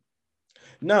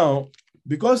 Now,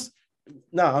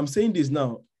 I'm saying this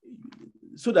now,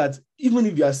 so that even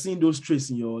if you are seeing those traits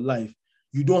in your life,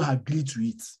 you don't agree to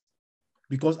it.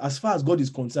 Because as far as God is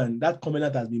concerned, that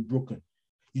covenant has been broken.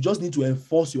 You just need to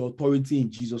enforce your authority in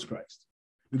Jesus Christ.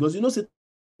 Because Satan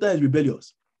is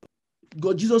rebellious.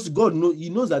 God he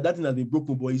knows that thing has been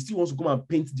broken, but he still wants to come and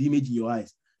paint the image in your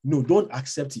eyes. No, don't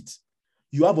accept it.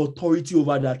 You have authority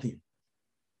over that thing.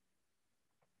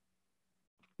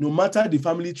 No matter the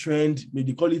family trend,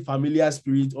 maybe they call it familiar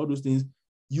spirit, all those things,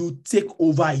 you take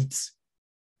over it.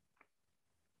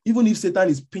 Even if Satan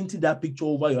is painting that picture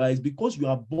over your eyes, because you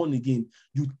are born again,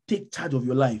 you take charge of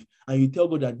your life and you tell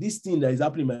God that this thing that is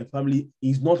happening in my family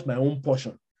is not my own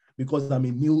portion, because I'm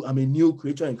a new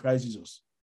creature in Christ Jesus.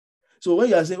 So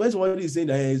when somebody is saying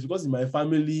that it's because in my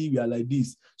family we are like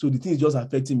this, so the thing is just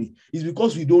affecting me, it's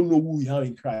because we don't know who we are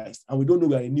in Christ and we don't know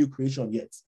we are a new creation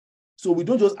yet. So we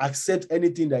don't just accept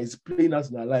anything that is playing out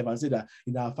in our life and say that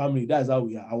in our family, that's how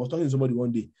we are. I was talking to somebody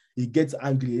one day, he gets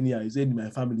angry anyhow. He said, in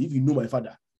my family, if you know my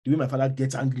father, the way my father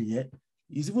gets angry,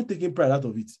 he's even taking pride out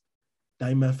of it.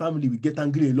 That in my family we get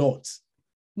angry a lot.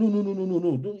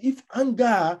 No. If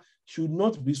anger should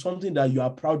not be something that you are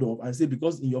proud of and say,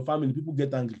 because in your family, people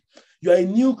get angry. You are a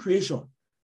new creation.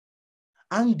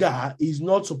 Anger is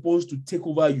not supposed to take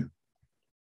over you.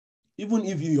 Even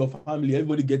if in your family,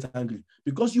 everybody gets angry.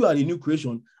 Because you are a new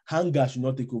creation, anger should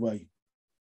not take over you.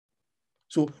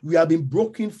 So we have been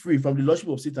broken free from the lordship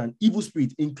of Satan, evil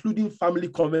spirit, including family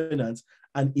covenants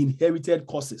and inherited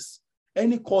curses.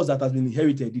 Any curse that has been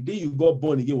inherited, the day you got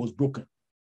born again was broken.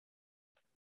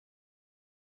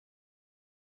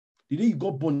 The day you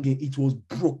got born again, it was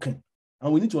broken.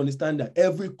 And we need to understand that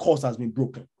every curse has been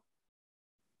broken.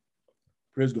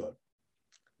 Praise God.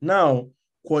 Now,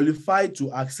 qualified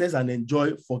to access and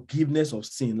enjoy forgiveness of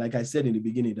sin. Like I said in the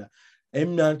beginning, that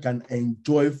any man can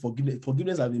enjoy forgiveness.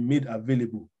 Forgiveness has been made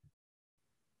available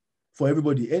for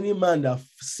everybody. Any man that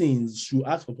sins should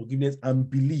ask for forgiveness and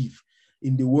believe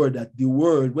in the word, that the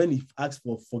word, when he asks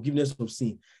for forgiveness of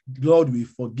sin, God will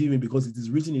forgive him, because it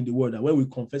is written in the word that when we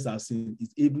confess our sin,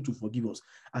 he's able to forgive us.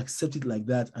 Accept it like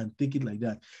that and take it like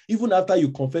that. Even after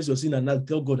you confess your sin and now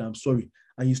tell God, I'm sorry,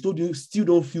 and you still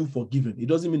don't feel forgiven, it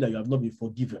doesn't mean that you have not been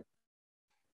forgiven.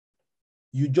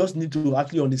 You just need to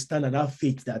actually understand and have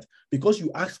faith that because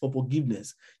you asked for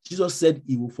forgiveness, Jesus said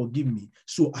he will forgive me,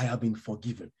 so I have been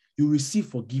forgiven. You receive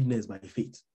forgiveness by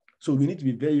faith. So we need to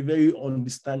be very, very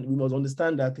we must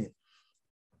understand that thing.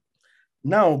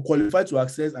 Now, qualified to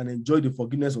access and enjoy the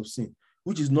forgiveness of sin,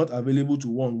 which is not available to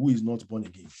one who is not born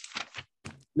again.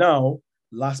 Now,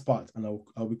 last part, and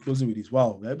I'll be closing with this.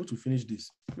 Wow, we're able to finish this.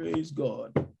 Praise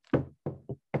God.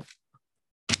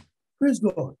 Praise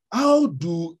God. How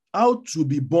to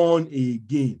be born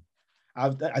again? I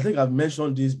think I've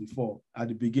mentioned this before at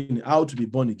the beginning, how to be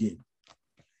born again.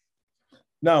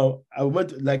 Now, I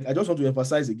just want to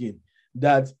emphasize again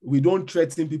that we don't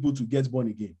threaten people to get born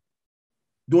again.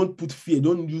 Don't put fear,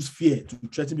 don't use fear to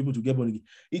threaten people to get born again.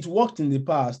 It worked in the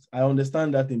past, I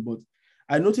understand that thing, but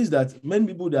I noticed that many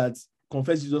people that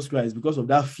confess Jesus Christ because of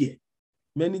that fear,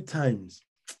 many times,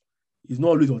 it's not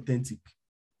always authentic.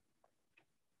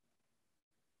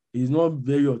 It's not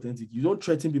very authentic. You don't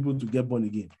threaten people to get born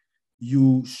again.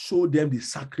 You show them the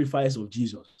sacrifice of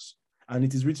Jesus. And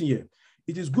it is written here.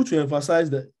 It is good to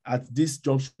emphasize that at this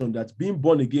junction that being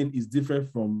born again is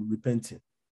different from repenting.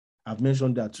 I've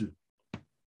mentioned that too.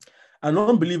 An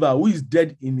unbeliever who is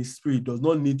dead in his spirit does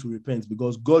not need to repent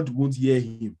because God won't hear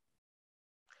him.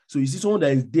 So you see, someone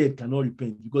that is dead cannot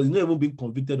repent because he's not even been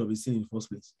convicted of a sin in the first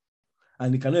place.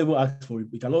 And he cannot even ask for it.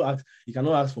 He cannot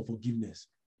ask for forgiveness.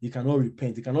 He cannot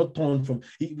repent. He cannot turn from.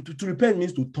 To repent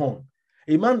means to turn.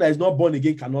 A man that is not born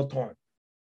again cannot turn.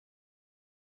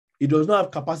 He does not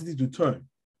have capacity to turn.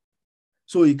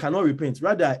 So he cannot repent.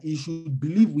 Rather, he should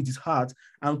believe with his heart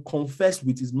and confess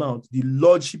with his mouth the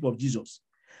lordship of Jesus.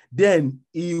 Then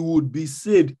he would be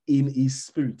saved in his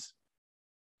spirit.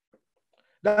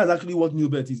 That's actually what new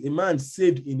birth is. A man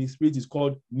saved in his spirit is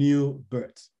called new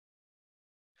birth.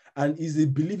 And is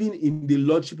it believing in the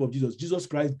lordship of Jesus? Jesus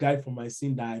Christ died for my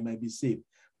sin that I might be saved.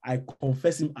 I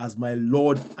confess him as my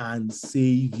Lord and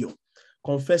Savior.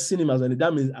 Confessing him as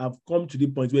that means I've come to the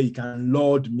point where he can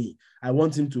lord me. I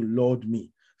want him to lord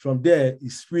me. From there,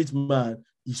 his spirit man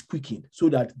is quickened so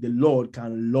that the Lord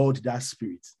can lord that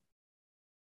spirit.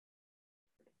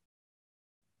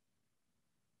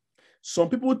 Some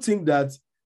people think that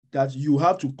you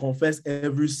have to confess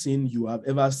every sin you have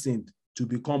ever sinned to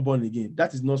become born again.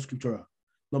 That is not scriptural.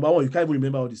 Number one, you can't even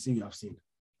remember all the sin you have sinned.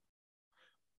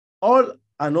 All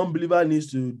an unbeliever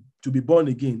needs to be born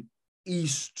again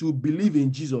is to believe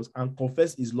in Jesus and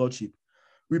confess his lordship.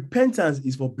 Repentance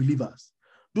is for believers,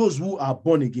 those who are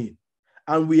born again.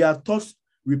 And we are taught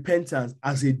repentance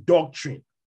as a doctrine.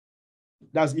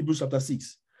 That's Hebrews chapter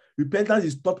 6. Repentance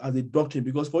is taught as a doctrine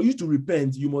because for you to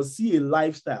repent, you must see a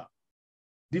lifestyle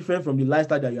different from the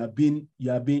lifestyle that you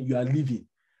are living.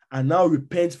 And now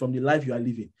repent from the life you are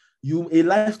living.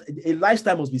 A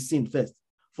lifestyle must be seen first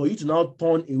for you to now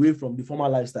turn away from the former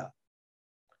lifestyle.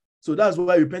 So that's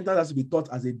why repentance has to be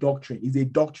taught as a doctrine. It's a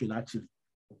doctrine, actually.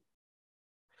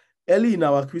 Early in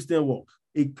our Christian walk,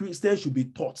 a Christian should be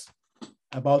taught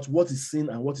about what is sin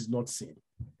and what is not sin.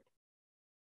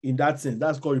 In that sense,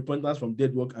 that's called repentance from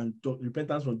dead work and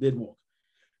repentance from dead work.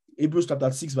 Hebrews chapter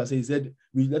 6 verse 8, he said,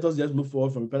 let us just move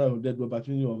forward from repentance from dead work,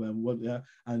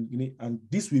 and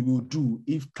this we will do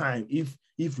if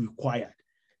required.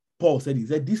 Paul said,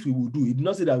 this we will do. He did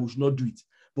not say that we should not do it,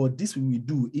 but this we will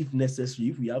do if necessary.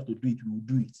 If we have to do it, we will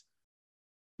do it.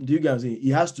 Do you get what I'm saying?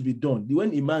 It has to be done.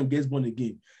 When a man gets born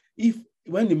again,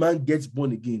 when a man gets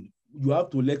born again, you have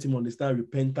to let him understand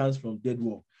repentance from dead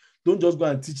work. Don't just go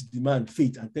and teach the man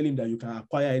faith and tell him that you can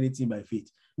acquire anything by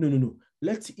faith. No.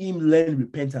 Let him learn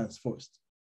repentance first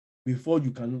before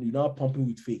you now pump him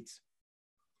with faith.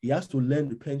 he has to learn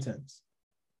repentance.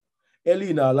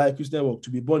 Early in our life, Christian walk, to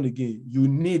be born again, you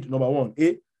need, number one,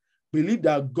 believe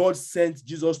that God sent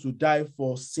Jesus to die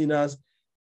for sinners,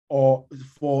 or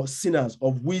for sinners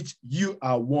of which you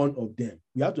are one of them.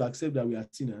 We have to accept that we are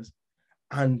sinners,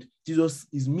 and Jesus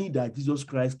is me that Jesus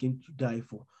Christ came to die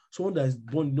for. Someone that is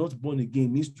not born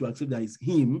again needs to accept that it's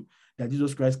him that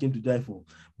Jesus Christ came to die for.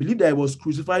 Believe that he was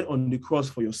crucified on the cross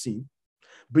for your sin.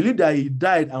 Believe that he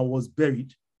died and was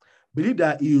buried. Believe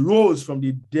that he rose from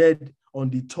the dead on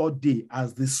the third day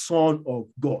as the Son of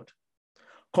God.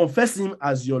 Confess him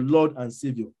as your Lord and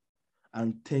Savior,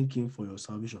 and thank him for your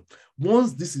salvation.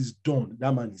 Once this is done,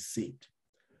 that man is saved.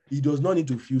 He does not need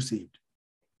to feel saved.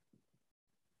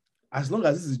 As long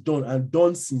as this is done, and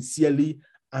done sincerely,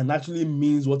 and actually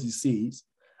means what he says,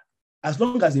 as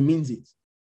long as he means it,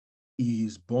 he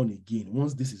is born again.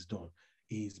 Once this is done,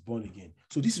 he is born again.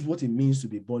 So this is what it means to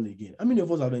be born again. How many of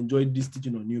us have enjoyed this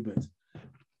teaching on new birth?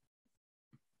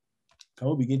 Can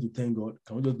we begin to thank God?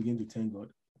 Can we just begin to thank God?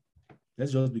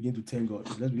 Let's just begin to thank God.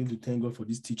 Let's begin to thank God for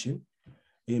this teaching.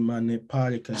 You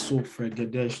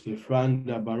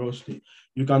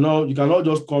cannot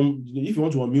just come. If you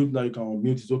want to unmute now, you can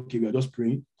unmute. It's okay. We are just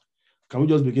praying. Can we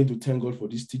just begin to thank God for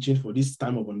this teaching, for this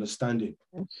time of understanding?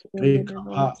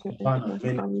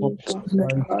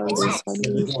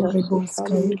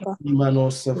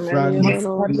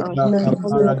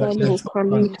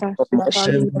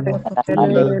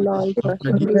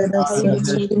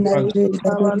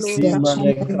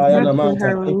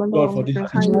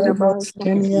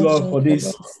 Lord, for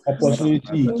this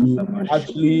opportunity to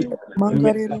actually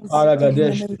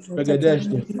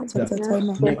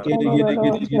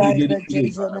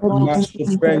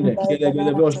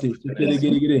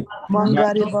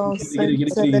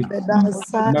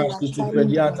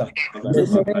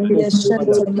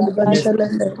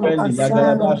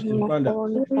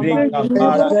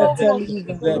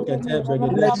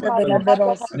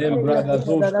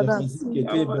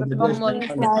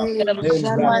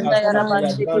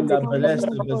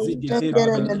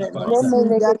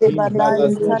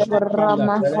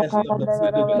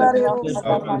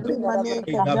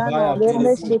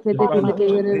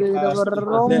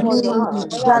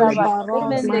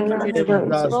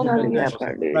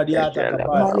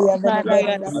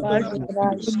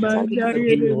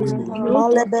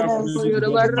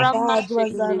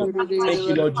Thank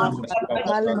you, Lord Jesus.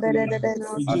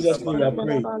 In Jesus' name we are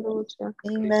praying.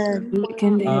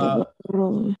 Amen.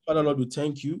 Father, Lord, we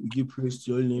thank you. We give praise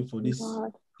to your name for this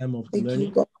time of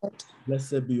learning.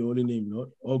 Blessed be your holy name, Lord.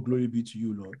 All glory be to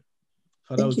you, Lord.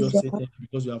 Father, we just say thank you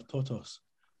because you have taught us.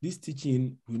 This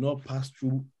teaching will not pass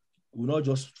through, will not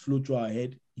just flow through our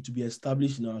head. It will be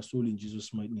established in our soul in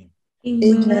Jesus' mighty name.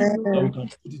 Amen. So we can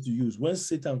put it to use. When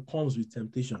Satan comes with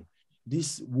temptation,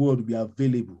 this word will be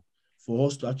available for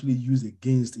us to actually use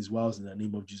against his wiles in the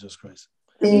name of Jesus Christ.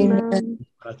 Amen.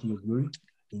 King of glory.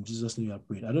 In Jesus' name I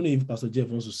pray. I don't know if Pastor Jeff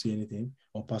wants to say anything,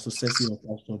 or Pastor Ceci or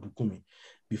Pastor Bukumi,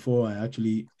 before I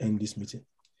actually end this meeting.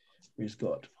 Praise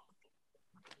God.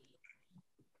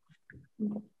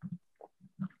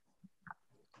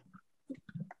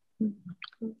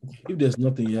 If there's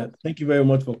nothing yet, thank you very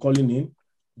much for calling in.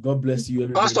 God bless you.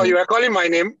 Everybody. Pastor, you are calling my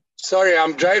name? Sorry,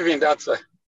 I'm driving. That's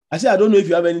I said I don't know if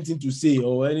you have anything to say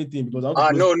or anything, because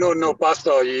no,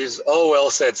 Pastor. It's all well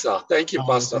said, sir. Thank you,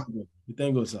 Pastor.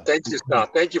 Thank you, sir. Thank you, sir.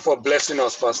 Thank you for blessing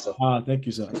us, Pastor. Thank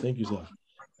you, sir. Thank you, sir.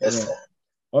 Yes, sir.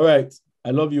 All right.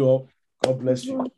 I love you all. God bless you.